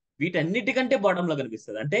వాల్యూ వీటన్నిటికంటే బాటమ్ లో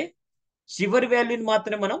కనిపిస్తుంది. అంటే చివరి వాల్యూని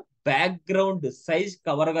మాత్రమే మనం బ్యాక్గ్రౌండ్ సైజ్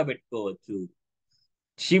కవర్ గా పెట్టుకోవచ్చు.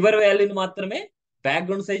 చివరి వాల్యూని మాత్రమే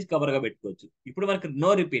బ్యాక్గ్రౌండ్ సైజ్ కవర్ గా పెట్టుకోవచ్చు. ఇప్పుడు మనకి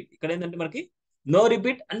నో రిపీట్. ఇక్కడ ఏంటంటే మనకి నో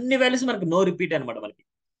రిపీట్, అన్ని వాల్యూస్ మనకి నో రిపీట్ అనమాట. మనకి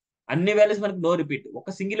అన్ని వాల్యూస్ మనకి నో రిపీట్.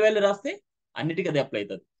 ఒక సింగిల్ వాల్యూ రాస్తే అన్నిటికీ అది అప్లై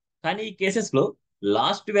అవుతుంది. కానీ ఈ కేసెస్ లో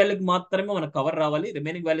లాస్ట్ వాల్యూకి మాత్రమే మనకు కవర్ రావాలి,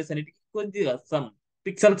 రిమైనింగ్ వాల్యూస్ అన్నిటికీ కొద్దిగా సమ్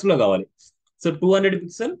పిక్సెల్స్ లో కావాలి. So 200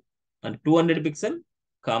 pixel and 200 pixel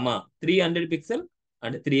comma 300 pixel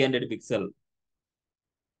and 300 pixel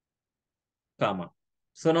comma.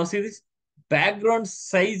 So now see this background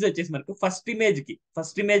size వచ్చేసి మనకు ఫస్ట్ ఇమేజ్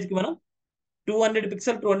కి మనం 200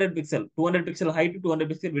 pixel 200 pixel height 200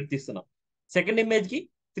 pixel width ఇస్తున్నాం. సెకండ్ ఇమేజ్ కి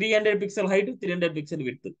 300 pixel height 300 pixel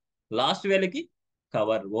width. Last వాల్యూకి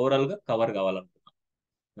cover, overall గా cover కావాలనుకున్నాం.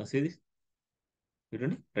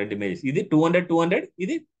 చూడండి రెండు images, ఇది 200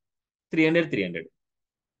 ఇది 300.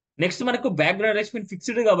 నెక్స్ట్ మనకు బ్యాక్గ్రౌండ్ అడ్జస్ట్మెంట్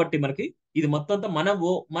ఫిక్స్డ్ కాబట్టి మనకి ఇది మొత్తం అంతా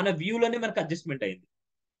మన వ్యూలోనే మనకు అడ్జస్ట్మెంట్ అయింది.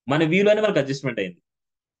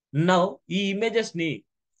 నౌ ఈ ఇమేజెస్ ని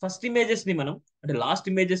ఫస్ట్ ఇమేజెస్ ని మనం అంటే లాస్ట్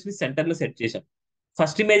ఇమేజెస్ ని సెంటర్ లో సెట్ చేసాం.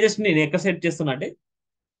 ఫస్ట్ ఇమేజెస్ ని నేను ఎక్కడ సెట్ చేస్తున్నా అంటే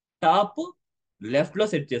టాప్ లెఫ్ట్ లో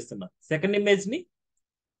సెట్ చేస్తున్నా. సెకండ్ ఇమేజ్ ని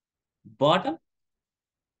బాటమ్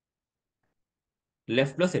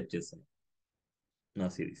లెఫ్ట్ లో సెట్ చేస్తున్నా. నా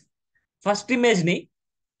సిరీస్ ఫస్ట్ ఇమేజ్ ని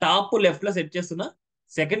టాప్ లెఫ్ట్ లో సెట్ చేస్తున్నా,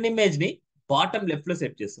 సెకండ్ ఇమేజ్ ని బాటమ్ లెఫ్ట్ లో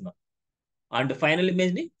సెట్ చేస్తున్నా, అండ్ ఫైనల్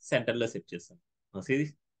ఇమేజ్ ని సెంటర్ లో సెట్ చేస్తున్నా. నా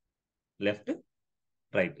సిరీస్ లెఫ్ట్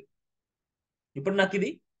రైట్. ఇప్పుడు నాకు ఇది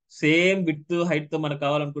సేమ్ విడ్త్ హైట్ తో మనకు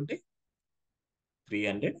కావాలనుకుంటే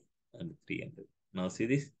 300 అండ్ 300. నా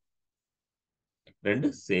సిరీస్ రెండు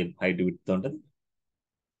సేమ్ హైట్ విడ్త్ తో ఉంటుంది.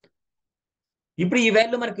 ఇప్పుడు ఈ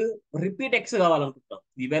వాల్యూ మనకు రిపీట్ ఎక్స్ కావాలనుకుంటాం.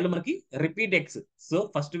 ఈ వాల్యూ మనకి repeat X. So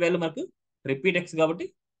first value మనకు రిపీట్ ఎక్స్ కాబట్టి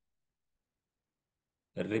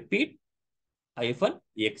రిపీట్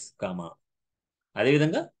 -x కామా,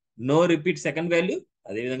 అదేవిధంగా నో రిపీట్ సెకండ్ వాల్యూ,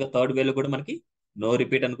 అదేవిధంగా థర్డ్ వాల్యూ కూడా మనకి నో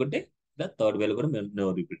రిపీట్ అనుకుంటే థర్డ్ వాల్యూ కూడా no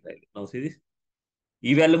repeat value. No series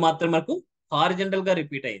ఈ వాల్యూ మాత్రం మనకు హారిజెంటల్ గా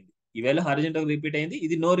రిపీట్ అయింది. ఈ వాల్యూ హారిజెంటల్ గా రిపీట్ అయింది.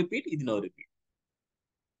 ఇది నో రిపీట్, ఇది నో రిపీట్.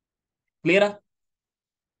 క్లియరా?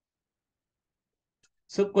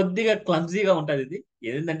 సో కొద్దిగా క్లమ్జీగా ఉంటుంది ఇది.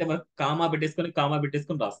 ఏంటంటే మనకు కామా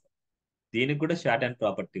పెట్టేసుకొని రాస్తాం. దీనికి కూడా షార్ట్ హ్యాండ్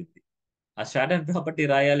ప్రాపర్టీ ఉంది. ఆ షార్ట్ హ్యాండ్ ప్రాపర్టీ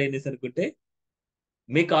రాయాలి అనేసి అనుకుంటే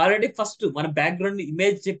మీకు ఆల్రెడీ ఫస్ట్ మన బ్యాక్గ్రౌండ్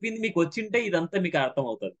ఇమేజ్ చెప్పింది మీకు వచ్చింటే ఇదంతా మీకు అర్థం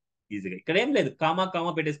అవుతుంది ఈజీగా. ఇక్కడ ఏం లేదు, కామా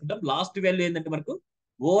పెట్టేసుకుంటాం. లాస్ట్ వాల్యూ ఏంటంటే మనకు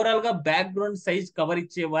ఓవరాల్ గా బ్యాక్గ్రౌండ్ సైజ్ కవర్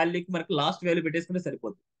ఇచ్చే వాల్యూకి మనకు లాస్ట్ వాల్యూ పెట్టేసుకుంటే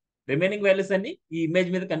సరిపోతుంది. రిమైనింగ్ వాల్యూస్ అన్ని ఈ ఇమేజ్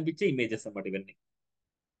మీద కనిపించే ఇమేజెస్ అన్నమాట ఇవన్నీ.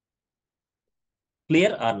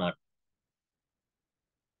 Clear are not?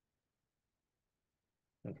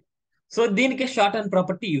 సో దీనికి షార్ట్ హ్యాండ్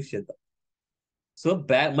ప్రాపర్టీ యూజ్ చేద్దాం. So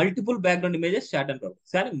multiple background images short hand property.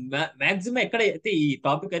 కానీ మాక్సిమం ఎక్కడైతే ఈ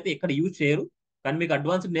టాపిక్ అయితే ఎక్కడ యూజ్ చేయరు, కానీ మీకు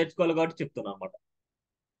అడ్వాన్స్ నేర్చుకోవాలి కాబట్టి చెప్తున్నా అనమాట.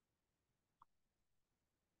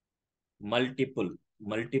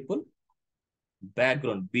 Multiple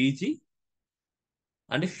background BG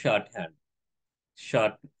and short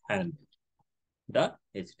hand dot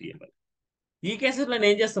HTML. ఈ కేసెస్ లో నేను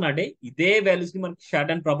ఏం చేస్తున్నా అంటే ఇదే వాల్యూస్ ని మనకి షార్ట్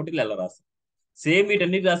హ్యాండ్ ప్రాపర్టీలు ఎలా రాస్తాం, సేమ్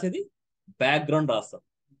వీటన్నిటి రాసేది బ్యాక్గ్రౌండ్ రాస్తాం.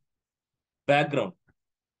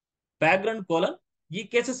 Background colon. ఈ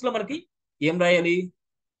కేసెస్ లో మనకి ఏం రాయాలి?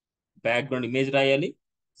 బ్యాక్గ్రౌండ్ ఇమేజ్ రాయాలి.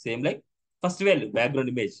 Same like first value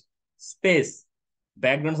background image space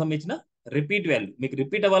background సంబంధించిన రిపీట్ వాల్యూ. మీకు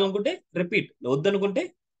రిపీట్ అవ్వాలనుకుంటే రిపీట్, వద్దనుకుంటే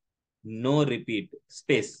నో రిపీట్.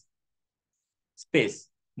 స్పేస్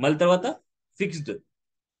మళ్ళీ తర్వాత fixed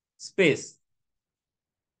space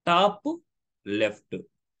top left.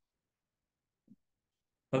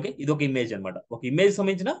 Okay, ఇది ఒక ఇమేజ్ అనమాట. ఒక ఇమేజ్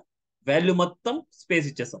సంబంధించిన వాల్యూ మొత్తం స్పేస్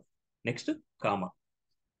ఇచ్చేస్తాం. Next comma.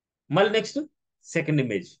 మళ్ళీ నెక్స్ట్ సెకండ్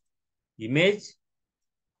ఇమేజ్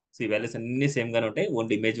ఈ వాల్యూస్ అన్ని సేమ్ గానే ఉంటాయి,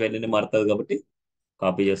 ఓన్లీ ఇమేజ్ వాల్యూని మారుతుంది కాబట్టి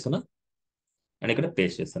కాపీ చేస్తున్నా అండ్ ఇక్కడ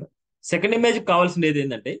పేస్ట్ చేస్తున్నా. సెకండ్ ఇమేజ్ కావాల్సింది ఏది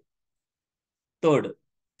ఏంటంటే థర్డ్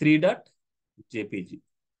 3.jpg.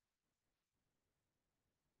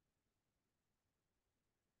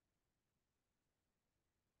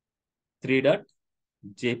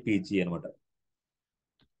 అనమాట.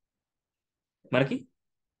 మనకి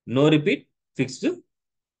no repeat, fixed,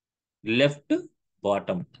 left,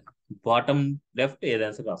 bottom left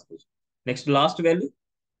ఏదైనా రాసుకోవచ్చు. నెక్స్ట్ లాస్ట్ వాల్యూ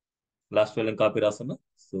కాపీ రాస్తున్నా.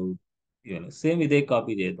 సో సేమ్ ఇదే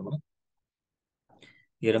కాపీ చేద్దాం మనం.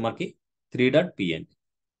 ఇక్కడ మనకి 3.png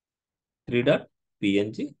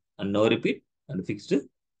and no repeat and fixed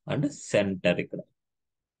and centre. ఇక్కడ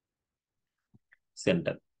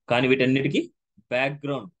సెంటర్. కానీ వీటన్నిటికీ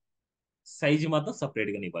బ్యాక్గ్రౌండ్ సైజ్ మాత్రం సపరేట్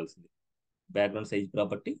గా ఇవ్వాల్సింది. బ్యాక్గ్రౌండ్ సైజ్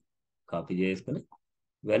ప్రాపర్టీ కాపీ చేసుకుని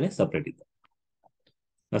వాల్యూ సపరేట్ ఇద్దాం.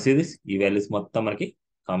 ఈ వాల్యూస్ మొత్తం మనకి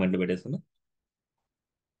కామెంట్ పెట్టేస్తున్నాం.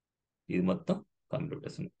 ఇది మొత్తం comment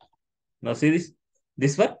పెట్టేస్తున్నాం.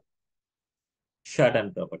 This for short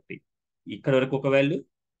hand property. ఇక్కడ వరకు ఒక వాల్యూ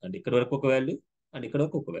అండ్ ఇక్కడ వరకు ఒక వాల్యూ అండ్ ఇక్కడ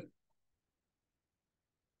వరకు ఒక వాల్యూ.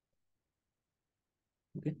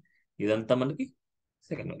 ఓకే, ఇదంతా మనకి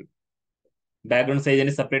సెకండ్ వాల్యూ. బ్యాక్గ్రౌండ్ సైజ్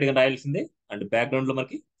అనేది సపరేట్ గా రాయాల్సిందే. అండ్ బ్యాక్గ్రౌండ్ లో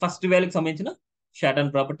మనకి ఫస్ట్ వాల్యూకి సంబంధించిన షార్ట్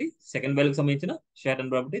హ్యాండ్ ప్రాపర్టీ, సెకండ్ వాల్యూకి సంబంధించిన షార్ట్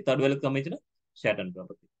హ్యాండ్ ప్రాపర్టీ, థర్డ్ వాల్యూకి సంబంధించిన షార్ట్ హ్యాండ్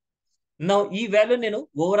ప్రాపర్టీ. నా ఈ వాల్యూ నేను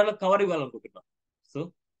ఓవరాల్ కవర్ ఇవ్వాలనుకుంటున్నా. సో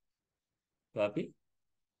కాపీ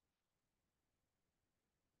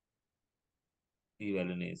ఈ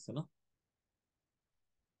వాల్యూని ఇస్తున్నా.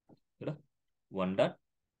 ఇక్కడ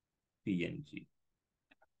 1.png.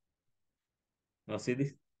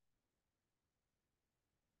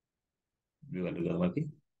 ఈ వాల్యూ కదా మనకి.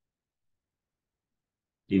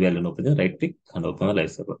 ఈ వాల్యూని open right click and open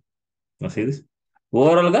live server.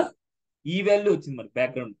 Overall గా ఈ వాల్యూ వచ్చింది మనకి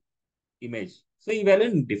బ్యాక్గ్రౌండ్ ఇమేజ్. సో ఈ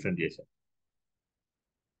వాల్యూని డిఫరెంట్ చేశాను.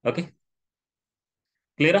 ఓకే,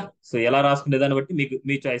 క్లియరా? సో ఎలా రాసుకునే దాన్ని బట్టి మీకు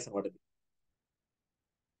మీ చాయిస్ అనమాట.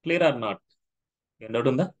 Clear are not? ఏం డౌట్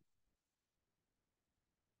ఉందా?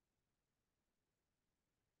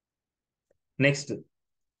 నెక్స్ట్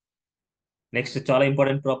చాలా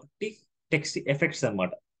ఇంపార్టెంట్ ప్రాపర్టీ టెక్స్ట్ ఎఫెక్ట్స్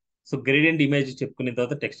అనమాట. సో గ్రేడియంట్ ఇమేజ్ చెప్పుకున్న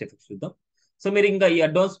తర్వాత టెక్స్ట్ ఎఫెక్ట్స్ చూద్దాం. సో మీరు ఇంకా ఈ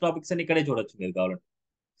అడ్వాన్స్ టాపిక్స్ అని ఇక్కడే చూడొచ్చు మీరు కావాలంటే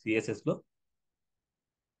సిఎస్ఎస్ లో.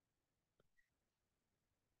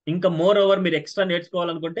 ఇంకా మోర్ ఓవర్ మీరు ఎక్స్ట్రా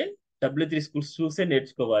నేర్చుకోవాలనుకుంటే W3 స్కూల్స్ చూసే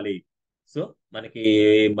నేర్చుకోవాలి. సో మనకి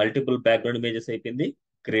మల్టిపుల్ బ్యాక్గ్రౌండ్ ఇమేజెస్ అయిపోయింది.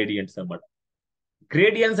 గ్రేడియంట్స్ అనమాట.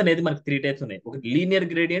 గ్రేడియంట్స్ అనేది మనకి 3 టైప్స్ ఉన్నాయి. ఒకటి linear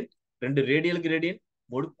gradient, 2 radial gradient,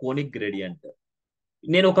 3 conic gradient.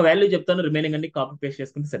 నేను ఒక వాల్యూ చెప్తాను, రిమైనింగ్ అన్ని కాపీ పేస్ట్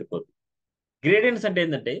చేసుకుంటే సరిపోతుంది. గ్రేడియంట్స్ అంటే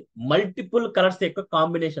ఏంటంటే మల్టిపుల్ కలర్స్ యొక్క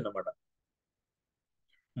కాంబినేషన్ అన్నమాట.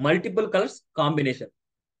 Multiple colours combination.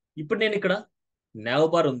 ఇప్పుడు నేను ఇక్కడ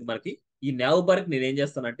నావ్బార్ ఉంది మనకి. ఈ నావ్బార్ కి నేను ఏం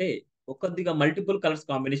చేస్తానంటే కొద్దిగా మల్టిపుల్ కలర్స్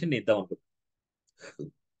కాంబినేషన్ ఇద్దాం అనుకుంటున్నాను.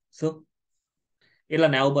 సో ఇలా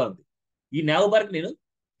నావ్బార్ ఉంది. ఈ నావ్బార్ కి నేను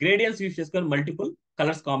గ్రేడియన్స్ యూస్ చేసుకొని మల్టిపుల్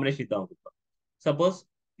కలర్స్ కాంబినేషన్ ఇద్దాం అనుకుంటాం. Suppose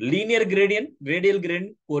linear gradient, radial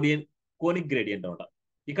gradient, conic gradient అనమాట.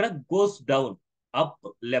 ఇక్కడ goes down, up,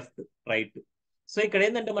 left, right. So ఇక్కడ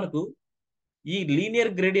ఏంటంటే మనకు ఈ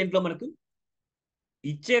లీనియర్ గ్రేడియంట్ లో మనకు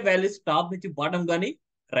ఇచ్చే వాల్యూస్ టాప్ నుంచి బాటమ్ కానీ,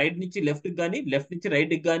 రైట్ నుంచి లెఫ్ట్ కానీ, లెఫ్ట్ నుంచి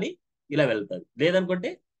రైట్ కానీ ఇలా వెళ్తాయి. లేదనుకుంటే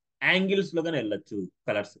యాంగిల్స్ లో కానీ వెళ్ళొచ్చు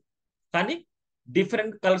కలర్స్, కానీ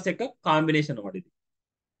డిఫరెంట్ కలర్స్ యొక్క కాంబినేషన్ అనమాట ఇది.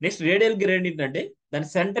 నెక్స్ట్ రేడియల్ గ్రేడియంట్ అంటే దాని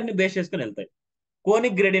సెంటర్ ని బేస్ చేసుకొని వెళ్తాయి.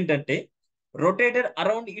 కోనిక్ గ్రేడియంట్ అంటే rotated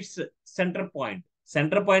around it's centre point,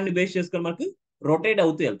 centre point ని బేస్ చేసుకొని మనకు రొటేట్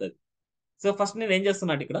అవుతూ వెళ్తుంది. సో ఫస్ట్ నేను ఏం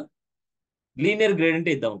చేస్తున్నాను ఇక్కడ లీనియర్ గ్రేడియంట్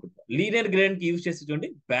ఇద్దాం అనుకుంటా. లీనియర్ గ్రేడియంట్ కి యూజ్ చేసి చూడండి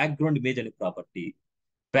బ్యాక్గ్రౌండ్ ఇమేజ్ అనే property.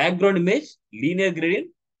 Background image linear gradient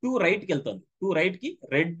two right కి వెళ్తుంది. టూ రైట్ కి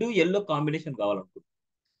రెడ్ ఎల్లో కాంబినేషన్ కావాలనుకుంటున్నాం.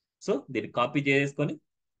 సో దీన్ని కాపీ చేసుకొని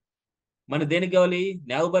మనం దేనికి కావాలి,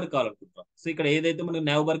 నావ్బార్ కావాలనుకుంటున్నాం. సో ఇక్కడ ఏదైతే మనం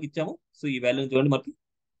నావ్బార్ కి ఇచ్చామో సో ఈ వాల్యూ చూడండి మనకి.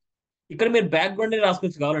 ఇక్కడ మీరు బ్యాక్గ్రౌండ్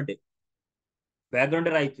రాసుకోవచ్చు కావాలంటే, బ్యాక్గ్రౌండ్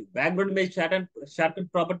రాయొచ్చు. Background image short cut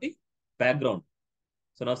property background.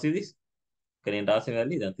 So నా సీ దిస్, ఇక్కడ నేను రాసిన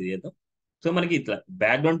వాల్యూ ఇదంతా చేద్దాం. సో మనకి ఇట్లా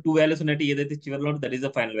బ్యాక్గ్రౌండ్ టూ వాల్యూస్ ఉన్నట్టు ఏదైతే చివరిలో ఉంటుందో that is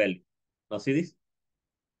the final value. నా సీ దిస్,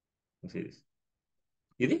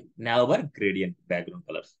 ఇది నావ్బార్ గ్రేడియంట్ బ్యాక్గ్రౌండ్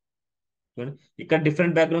కలర్స్. చూడండి ఇక్కడ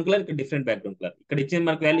డిఫరెంట్ బ్యాక్గ్రౌండ్ కలర్, ఇక్కడ డిఫరెంట్ బ్యాక్గ్రౌండ్ కలర్. ఇక్కడ ఇచ్చిన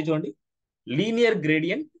మనకి వాల్యూ చూడండి linear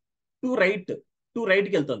gradient two right, two right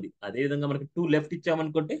కి వెళ్తుంది. అదే విధంగా మనకి టూ లెఫ్ట్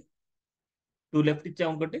ఇచ్చామనుకుంటే, టూ లెఫ్ట్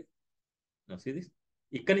ఇచ్చామనుకుంటే ఇది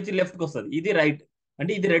ఇక్కడ నుంచి లెఫ్ట్ కి వస్తుంది. ఇది రైట్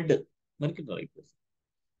అంటే ఇది రెడ్, మనకి రైట్ వస్తుంది.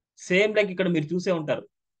 సేమ్ లైక్ ఇక్కడ మీరు చూసే ఉంటారు,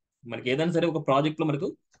 మనకి ఏదైనా సరే ఒక ప్రాజెక్ట్ లో మనకు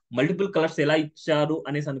మల్టిపుల్ కలర్స్ ఎలా ఇచ్చారు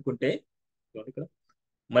అనేసి అనుకుంటే ఇక్కడ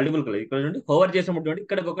మల్టిపుల్ కలర్, ఇక్కడ చూడండి హోవర్ చేసినప్పుడు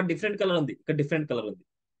ఇక్కడ ఒక డిఫరెంట్ కలర్ ఉంది, ఇక్కడ డిఫరెంట్ కలర్ ఉంది.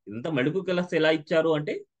 ఇదంతా మల్టిపుల్ కలర్స్ ఎలా ఇచ్చారు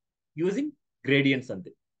అంటే యూజింగ్ గ్రేడియంట్స్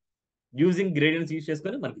అంతే. యూజింగ్ గ్రేడియంట్స్ యూజ్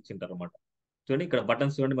చేసుకొని మనకి ఇచ్చింటారు అనమాట. చూడండి ఇక్కడ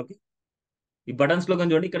బటన్స్ చూడండి మనకి, ఈ బటన్స్ లో కానీ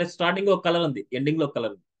చూడండి ఇక్కడ స్టార్టింగ్ ఒక కలర్ ఉంది, ఎండింగ్ లో ఒక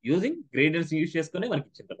కలర్ ఉంది. యూజింగ్ గ్రేడియంట్స్ యూజ్ చేసుకొని మనకి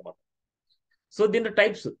ఇచ్చింటారు అనమాట. సో దీంట్లో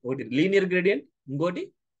టైప్స్, ఒకటి లీనియర్ గ్రేడియంట్, ఇంకోటి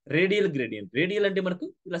రేడియల్ గ్రేడియంట్. రేడియల్ అంటే మనకు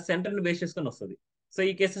ఇలా సెంటర్ ని బేస్ చేసుకొని వస్తుంది. సో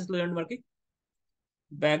ఈ కేసెస్ లో చూడండి మనకి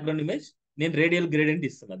బ్యాక్గ్రౌండ్ ఇమేజ్ నేను రేడియల్ గ్రేడియంట్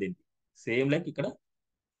ఇస్తున్నా దీనికి. సేమ్ లైక్ ఇక్కడ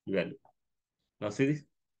వాల్యూ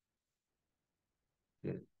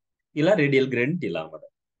ఇలా రేడియల్ గ్రేడియంట్ ఇలా అనమాట.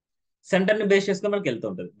 సెంటర్ ని బేస్ చేసుకొని మనకి వెళ్తూ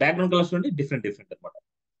ఉంటుంది. బ్యాక్గ్రౌండ్ కలర్స్ నుండి డిఫరెంట్ డిఫరెంట్ అనమాట.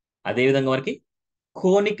 అదే విధంగా మనకి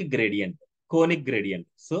conic gradient, conic gradient.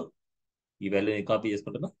 So ఈ వాల్యూ కాపీ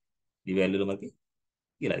చేసుకుంటున్నా, ఈ వాల్యూలో మనకి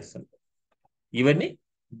ఇలా ఇస్తాను. ఇవన్నీ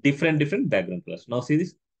different different background colours. Now see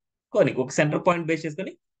this conic, ఒక సెంటర్ పాయింట్ బేస్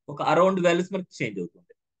చేసుకొని ఒక అరౌండ్ వాల్యూస్ మనకి చేంజ్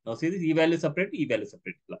అవుతుంది. నౌ సీ దిస్, ఈ వాల్యూ సపరేట్, ఈ వాల్యూ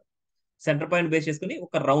సపరేట్. ఇట్లా సెంటర్ పాయింట్ బేస్ చేసుకొని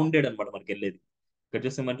ఒక రౌండెడ్ అనమాట మనకి వెళ్ళేది. ఇక్కడ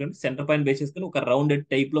చూస్తే మనకి సెంటర్ పాయింట్ బేస్ చేసుకొని ఒక రౌండెడ్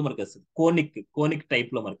టైప్ లో మనకి వస్తుంది. కోనిక్, కోనిక్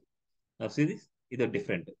టైప్ లో మనకి. నౌ సీ దిస్, ఇది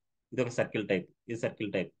డిఫరెంట్, ఇది ఒక సర్కిల్ టైప్, ఇది సర్కిల్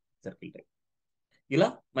టైప్, సర్కిల్ టైప్. ఇలా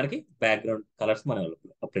మనకి బ్యాక్గ్రౌండ్ కలర్స్ మనం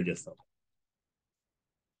అప్లై చేస్తాం.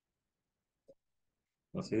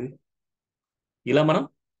 ఇలా మనం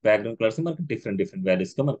బ్యాక్గ్రౌండ్ కలర్స్ మనకి డిఫరెంట్ డిఫరెంట్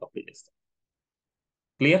వాల్యూస్ గా మనకు అప్లై చేస్తాం.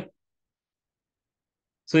 క్లియర్?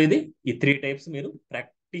 సో ఇది ఈ 3 టైప్స్ మీరు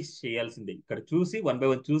ప్రాక్టీస్ చేయాల్సిందే. ఇక్కడ చూసి 1 by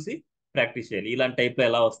 1 చూసి ప్రాక్టీస్ చేయాలి. ఇలాంటి టైప్ లో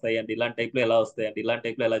ఎలా వస్తాయి అంటే, ఇలాంటి టైప్ లో ఎలా వస్తాయి అంటే, ఇలాంటి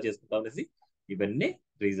టైప్ లో ఎలా చేసుకుంటాం అనేసి ఇవన్నీ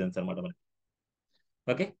రీజన్స్ అనమాట మనకి.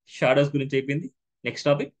 ఓకే, షాడోస్ గురించి అయిపోయింది. నెక్స్ట్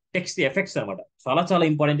టాపిక్ టెక్స్ట్ ఎఫెక్ట్స్ అనమాట. చాలా చాలా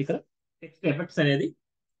ఇంపార్టెంట్ ఇక్కడ టెక్స్ట్ ఎఫెక్ట్స్ అనేది.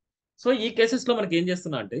 సో ఈ కేసెస్ లో మనకి ఏం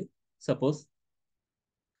చేస్తున్నా అంటే, సపోజ్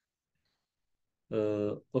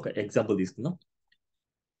ఒక ఎగ్జాంపుల్ తీసుకుందాం.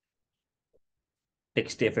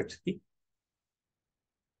 టెక్స్ట్ ఎఫెక్ట్స్ కి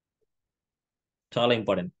చాలా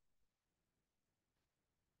important.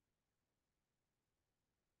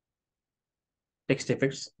 Text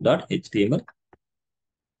effects dot HTML.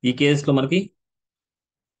 ఈ కేసులో మనకి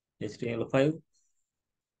HTML5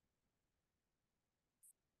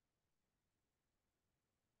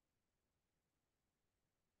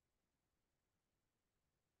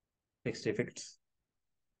 టెక్స్ట్ ఎఫెక్ట్స్.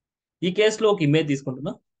 ఈ కేసులో ఒక ఇమేజ్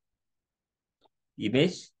తీసుకుంటున్నా,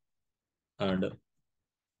 image and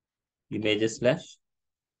images slash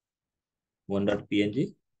 1.png.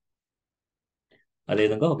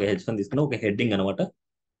 అదేవిధంగా ఒక H1 తీసుకున్నా, ఒక హెడ్డింగ్ అనమాట,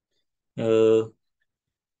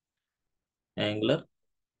 angular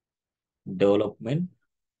development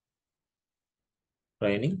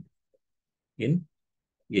training in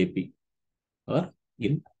AP are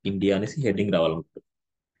in India అనేసి హెడ్డింగ్ రావాలనుకుంటుంది.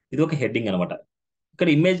 ఇది ఒక హెడ్డింగ్ అనమాట. ఇక్కడ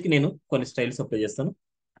ఇమేజ్ కి నేను కొన్ని స్టైల్స్ అప్లై చేస్తాను.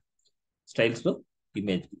 స్టైల్స్ లో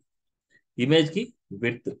ఇమేజ్ కి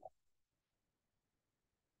విడ్త్,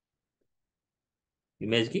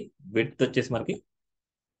 ఇమేజ్ కి విడ్త్ వచ్చేసి మనకి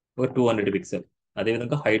ఒక 200 పిక్సెల్.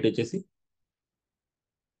 అదేవిధంగా హైట్ వచ్చేసి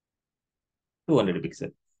 200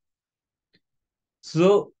 pixel. So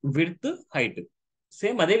width, height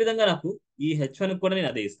same అదే విధంగా నాకు ఈ H1 కూడా నేను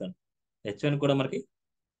అదే ఇస్తాను. H1 కూడా మనకి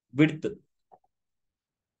విడ్త్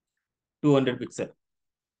 200 పిక్సెల్,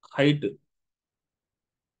 హైట్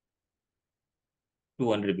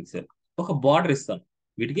 200 పిక్సెల్. ఒక బార్డర్ ఇస్తాను,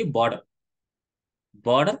 వీటికి బార్డర్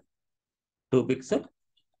 2 పిక్సెల్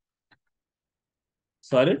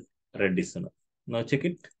సాలిడ్ రెడ్ ఇస్తాను. No check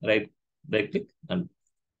it, right click and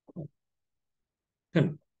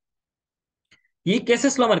ఈ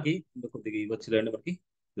కేసెస్ లో మనకి ఇంకా కొద్దిగా ఇవ్వచ్చులేండి. మనకి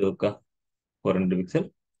ఇది ఒక 400 పిక్సెల్,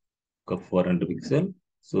 ఒక 400 పిక్సెల్.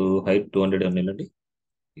 సో హైట్ 200 ఉందండి.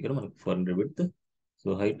 ఇక్కడ మనకి 400 విడ్త్. సో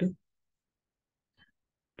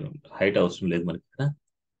హైట్ అవసరం లేదు మనకి ఇక్కడ.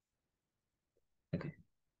 ఓకే,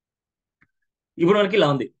 ఇప్పుడు మనకి ఇలా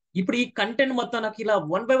ఉంది. ఇప్పుడు ఈ కంటెంట్ మొత్తం నాకు ఇలా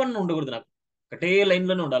 1 by 1 ఉండకూడదు. నాకు ఒకటే లైన్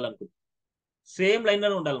లోనే ఉండాలనుకుంటున్నాను, సేమ్ లైన్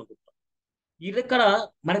లోనే ఉండాలనుకుంటున్నాను. ఇది ఇక్కడ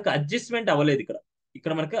మనకు అడ్జస్ట్మెంట్ అవ్వలేదు.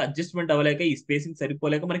 ఇక్కడ మనకి అడ్జస్ట్మెంట్ అవ్వలేక ఈ స్పేసింగ్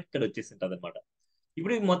సరిపోలేక మనకి ఇక్కడ వచ్చేసింటది అనమాట.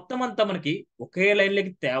 ఇప్పుడు ఈ మొత్తం అంతా మనకి ఒకే లైన్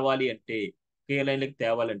లోకి తేవాలి అంటే,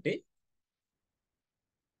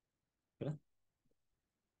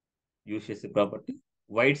 యూజ్ చేసే property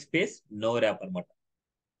white space no rap అనమాట.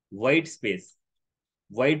 White space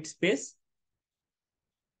white space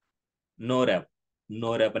no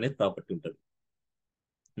rap అనేది ప్రాపర్టీ ఉంటుంది.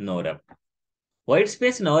 No rap, white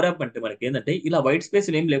space no rap అంటే మనకి ఏంటంటే ఇలా వైట్ స్పేస్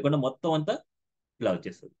ఏం లేకుండా మొత్తం అంతా ఇలా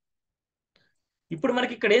వచ్చేస్తుంది. ఇప్పుడు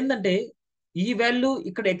మనకి ఇక్కడ ఏంటంటే ఈ వాల్యూ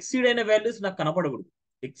ఇక్కడ ఎక్సీడ్ అయిన వాల్యూస్ నాకు కనపడకూడదు.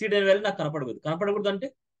 కనపడకూడదు అంటే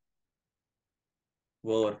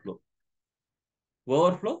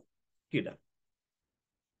ఓవర్ఫ్లో హీటర్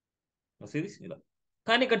ఇలా.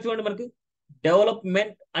 కానీ ఇక్కడ చూడండి, మనకి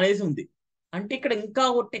డెవలప్మెంట్ అనేసి ఉంది. అంటే ఇక్కడ ఇంకా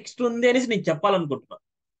ఒక టెక్స్ట్ ఉంది అనేసి నేను చెప్పాలనుకుంటున్నాను.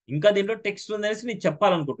 దీంట్లో టెక్స్ట్ ఉంది అనేసి నేను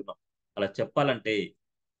చెప్పాలనుకుంటున్నాను. అలా చెప్పాలంటే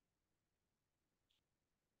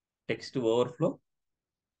టెక్స్ట్ ఓవర్ఫ్లో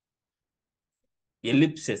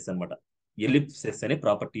ఎలిప్సెస్ అనమాట. ఎలిప్సెస్ అనే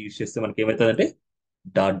ప్రాపర్టీ యూజ్ చేస్తే మనకి ఏమవుతుందంటే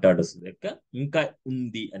డాట్ వస్తుంది. ఇంకా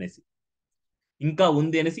ఉంది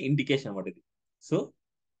అనేసి ఇండికేషన్ అనమాట ఇది. సో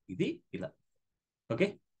ఇది ఇలా. ఓకే,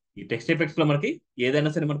 ఈ టెక్స్ట్ ఎఫెక్ట్స్ లో మనకి ఏదైనా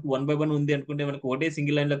సరే మనకి 1 by 1 ఉంది అనుకుంటే, మనకి ఒకటే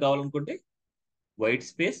సింగిల్ లైన్ లో కావాలనుకుంటే white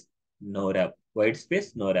space no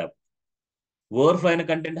rap. Overflow అయిన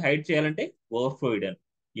కంటెంట్ హైడ్ చేయాలంటే ఓవర్ఫ్లో ఇడాను.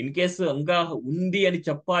 ఇన్ కేసు ఇంకా ఉంది అని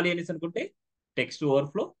చెప్పాలి అనేసి అనుకుంటే టెక్స్ట్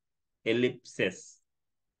ఓవర్ఫ్లో ఎలిప్సెస్.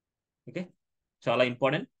 ఓకే, చాలా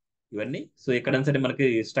ఇంపార్టెంట్ ఇవన్నీ. సో ఎక్కడైనా సరే మనకి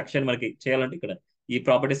స్ట్రక్చర్ మనకి చేయాలంటే ఇక్కడ ఈ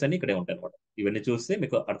ప్రాపర్టీస్ అన్ని ఇక్కడే ఉంటాయి అనమాట. ఇవన్నీ చూస్తే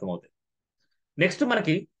మీకు అర్థమవుతాయి. నెక్స్ట్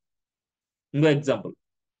మనకి ఇంకో ఎగ్జాంపుల్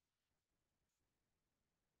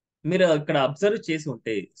మీరు ఇక్కడ అబ్జర్వ్ చేసి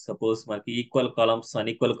ఉంటే, సపోజ్ మనకి ఈక్వల్ కాలమ్స్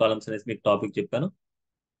అన్ఈక్వల్ కాలమ్స్ అనేసి మీకు టాపిక్ చెప్పాను.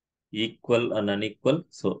 Equal and unequal.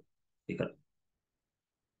 సో ఇక్కడ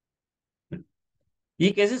ఈ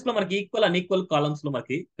కేసెస్ లో మనకి ఈక్వల్ అన్ఈక్వల్ కాలమ్స్ లో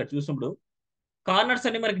మనకి ఇక్కడ చూసినప్పుడు కార్నర్స్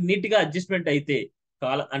అన్ని మనకి నీట్ గా అడ్జస్ట్మెంట్ అయితే,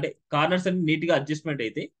 కార్నర్స్ అన్ని నీట్ గా అడ్జస్ట్మెంట్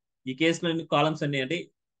అయితే ఈ కేసులో కాలమ్స్ అన్ని అంటే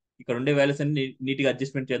ఇక్కడ ఉండే వాల్యూస్ అన్ని నీట్ గా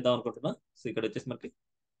అడ్జస్ట్మెంట్ చేద్దాం అనుకుంటున్నా. సో ఇక్కడ వచ్చేసి మనకి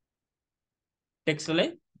టెక్స్ట్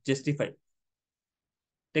లైన్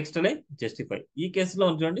జస్టిఫై ఈ కేసులో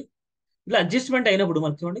చూడండి, ఇలా అడ్జస్ట్మెంట్ అయినప్పుడు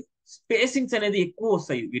మనకి చూడండి స్పేసింగ్స్ అనేది ఎక్కువ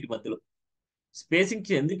వస్తాయి. వీటి మధ్యలో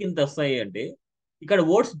స్పేసింగ్స్ ఎందుకు ఇంత వస్తాయి అంటే ఇక్కడ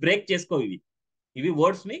వర్డ్స్ బ్రేక్ చేసుకోవు. ఇవి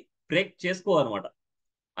వర్డ్స్ ని బ్రేక్ చేసుకోవన్నమాట.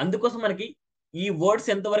 అందుకోసం మనకి ఈ వర్డ్స్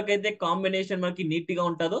ఎంతవరకు అయితే కాంబినేషన్ మనకి నీట్ గా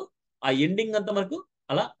ఉంటుందో ఆ ఎండింగ్ అంతా మనకు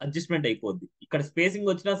అలా అడ్జస్ట్మెంట్ అయిపోద్ది. ఇక్కడ స్పేసింగ్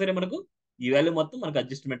వచ్చినా సరే మనకు ఈ వాల్యూ మొత్తం మనకు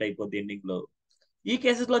అడ్జస్ట్మెంట్ అయిపోద్ది ఎండింగ్ లో. ఈ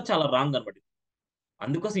కేసెస్ లో చాలా రాంగ్ అనమాట.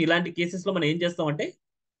 అందుకోసం ఇలాంటి కేసెస్ లో మనం ఏం చేస్తామంటే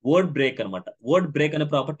వర్డ్ బ్రేక్ అనమాట. వర్డ్ బ్రేక్ అనే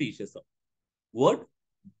ప్రాపర్టీ యూజ్ చేస్తాం. Word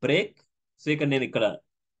break. సో ఇక్కడ నేను ఇక్కడ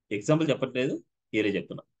ఎగ్జాంపుల్ చెప్పట్లేదు, ఏరే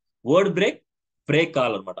చెప్తున్నా. వర్డ్ బ్రేక్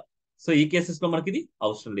కావాలన్నమాట. సో ఈ కేసెస్ లో మనకి ఇది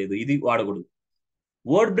అవసరం లేదు, ఇది వాడకూడదు.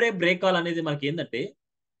 వర్డ్ బ్రేక్ కాల్ అనేది మనకి ఏంటంటే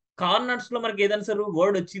కార్నర్స్ లో మనకి ఏదైనా సరే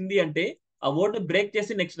వర్డ్ వచ్చింది అంటే ఆ వర్డ్ బ్రేక్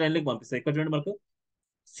చేసి నెక్స్ట్ లైన్ లోకి పంపిస్తాయి. ఇక్కడ చూడండి మనకు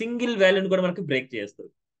సింగిల్ వాల్యూని కూడా మనకి బ్రేక్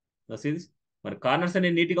చేస్తుంది. మన కార్నర్స్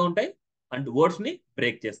అనేవి నీట్ గా ఉంటాయి అండ్ వర్డ్స్ ని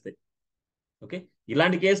బ్రేక్ చేస్తాయి. ఓకే,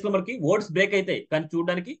 ఇలాంటి కేసులో మనకి వర్డ్స్ బ్రేక్ అవుతాయి కానీ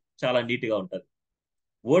చూడడానికి చాలా నీట్ గా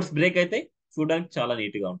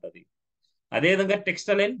ఉంటుంది. అదేవిధంగా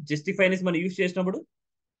టెక్స్ట్ లైన్ జస్టిఫైనెస్ మనం యూజ్ చేసినప్పుడు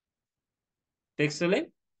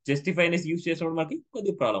మనకి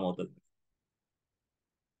కొద్దిగా ప్రాబ్లం అవుతుంది.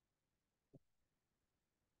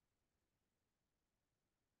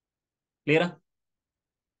 క్లియరా?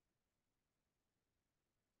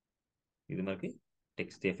 ఇది మనకి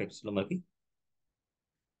టెక్స్ట్ ఎఫెక్ట్స్ లో మనకి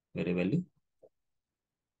వేరే వాల్యూ.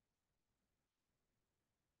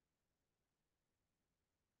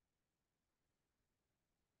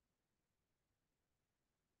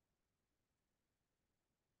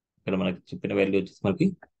 ఇక్కడ మనకి చెప్పిన వాల్యూ వచ్చేసి మనకి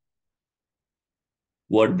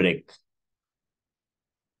వర్డ్ బ్రేక్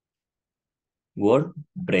వర్డ్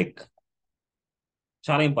బ్రేక్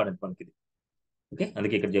చాలా ఇంపార్టెంట్ మనకి ఇది. ఓకే,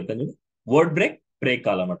 అందుకే ఇక్కడ చెప్పాను వర్డ్ బ్రేక్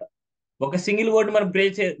కావాలన్నమాట. ఒక సింగిల్ వర్డ్ మనం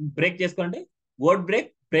బ్రేక్ చేసుకోవాలంటే వర్డ్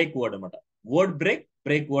బ్రేక్ వర్డ్ అనమాట. వర్డ్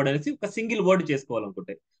బ్రేక్ వర్డ్ అనేసి ఒక సింగిల్ వర్డ్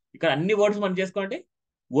చేసుకోవాలనుకుంటే, ఇక్కడ అన్ని వర్డ్స్ మనం చేసుకోవాలంటే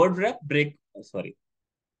word break sorry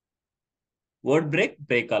word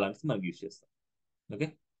break కావాలనేసి మనం యూజ్ చేస్తాం. ఓకే,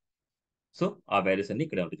 సో ఆ వాల్యూస్ అన్ని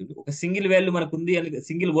ఇక్కడ ఉంటుంది. ఒక సింగిల్ వాల్యూ మనకు ఉంది అని,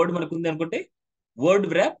 సింగిల్ వర్డ్ మనకు ఉంది అనుకుంటే వర్డ్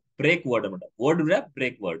బ్రేక్ వర్డ్ అనమాట. Word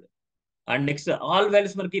break word. And next all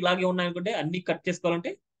values మనకి ఇలాగే ఉన్నాయనుకుంటే అన్ని కట్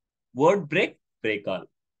చేసుకోవాలంటే word break all.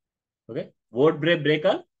 Okay, word break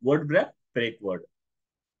all, word break word.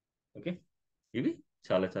 Okay, ఇవి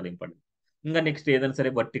చాలా చాలా ఇంపార్టెంట్. ఇంకా నెక్స్ట్ ఏదైనా సరే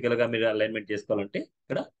వర్టికల్ గా మీరు అలైన్మెంట్ చేసుకోవాలంటే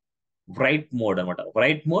ఇక్కడ రైట్ మోడ్ అనమాట.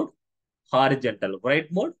 Right mode horizontal,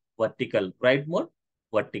 right mode vertical, right mode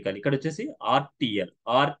vertical. ఇక్కడ వచ్చేసి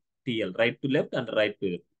ఆర్టిఎల్ right to left and right to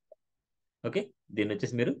left. Okay, దీన్ని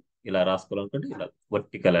వచ్చేసి మీరు ఇలా రాసుకోవాలనుకుంటే ఇలా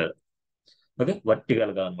వర్టికల్. ఓకే,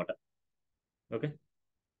 వర్టికల్ గా అనమాట. Okay,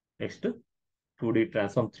 next 2D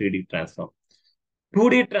transform, 3D transform.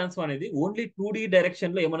 2D transform అనేది ఓన్లీ 2D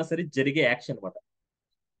డైరెక్షన్ లో ఏమైనా సరే జరిగే యాక్షన్ అనమాట.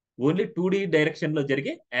 ఓన్లీ 2D డైరెక్షన్ లో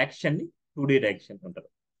జరిగే యాక్షన్ ని 2D డైరెక్షన్ అంటారు.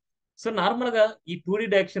 సో నార్మల్ గా ఈ 2D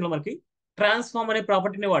డైరెక్షన్ లో మనకి ట్రాన్స్ఫార్మ్ అనే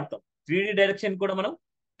ప్రాపర్టీని వాడతాం. 3D డైరెక్షన్ కూడా మనం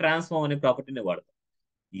ట్రాన్స్ఫార్మ్ అనే ప్రాపర్టీని వాడతాం.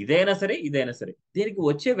 ఇదైనా సరే దీనికి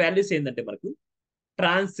వచ్చే వాల్యూస్ ఏంటంటే మనకు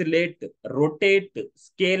translate, rotate,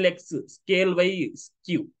 scale X, scale why,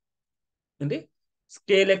 skew. అంటే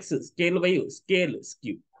scale X, scale why, scale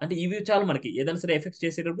skew. అంటే ఇవి చాలు మనకి ఏదైనా సరే ఎఫెక్ట్స్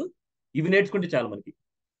చేసేటప్పుడు ఇవి నేర్చుకుంటే చాలు మనకి.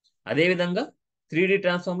 అదే విధంగా 3D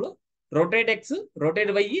ట్రాన్స్ఫార్మ్ లో rotate X,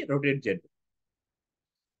 rotate why, rotate Z.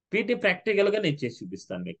 వీటిని ప్రాక్టికల్ గా నేను చేసి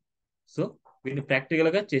చూపిస్తాను మీకు. సో వీటిని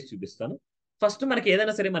ప్రాక్టికల్ గా చేసి చూపిస్తాను. ఫస్ట్ మనకి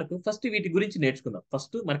ఏదైనా సరే మనకు ఫస్ట్ వీటి గురించి నేర్చుకుందాం.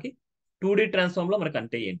 ఫస్ట్ మనకి 2D ట్రాన్స్ఫార్మ్ లో మనకి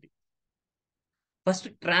అంటే ఏంటి. ఫస్ట్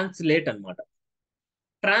ట్రాన్స్లేట్ అన్నమాట.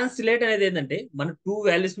 ట్రాన్స్లేట్ అనేది ఏంటంటే మన టూ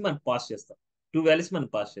వాల్యూస్ మనం పాస్ చేస్తాం.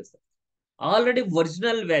 ఆల్రెడీ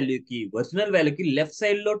ఒరిజినల్ వాల్యూకి లెఫ్ట్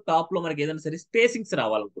సైడ్ లో టాప్ లో మనకి ఏదైనా సరే స్పేసింగ్స్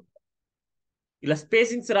రావాలనుకుంటాం. ఇలా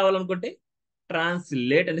స్పేసింగ్స్ రావాలనుకుంటే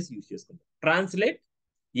ట్రాన్స్లేట్ అనేసి యూజ్ చేసుకుంటాం. ట్రాన్స్లేట్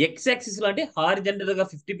ఎక్స్ యాక్సిస్ లో అంటే హారిజెంటల్ గా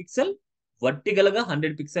 50 పిక్సెల్, వర్టికల్ గా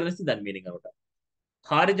 100 పిక్సెల్ అనేసి దాని మీనింగ్ అనమాట.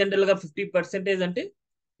 హారిజెంటల్ గా 50% అంటే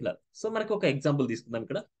ఇలా. సో మనకి ఒక ఎగ్జాంపుల్ తీసుకుందాం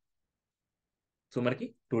ఇక్కడ. సో మనకి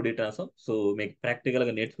 2D ట్రాన్స్ఫార్మ్. సో మీకు ప్రాక్టికల్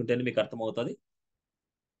గా నేర్చుకుంటేనే మీకు అర్థమవుతుంది.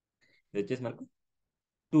 ఇది వచ్చేసి మనకు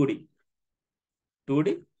 2D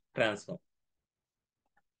ట్రాన్స్ఫార్మ్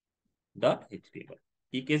 .html.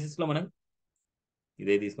 ఈ కేసెస్ లో మనం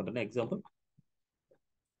ఇదే తీసుకుంటున్న ఎగ్జాంపుల్.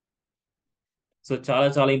 సో చాలా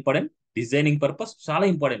చాలా ఇంపార్టెంట్. డిజైనింగ్ పర్పస్ చాలా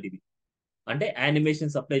ఇంపార్టెంట్ ఇది. అంటే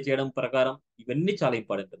యానిమేషన్స్ అప్లై చేయడం ప్రకారం ఇవన్నీ చాలా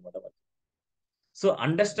ఇంపార్టెంట్ అనమాట. సో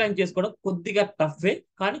అండర్స్టాండ్ చేసుకోవడం కొద్దిగా టఫే,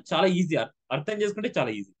 కానీ చాలా ఈజీ. అర్థం చేసుకుంటే చాలా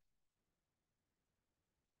ఈజీ.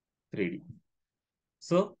 3D.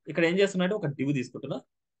 సో ఇక్కడ ఏం చేస్తున్నా ఒక డివ్ తీసుకుంటున్నా.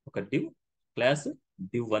 ఒక డివ్ క్లాస్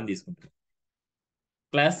div1 తీసుకుంటున్నా.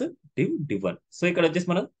 Class div1. సో ఇక్కడ వచ్చేసి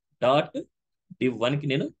మనం .div1 కి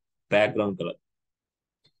నేను బ్యాక్గ్రౌండ్ కలర్.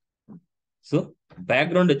 సో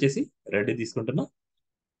బ్యాక్గ్రౌండ్ వచ్చేసి రెడ్ తీసుకుంటున్నా.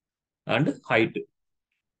 And height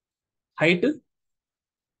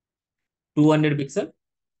 200 pixel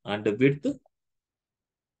and width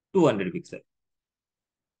 200 pixel.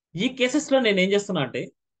 ఈ కేసెస్ లో నేను ఏం చేస్తున్నా అంటే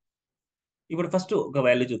ఇప్పుడు ఫస్ట్ ఒక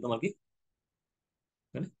వాల్యూ చూద్దాం. మనకి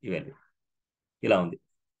ఈ వాల్యూ ఇలా ఉంది.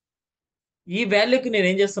 ఈ వాల్యూకి నేను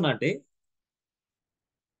ఏం చేస్తున్నా అంటే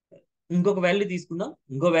ఇంకొక వాల్యూ తీసుకుందాం.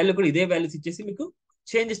 ఇంకో వాల్యూ కూడా ఇదే వాల్యూస్ ఇచ్చేసి మీకు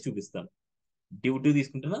చేంజెస్ చూపిస్తాను. div2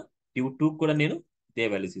 తీసుకుంటున్నా. div2 కూడా నేను ఇదే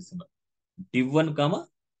వాల్యూస్ ఇస్తున్నా. div1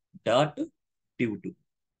 .div2.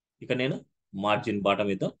 ఇక నేను మార్జిన్ బాటం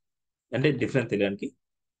ఇద్దాం, అంటే డిఫరెన్స్ తెలియడానికి.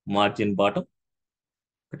 మార్జిన్ బాటం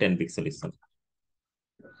 10 పిక్సెల్ ఇస్తాను.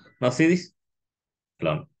 నా సిరీస్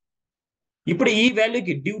ఇలా ఉంది. ఇప్పుడు ఈ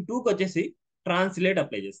వాల్యూకి div2కి వచ్చేసి ట్రాన్స్లేట్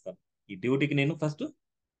అప్లై చేస్తాను. ఈ div2కి నేను first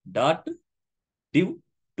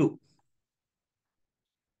 .div2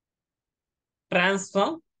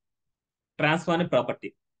 transform property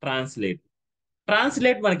translate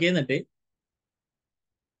మనకి ఏంటంటే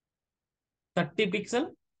 30 pixel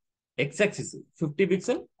X axis, 50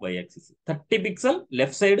 pixel why axis. 30 pixel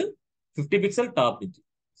left side, 50 pixel top నుంచి.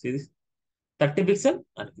 30 పిక్సెల్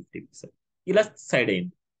అండ్ 50 పిక్సెల్ ఇలా సైడ్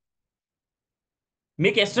అయింది.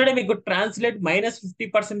 మీకు ఎస్టర్డే మీకు ట్రాన్స్లేట్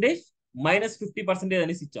 -50%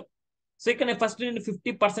 అనేసి ఇచ్చాం. సో ఇక్కడ నేను ఫస్ట్ నేను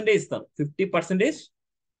 50% ఇస్తాను. 50%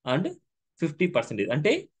 అండ్ 50%.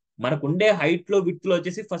 అంటే మనకు ఉండే హైట్ లో విడ్త్ లో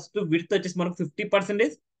వచ్చేసి ఫస్ట్ విడ్త్ వచ్చేసి మనకు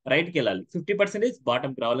 50% రైట్కి వెళ్ళాలి, 50%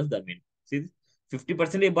 బాటంకి రావాలి. దాని మీన్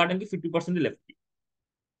 50% బాటంకి, 50% లెఫ్ట్ కి.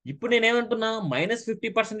 ఇప్పుడు నేనేమంటున్నా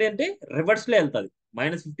 -50% అంటే రివర్స్ లో వెళ్తుంది.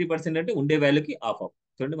 -50% అంటే ఉండే వాల్యూకి ఆఫ్ ఆఫ్.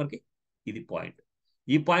 చూడండి మనకి ఇది పాయింట్.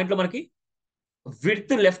 ఈ పాయింట్ లో మనకి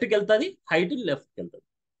విడ్త్ లెఫ్ట్ కి వెళ్తుంది, హైట్ లెఫ్ట్ కి వెళ్తుంది.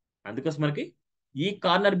 అందుకోసం మనకి ఈ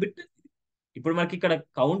కార్నర్ బిట్ ఇప్పుడు మనకి ఇక్కడ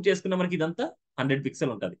కౌంట్ చేసుకున్న మనకి ఇదంతా 100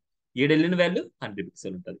 పిక్సెల్ ఉంటుంది. ఏడు వెళ్ళిన వాల్యూ 100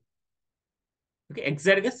 పిక్సెల్ ఉంటుంది. ఓకే,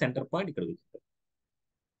 ఎగ్జాక్ట్ గా సెంటర్ పాయింట్ ఇక్కడ కూర్చుంటుంది.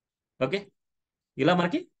 ఓకే, ఇలా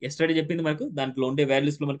మనకి ఎస్టర్డే చెప్పింది మనకు దాంట్లో ఉండే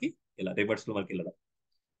వాల్యూస్ లో మనకి ఇలా రివర్స్ లో మనకి వెళ్ళడం.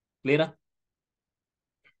 క్లియరా?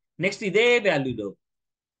 నెక్స్ట్ ఇదే వాల్యూలో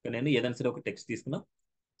నేను ఏదైనా సరే ఒక టెక్స్ట్ తీసుకున్నా.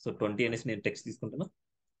 సో 20 అనేసి నేను టెక్స్ట్ తీసుకుంటున్నా.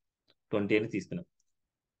 20 అని తీసుకున్నా.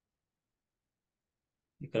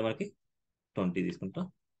 ఇక్కడ మనకి 20 తీసుకుంటాం.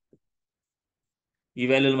 ఈ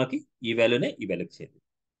వాల్యూలు మనకి ఈ వాల్యూనే ఈ వాల్యూకి చేయండి.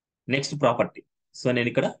 Next property. సో నేను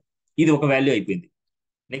ఇక్కడ ఇది ఒక వాల్యూ అయిపోయింది.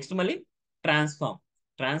 నెక్స్ట్ మళ్ళీ ట్రాన్స్ఫార్మ్.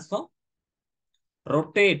 ట్రాన్స్ఫార్మ్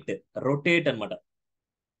రొటేట్ అనమాట.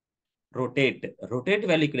 రొటేట్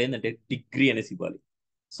వాల్యూ ఇక్కడ ఏంటంటే డిగ్రీ అనేసి ఇవ్వాలి.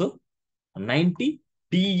 సో 90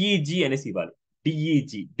 డిఈజీ అనేసి ఇవ్వాలి.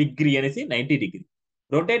 డిఈజీ డిగ్రీ అనేసి 90 డిగ్రీ.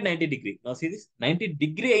 Rotate 90 degree. నా సిరీస్ 90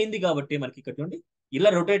 డిగ్రీ అయింది కాబట్టి మనకి ఇక్కడ చూడండి ఇలా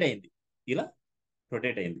రొటేట్ అయింది. ఇలా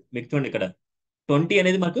రొటేట్ అయింది. మీకు చూడండి ఇక్కడ 20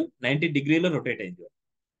 అనేది మనకు 90 డిగ్రీలో రొటేట్ అయింది.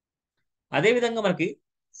 అదే విధంగా మనకి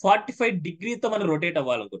 45 డిగ్రీతో మనం రొటేట్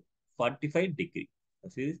అవ్వాలనుకుంటున్నాం. 45 డిగ్రీ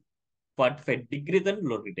 45 డిగ్రీతో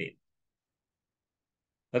రొటేట్ అయింది.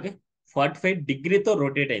 ఓకే, 45 డిగ్రీతో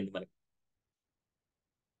రొటేట్ అయింది మనకి.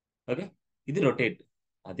 ఓకే, ఇది రొటేట్.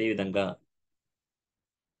 అదే విధంగా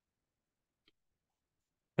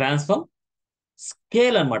ట్రాన్స్ఫార్మ్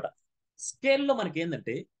స్కేల్ అనమాట. స్కేల్లో మనకి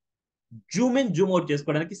ఏంటంటే జూమ్ ఇన్ జూమ్ అవుట్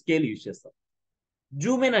చేసుకోవడానికి స్కేల్ యూజ్ చేస్తాం.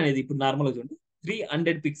 జూమ్ ఇన్ అనేది ఇప్పుడు నార్మల్గా చూడండి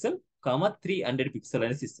 300 పిక్సెల్ 300 పిక్సెల్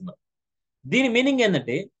అనేసి ఇస్తున్నాం. దీని మీనింగ్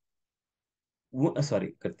ఏంటంటే సారీ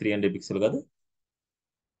ఇక్కడ 300 పిక్సెల్ కాదు,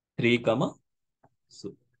 3,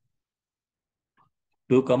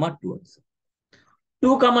 2,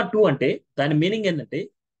 2 2, అంటే దాని మీనింగ్ ఏంటంటే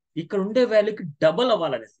ఇక్కడ ఉండే వాల్యూకి double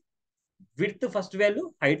అవ్వాలనేసి. Width first value,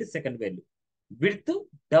 height second value. Width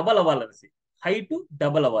double అవ్వాలనేసి, height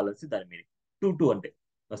double అవ్వాలనేసి దాని మీనింగ్. 2 అంటే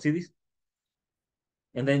ఇది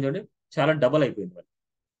ఎంత అయింది చూడండి, చాలా డబల్ అయిపోయింది మరి.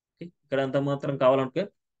 ఇక్కడ అంత మాత్రం కావాలంటే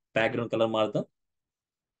background colour మారుతాం.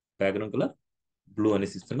 Background colour blue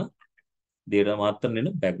అనేసి ఇస్తున్నా. దీని మాత్రం నేను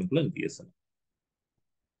బ్యాక్గ్రౌండ్ కలర్ తీస్తాను.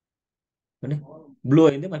 బ్లూ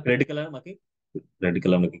అయింది మనకి. రెడ్ కలర్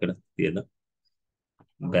మనకి ఇక్కడ తీద్దాం.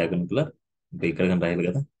 బ్యాక్గ్రౌండ్ కలర్ ఇక్కడ కానీ రాయాలి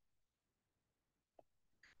కదా.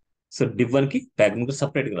 సో div1 కి బ్యాక్గ్రౌండ్ కలర్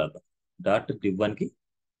సపరేట్ గా రాద్దాం. div1 కి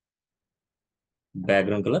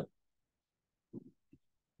background colour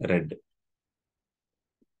red.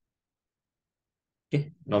 Okay,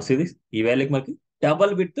 now see this. ఈ వాల్యూకి మనకి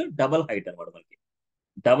డబల్ విడ్త్ డబల్ హైట్ అనమాట. మనకి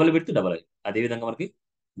డబల్ విడ్త్ డబల్ హైట్. అదే విధంగా మనకి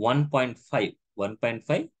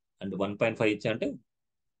 1.5 అండ్ 1.5 ఇచ్చా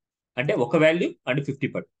అంటే ఒక వాల్యూ అండ్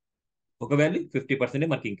 50%. ఒక వాల్యూ 50%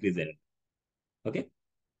 మనకి ఇంక్రీజ్ అయినట్టు. ఓకే,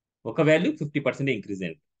 ఒక వాల్యూ 50% ఇంక్రీజ్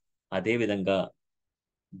అయినట్టు. అదే విధంగా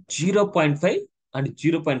 0.5 అండ్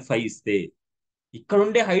 0.5 ఇస్తే ఇక్కడ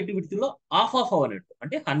ఉండే హైట్ విడ్త్ లో ఆఫ్ ఆఫ్ అన్నట్టు.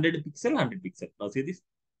 అంటే 100 pixel 100 pixel. Now see this.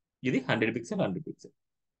 ఇది 100 pixel 100 pixel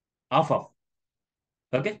of of.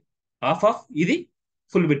 Okay, of of ఇది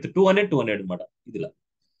ఫుల్ విడ్త్ 200 అనమాట. ఇదిలా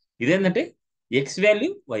ఇదేంటంటే ఎక్స్ వాల్యూ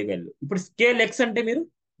వై వాల్యూ. ఇప్పుడు స్కేల్ ఎక్స్ అంటే మీరు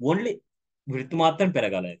ఓన్లీ విడ్త్ మాత్రం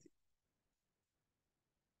పెరగాలి.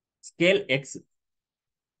 స్కేల్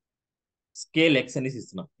ఎక్స్ అనేసి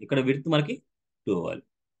ఇస్తున్నాం. ఇక్కడ విడ్త్ మనకి 2 అవ్వాలి.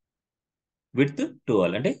 విడ్త్ 2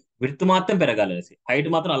 అవ్వాలి అంటే విడ్త్ మాత్రం పెరగాలనేసి. హైట్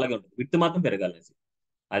మాత్రం అలాగే ఉంటుంది, విడ్త్ మాత్రం పెరగాలనేసి.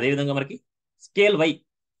 అదేవిధంగా మనకి స్కేల్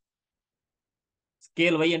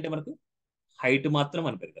వై అంటే మనకు హైట్ మాత్రం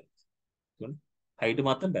మనం పెరగాలి. చూడండి, హైట్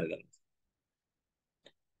మాత్రం పెరగాలి.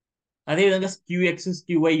 అదేవిధంగా స్క్యూఎక్స్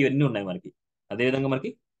స్క్యూవై ఇవన్నీ ఉన్నాయి మనకి. అదేవిధంగా మనకి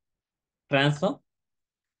ట్రాన్స్ఫార్మ్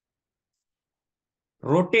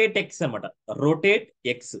రొటేట్ ఎక్స్ అనమాట. Rotate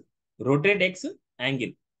X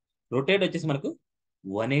angle. రొటేట్ వచ్చేసి మనకు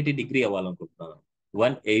 180 degree అవ్వాలనుకుంటున్నాను.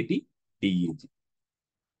 180 DEG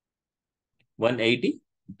 180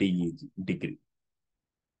 DEG degree.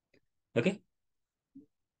 Okay,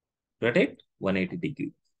 rotate 180 degree.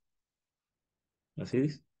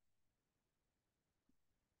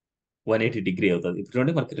 180 degree అవుతుంది. ఇప్పుడు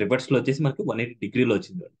చూడండి మనకి రివర్స్ లో వచ్చేసి మనకి 180 డిగ్రీలో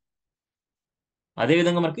వచ్చింది. అదే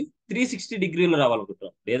విధంగా మనకి 360 డిగ్రీలో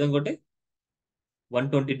రావాలనుకుంటున్నాం. లేదనుకుంటే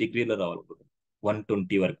 120 డిగ్రీలో రావాలనుకుంటున్నాం.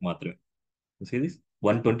 120 వరకు మాత్రమే.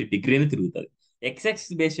 120 డిగ్రీని తిరుగుతుంది. ఎక్స్ఎక్స్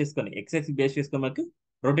బేస్ చేసుకొని మనకి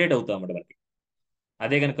రొటేట్ అవుతాం అన్నమాట మనకి.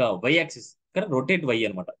 అదే కనుక వై యాక్సిస్ ఇక్కడ రొటేట్ వై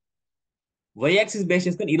అనమాట. వై యాక్సిస్ బేస్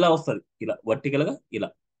చేసుకొని ఇలా వస్తుంది. ఇలా వర్టికల్ గా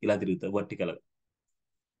ఇలా తిరుగుతుంది వర్టికల్ గా.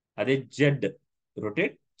 అదే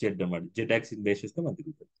రొటేట్ జెడ్ అనమాట. జెడ్ యాక్సిస్ బేస్ చేసుకొని మనకి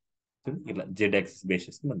తిరుగుతుంది. ఇట్లా జెడ్ యాక్సిస్ బేస్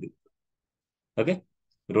చేసుకుని ఉంది. Okay,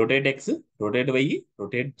 rotate X, rotate why,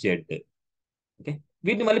 rotate Z. Okay,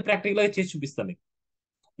 వీటిని మళ్ళీ ప్రాక్టికల్గా చేసి చూపిస్తాను మీకు.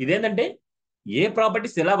 ఇదేంటంటే ఏ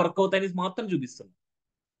ప్రాపర్టీస్ ఎలా వర్క్ అవుతాయని మాత్రం చూపిస్తాను.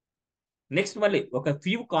 నెక్స్ట్ మళ్ళీ ఒక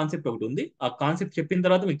ఫ్యూ కాన్సెప్ట్ ఒకటి ఉంది, ఆ కాన్సెప్ట్ చెప్పిన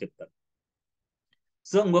తర్వాత మీకు చెప్తాను.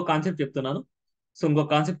 సో ఇంకో కాన్సెప్ట్ చెప్తున్నాను. సో ఇంకో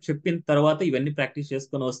కాన్సెప్ట్ చెప్పిన తర్వాత ఇవన్నీ ప్రాక్టీస్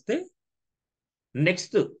చేసుకొని వస్తే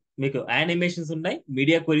నెక్స్ట్ మీకు యానిమేషన్స్ ఉన్నాయి,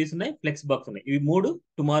 మీడియా క్వరీస్ ఉన్నాయి, ఫ్లెక్స్ బాక్స్ ఉన్నాయి. ఇవి 3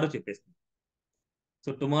 టుమారో చెప్పేస్తాను. So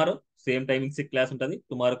tomorrow same timings class ఉంటుంది.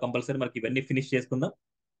 టుమారో కంపల్సరీ మనకి ఇవన్నీ ఫినిష్ చేసుకుందాం.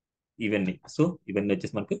 ఇవన్నీ సో ఇవన్నీ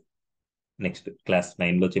వచ్చేసి మనకి నెక్స్ట్ క్లాస్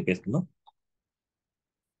 9 లో చెప్పేసుకుందాం.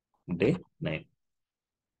 డే 9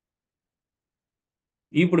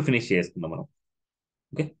 ఇప్పుడు ఫినిష్ చేసుకుందాం మనం.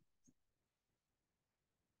 ఓకే,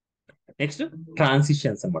 నెక్స్ట్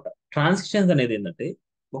ట్రాన్సిషన్స్ అనమాట. ట్రాన్సిషన్స్ అనేది ఏంటంటే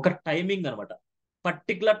ఒక టైమింగ్ అనమాట.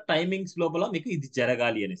 పర్టికులర్ టైమింగ్స్ లోపల మీకు ఇది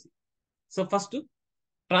జరగాలి అనేసి. సో ఫస్ట్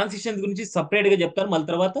ట్రాన్సిషన్స్ గురించి సపరేట్ గా చెప్తాను, మళ్ళీ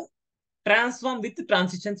తర్వాత ట్రాన్స్ఫార్మ్ విత్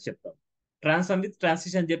ట్రాన్సిషన్స్ చెప్తాను. ట్రాన్స్ఫార్మ్ విత్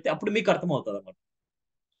ట్రాన్సిషన్ చెప్తే అప్పుడు మీకు అర్థం అవుతుంది అనమాట.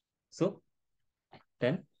 So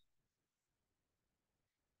 10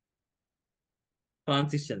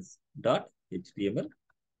 transitions dot HTML.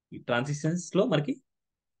 ఈ ట్రాన్సిషన్స్ లో మనకి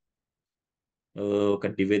ఒక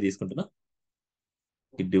డివే తీసుకుంటున్నా.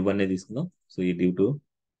 ఈ డివ్ అనేది తీసుకుందాం. సో ఈ డివ్ టు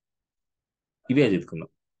ఇవే తీసుకుందాం.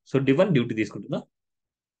 సో డివ్ 1 డివ్ 2 తీసుకుంటున్నా.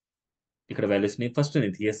 ఇక్కడ వాల్యూస్ ని ఫస్ట్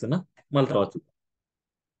నేను తీసేస్తున్నా, మళ్ళీ తర్వాత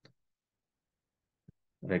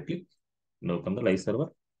right click, no live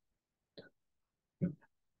server.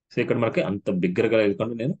 So ఇక్కడ మనకి అంత బిగ్గరగా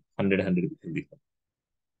వెళ్ళకుండా నేను 100 తీసుకున్నాను.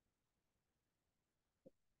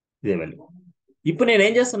 ఇదే వాల్యూ. ఇప్పుడు నేను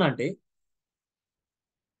ఏం చేస్తున్నా అంటే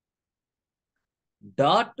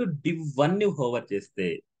డాట్ డివ్ 1 ని హోవర్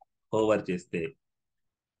చేస్తే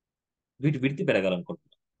వీటి విడ్త్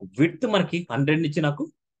పెరగాలనుకుంటున్నాను. విడ్త్ మనకి 100 నుంచి నాకు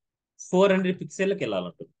 400 పిక్సెల్కి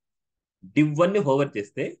వెళ్ళాలంటుంది. డివ్ 1 ని హోవర్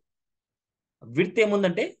చేస్తే విడ్త్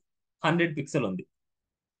ఏముందంటే 100 పిక్సెల్ ఉంది.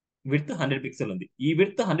 విడ్త్ 100 పిక్సెల్ ఉంది. ఈ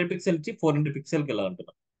విడ్త్ 100 పిక్సెల్ నుంచి 400 పిక్సెల్కి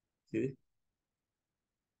వెళ్ళాలంటున్నాను. ఇది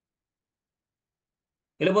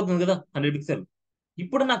వెళ్ళిపోతుంది కదా 100 పిక్సెల్.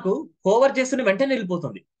 ఇప్పుడు నాకు హోవర్ చేస్తున్న వెంటనే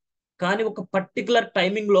వెళ్ళిపోతుంది, కానీ ఒక పర్టికులర్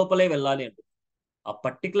టైమింగ్ లోపలే వెళ్ళాలి అంటే, ఆ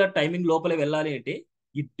పర్టికులర్ టైమింగ్ లోపలే వెళ్ళాలి అంటే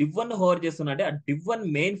ఈ డివ్ 1 హోవర్ చేస్తున్నట్టే ఆ డివ్ 1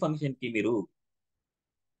 మెయిన్ ఫంక్షన్ కి మీరు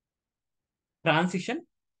transition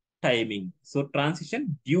timing, so transition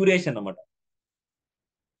duration అన్నమాట.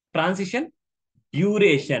 ట్రాన్సిషన్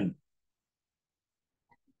డ్యూరేషన్,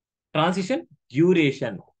 ట్రాన్సిషన్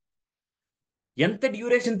డ్యూరేషన్ ఎంత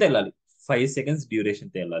డ్యూరేషన్ తో వెళ్ళాలి? 5 సెకండ్స్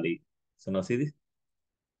డ్యూరేషన్ తో వెళ్ళాలి. సో నా ఇది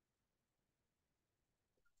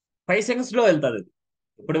 5 సెకండ్స్ లో వెళ్తుంది. అది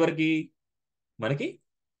ఇప్పటి వరకు మనకి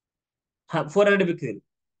 400 పిక్సెల్.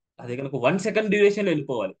 అదే కనుక 1 సెకండ్ డ్యూరేషన్ లో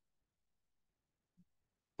వెళ్ళిపోవాలి.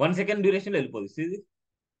 1 సెకండ్ డ్యూరేషన్ లో వెళ్ళిపోతుంది. ఇది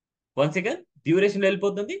 1 సెకండ్ డ్యూరేషన్ లో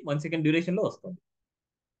వెళ్ళిపోతుంది, 1 సెకండ్ డ్యూరేషన్ లో వస్తుంది.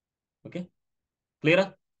 ఓకే, క్లియరా?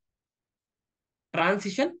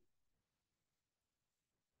 ట్రాన్సిషన్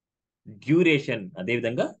డ్యూరేషన్,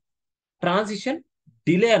 అదేవిధంగా ట్రాన్సిషన్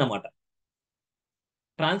డిలే అనమాట.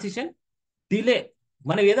 ట్రాన్సిషన్ డిలే,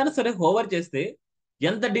 మనం ఏదైనా సరే హోవర్ చేస్తే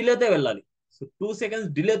ఎంత డిలేతో వెళ్ళాలి? So 2 seconds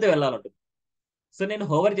డిలేతో వెళ్ళాలంటుంది. సో నేను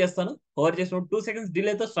హోవర్ చేస్తాను, హోవర్ చేసినప్పుడు 2 సెకండ్స్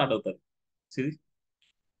డిలేతో స్టార్ట్ అవుతుంది. ఇది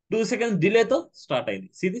 2 సెకండ్స్ డిలేతో స్టార్ట్ అయింది.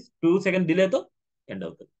 ఇది 2 సెకండ్ డిలేతో ఎండ్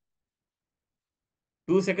అవుతుంది.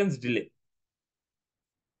 2 seconds delay.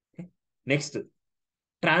 Next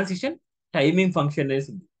transition timing function అనేసి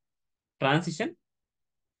ఉంది. ట్రాన్సిషన్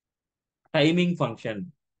టైమింగ్ ఫంక్షన్,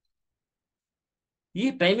 ఈ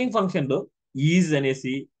టైమింగ్ ఫంక్షన్ లో ఈజ్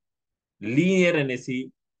అనేసి, లీనియర్ అనేసి,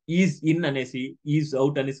 ఈజ్ ఇన్ అనేసి, ఈజ్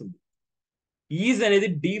అవుట్ అనేసి ఉంది. ఈజ్ అనేది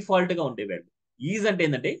డిఫాల్ట్ గా ఉండే వాల్యూ. ఈజ్ అంటే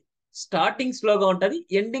ఏంటంటే స్టార్టింగ్ స్లోగా ఉంటుంది,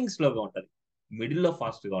 ఎండింగ్ స్లోగా ఉంటుంది, మిడిల్ లో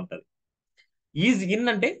ఫాస్ట్ గా ఉంటుంది. ఈజ్ ఇన్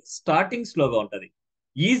అంటే స్టార్టింగ్ స్లోగా ఉంటుంది.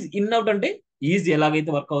 ఈజ్ ఇన్ అవుట్ అంటే ఈజ్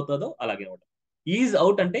ఎలాగైతే వర్క్ అవుతుందో అలాగే ఉంటుంది. ఈజ్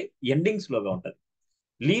అవుట్ అంటే ఎండింగ్ స్లోగా ఉంటుంది.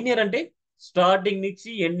 లీనియర్ అంటే స్టార్టింగ్ నుంచి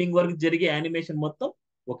ఎండింగ్ వరకు జరిగే యానిమేషన్ మొత్తం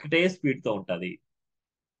ఒకటే స్పీడ్ తో ఉంటుంది.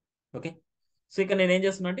 ఓకే, సో ఇక్కడ నేను ఏం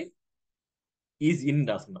చేస్తున్నా అంటే ఈజ్ ఇన్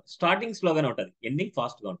రాస్తున్నా. స్టార్టింగ్ స్లోగానే ఉంటుంది, ఎండింగ్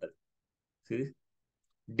ఫాస్ట్ గా ఉంటుంది.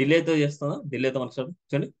 డిలేతో చేస్తున్నా, డిలేతో మనకు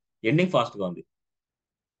చూడండి ఎండింగ్ ఫాస్ట్ గా ఉంది.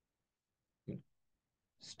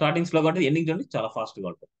 స్టార్టింగ్ స్లోగా ఉంటుంది, ఎండింగ్ చూడండి చాలా ఫాస్ట్ గా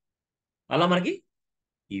ఉంటుంది. అలా మనకి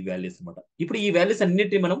ఈ వాల్యూస్ అనమాట. ఇప్పుడు ఈ వాల్యూస్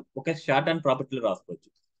అన్నిటిని మనం ఒక షార్ట్ అండ్ ప్రాపర్టీలో రాసుకోవచ్చు.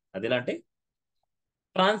 అది ఎలా అంటే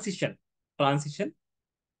ట్రాన్సిషన్, ట్రాన్సిషన్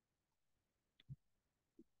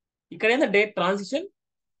ఇక్కడ ఏంటంటే ట్రాన్సిషన్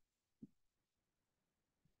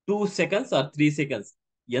 2 సెకండ్స్ ఆర్ 3 సెకండ్స్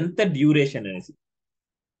ఎంత డ్యూరేషన్ అనేసి,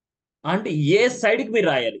 అంటే ఏ సైడ్ కి మీరు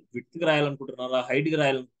రాయాలి? విడ్త్ కి రాయాలనుకుంటున్నారా, హైట్ కి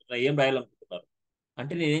రాయాలనుకుంటున్నారా, ఏం రాయాలనుకుంటున్నారు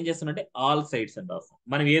అంటే నేను ఏం చేస్తానంటే ఆల్ సైట్స్ అని రాస్తాను.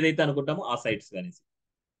 మనం ఏదైతే అనుకుంటామో ఆ సైట్స్ కానీ.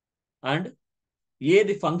 అండ్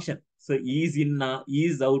ఏది ఫంక్షన్, సో ఈజ్ ఇన్నా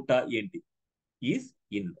ఈజ్ అవుటా ఏంటి, ఈజ్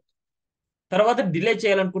ఇన్. తర్వాత డిలే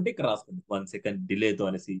చేయాలనుకుంటే ఇక్కడ రాసుకోండి 1 సెకండ్ డిలేతో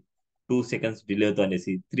అనేసి, 2 సెకండ్స్ డిలేతో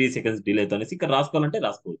అనేసి, 3 సెకండ్స్ డిలేతో అనేసి ఇక్కడ రాసుకోవాలంటే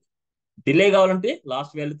రాసుకోవచ్చు. డిలే కావాలంటే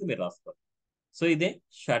లాస్ట్ వాల్యూతో మీరు రాసుకోవాలి. సో ఇదే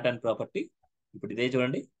షార్ట్ అండ్ ప్రాపర్టీ. ఇప్పుడు ఇదే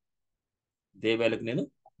చూడండి, ఇదే వాల్యూకి నేను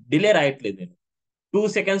డిలే రాయట్లేదు. నేను 2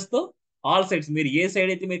 సెకండ్స్ తో ఆల్ సైడ్స్, మీరు ఏ సైడ్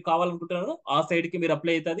అయితే మీరు కావాలనుకుంటున్నారో ఆ సైడ్ కి మీరు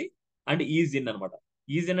అప్లై అవుతుంది. అండ్ ఈజ్ ఇన్ అనమాట.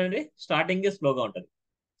 ఈజ్ ఇన్ అంటే స్టార్టింగ్ స్లోగా ఉంటుంది.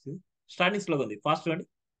 స్టార్టింగ్ స్లోగా ఉంది, ఫాస్ట్ అండి.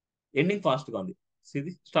 ఎండింగ్ ఫాస్ట్ గా ఉంది.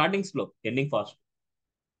 ఇది starting slow, ending fast.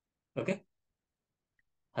 Okay.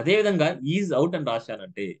 అదే విధంగా ఈజ్ అవుట్ అని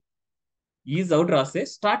రాశానంటే, ఈజ్ అవుట్ రాస్తే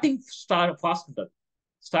స్టార్టింగ్ ఫాస్ట్ ఉంటుంది,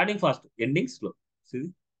 స్టార్టింగ్ ఫాస్ట్, ఎండింగ్ స్లో. ఇది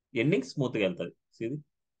ఎండింగ్ స్మూత్ గా వెళ్తుంది. ఇది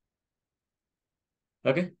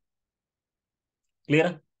ఓకే.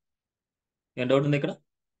 క్లియరా? ఏం డౌట్ ఉంది ఇక్కడ?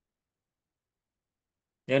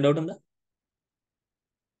 ఏం డౌట్ ఉందా?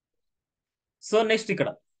 సో నెక్స్ట్ ఇక్కడ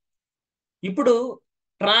ఇప్పుడు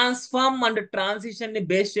ట్రాన్స్ఫార్మ్ అండ్ ట్రాన్సిషన్ ని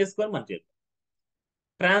బేస్ చేసుకొని మనం చేద్దాం.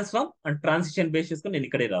 ట్రాన్స్ఫార్మ్ అండ్ ట్రాన్సిషన్ బేస్ చేసుకొని నేను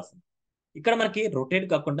ఇక్కడే రాస్తాను. ఇక్కడ మనకి రొటేట్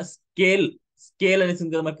కాకుండా స్కేల్, స్కేల్ అనేసి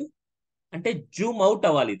ఉంది కదా మనకు. అంటే జూమ్ అవుట్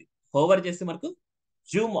అవ్వాలి. ఇది హోవర్ చేస్తే మనకు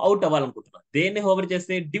జూమ్ అవుట్ అవ్వాలనుకుంటున్నాం. దేన్ని హోవర్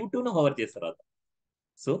చేస్తే డివ్ టూ ను హోవర్ చేస్తారు రాద్దాం.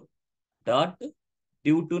 సో డాట్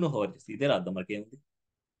డివ్ టూ ను హోవర్ చేస్తే ఇదే రాద్దాం. మనకి ఏముంది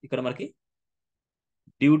ఇక్కడ, మనకి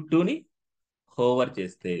డివ్ టూ ని హోవర్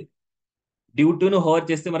చేస్తే, డివ్ టూ ను హోవర్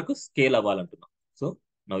చేస్తే మనకు స్కేల్ అవ్వాలంటున్నాం. సో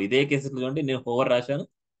నా ఇదే కేసులో చూడండి, నేను హోవర్ రాశాను.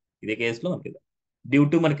 ఇదే కేసులో మనకి డివ్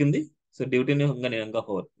టూ మనకి ఉంది. సో డివ్ టూ ని నేను ఇంకా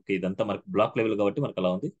హోవర్, ఓకే ఇదంతా మనకి బ్లాక్ లెవెల్ కాబట్టి మనకు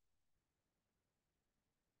అలా ఉంది.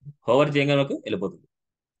 హోవర్ చేయగానే మనకు వెళ్ళిపోతుంది.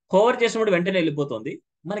 హోవర్ చేసినప్పుడు వెంటనే వెళ్ళిపోతుంది.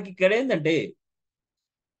 మనకి ఇక్కడ ఏంటంటే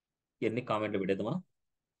ఎన్ని కామెంట్లు పెట్టేద్దాం, మనం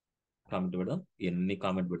కామెంట్ పెడదాం, ఎన్ని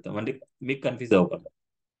కామెంట్ పెడతాం అంటే మీకు కన్ఫ్యూజ్ అవ్వకుండా.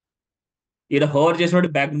 ఇక్కడ హోవర్ చేసినప్పుడు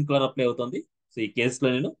బ్యాక్గ్రౌండ్ కలర్ అప్లై అవుతుంది. సో ఈ కేసులో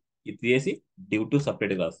నేను ఇది తీసి డివ్ టు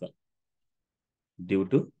సపరేట్ గా రాస్తాను. డివ్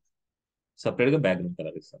టు సపరేట్ గా బ్యాక్గ్రౌండ్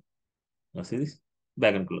కలర్ ఇస్తాను. ఇది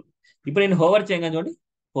బ్యాక్గ్రౌండ్ కలర్. ఇప్పుడు నేను హోవర్ చేయగానే చూడండి,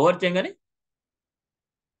 హోవర్ చేయగానే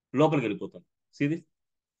లోపలికి వెళ్ళిపోతుంది. ఇది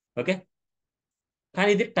ఓకే. కానీ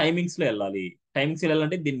ఇది టైమింగ్స్ లో వెళ్ళాలి. టైమింగ్స్ లో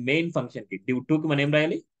వెళ్ళాలంటే దీని మెయిన్ ఫంక్షన్ కి డివ్ టూ కి మనం ఏం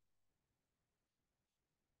రాయాలి?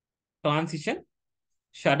 Transition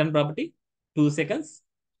short and property 2 seconds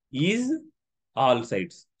is all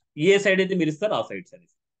sides. A side అయితే మీరు ఇస్తారో ఆ సైడ్స్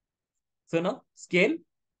అనేసి. సో నా scale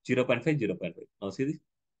 0.5 0.5. Now see this,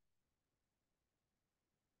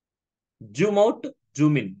 Zoom out,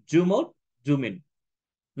 Zoom in, Zoom out, Zoom in.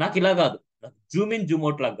 నాకు ఇలా కాదు, నాకు జూమ్ ఇన్ జూమ్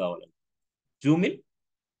అవుట్ లాగా కావాలి. Zoom in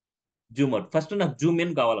Zoom out. First నాకు Zoom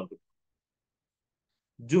in కావాలనుకుంటున్నాను.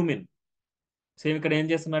 Zoom in same ఇక్కడ ఏం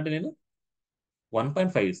చేస్తున్నా అంటే నేను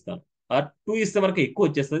 1.5 ఇస్తాను. ఆ 2 ఇస్తే మనకి ఎక్కువ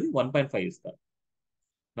వచ్చేస్తుంది, 1.5 ఇస్తాను.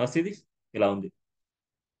 నా సీ దిస్, ఇలా ఉంది.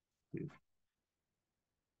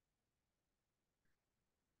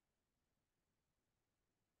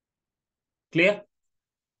 Clear?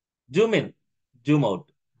 Zoom in, Zoom out,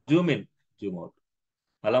 Zoom in, Zoom out.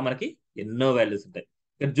 అలా మనకి ఎన్నో వాల్యూస్ ఉంటాయి.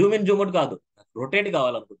 ఇక్కడ జూమ్ ఇన్ జూమ్ అవుట్ కాదు, రొటేట్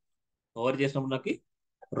కావాలనుకుంటున్నాను. ఓవర్ చేసినప్పుడు నాకు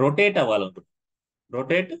రొటేట్ అవ్వాలనుకుంటున్నాను.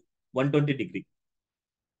 Rotate 120 degree.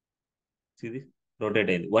 ఇది రొటేట్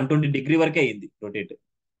అయింది, 120 డిగ్రీ వరకే అయింది రొటేట్.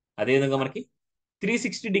 అదేవిధంగా మనకి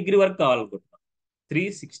 360 డిగ్రీ వరకు కావాలనుకుంటున్నాం.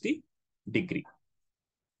 360 డిగ్రీ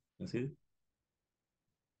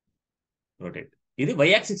రొటేట్. ఇది వై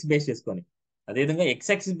యాక్సిస్ బేస్ చేసుకొని. అదేవిధంగా ఎక్స్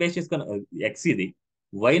యాక్సిస్ బేస్ చేసుకొని, ఎక్స్ ఇది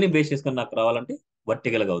వైని బేస్ చేసుకొని నాకు రావాలంటే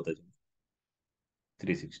వర్టికల్ గా అవుతుంది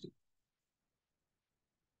 360.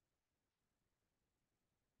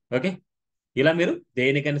 ఓకే. ఇలా మీరు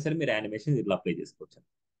దేనికైనా సరే మీరు యానిమేషన్ ఇట్లా అప్లై చేసుకోవచ్చు.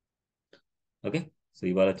 ఓకే. సో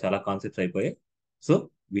ఇవాళ చాలా కాన్సెప్ట్స్ అయిపోయాయి. సో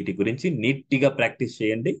వీటి గురించి నీట్గా ప్రాక్టీస్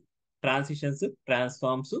చేయండి. Transitions,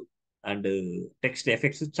 transforms and text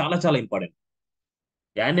effects చాలా చాలా ఇంపార్టెంట్.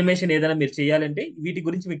 యానిమేషన్ ఏదైనా మీరు చేయాలంటే వీటి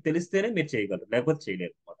గురించి మీకు తెలిస్తేనే మీరు చేయగలరు, లేకపోతే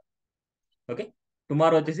చేయలేరు అనమాట. ఓకే.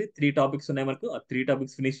 టుమారో వచ్చేసి 3 టాపిక్స్ ఉన్నాయి మనకు. ఆ 3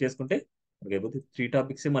 టాపిక్స్ ఫినిష్ చేసుకుంటే మనకి అయిపోతే 3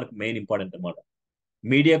 టాపిక్స్ మనకు మెయిన్ ఇంపార్టెంట్ అనమాట.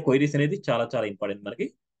 మీడియా క్వైరీస్ అనేది చాలా చాలా ఇంపార్టెంట్ మనకి.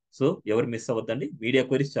 సో ఎవరు మిస్ అవ్వద్దండి, మీడియా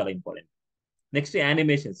క్వైరీస్ చాలా ఇంపార్టెంట్. Next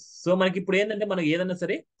animations. సో మనకి ఇప్పుడు ఏంటంటే మనం ఏదైనా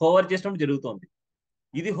సరే హోవర్ చేసినప్పుడు జరుగుతుంది.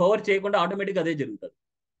 ఇది హోవర్ చేయకుండా ఆటోమేటిక్గా అదే జరుగుతుంది.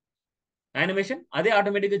 యానిమేషన్ అదే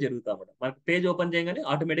ఆటోమేటిక్గా జరుగుతుంది అన్నమాట. మనకి పేజ్ ఓపెన్ చేయగానే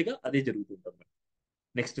ఆటోమేటిక్గా అదే జరుగుతుంటుంది.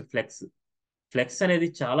 Next flex. ఫ్లెక్స్ అనేది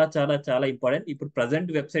చాలా చాలా చాలా ఇంపార్టెంట్. ఇప్పుడు ప్రజెంట్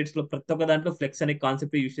వెబ్సైట్స్ లో ప్రతి ఒక్క దాంట్లో ఫ్లెక్స్ అనే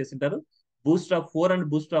కాన్సెప్ట్ యూస్ చేస్తుంటారు. బూస్ట్రాప్ 4 అండ్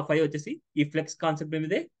బూస్ట్రాప్ 5 వచ్చేసి ఈ ఫ్లెక్స్ కాన్సెప్ట్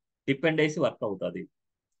మీదే డిపెండ్ అయ్యి వర్క్ అవుతుంది.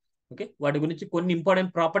 ఓకే. వాటి గురించి కొన్ని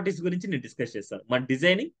ఇంపార్టెంట్ ప్రాపర్టీస్ గురించి నేను డిస్కస్ చేస్తాను. మన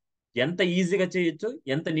డిజైనింగ్ ఎంత ఈజీగా చేయొచ్చు,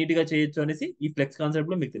 ఎంత నీట్గా చేయొచ్చు అనేసి ఈ ఫ్లెక్స్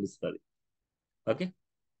కాన్సెప్ట్ లో మీకు తెలుస్తుంది. ఓకే.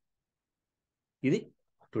 ఇది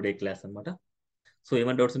టుడే క్లాస్ అన్నమాట. సో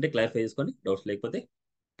ఏమైనా డౌట్స్ ఉంటే క్లారిఫై చేసుకొని, డౌట్స్ లేకపోతే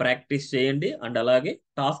ప్రాక్టీస్ చేయండి అండ్ అలాగే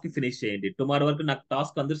టాస్క్ ఫినిష్ చేయండి. టుమారో వరకు నాకు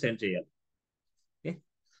టాస్క్ అందరూ సెండ్ చేయాలి. Okay,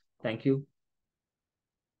 thank you.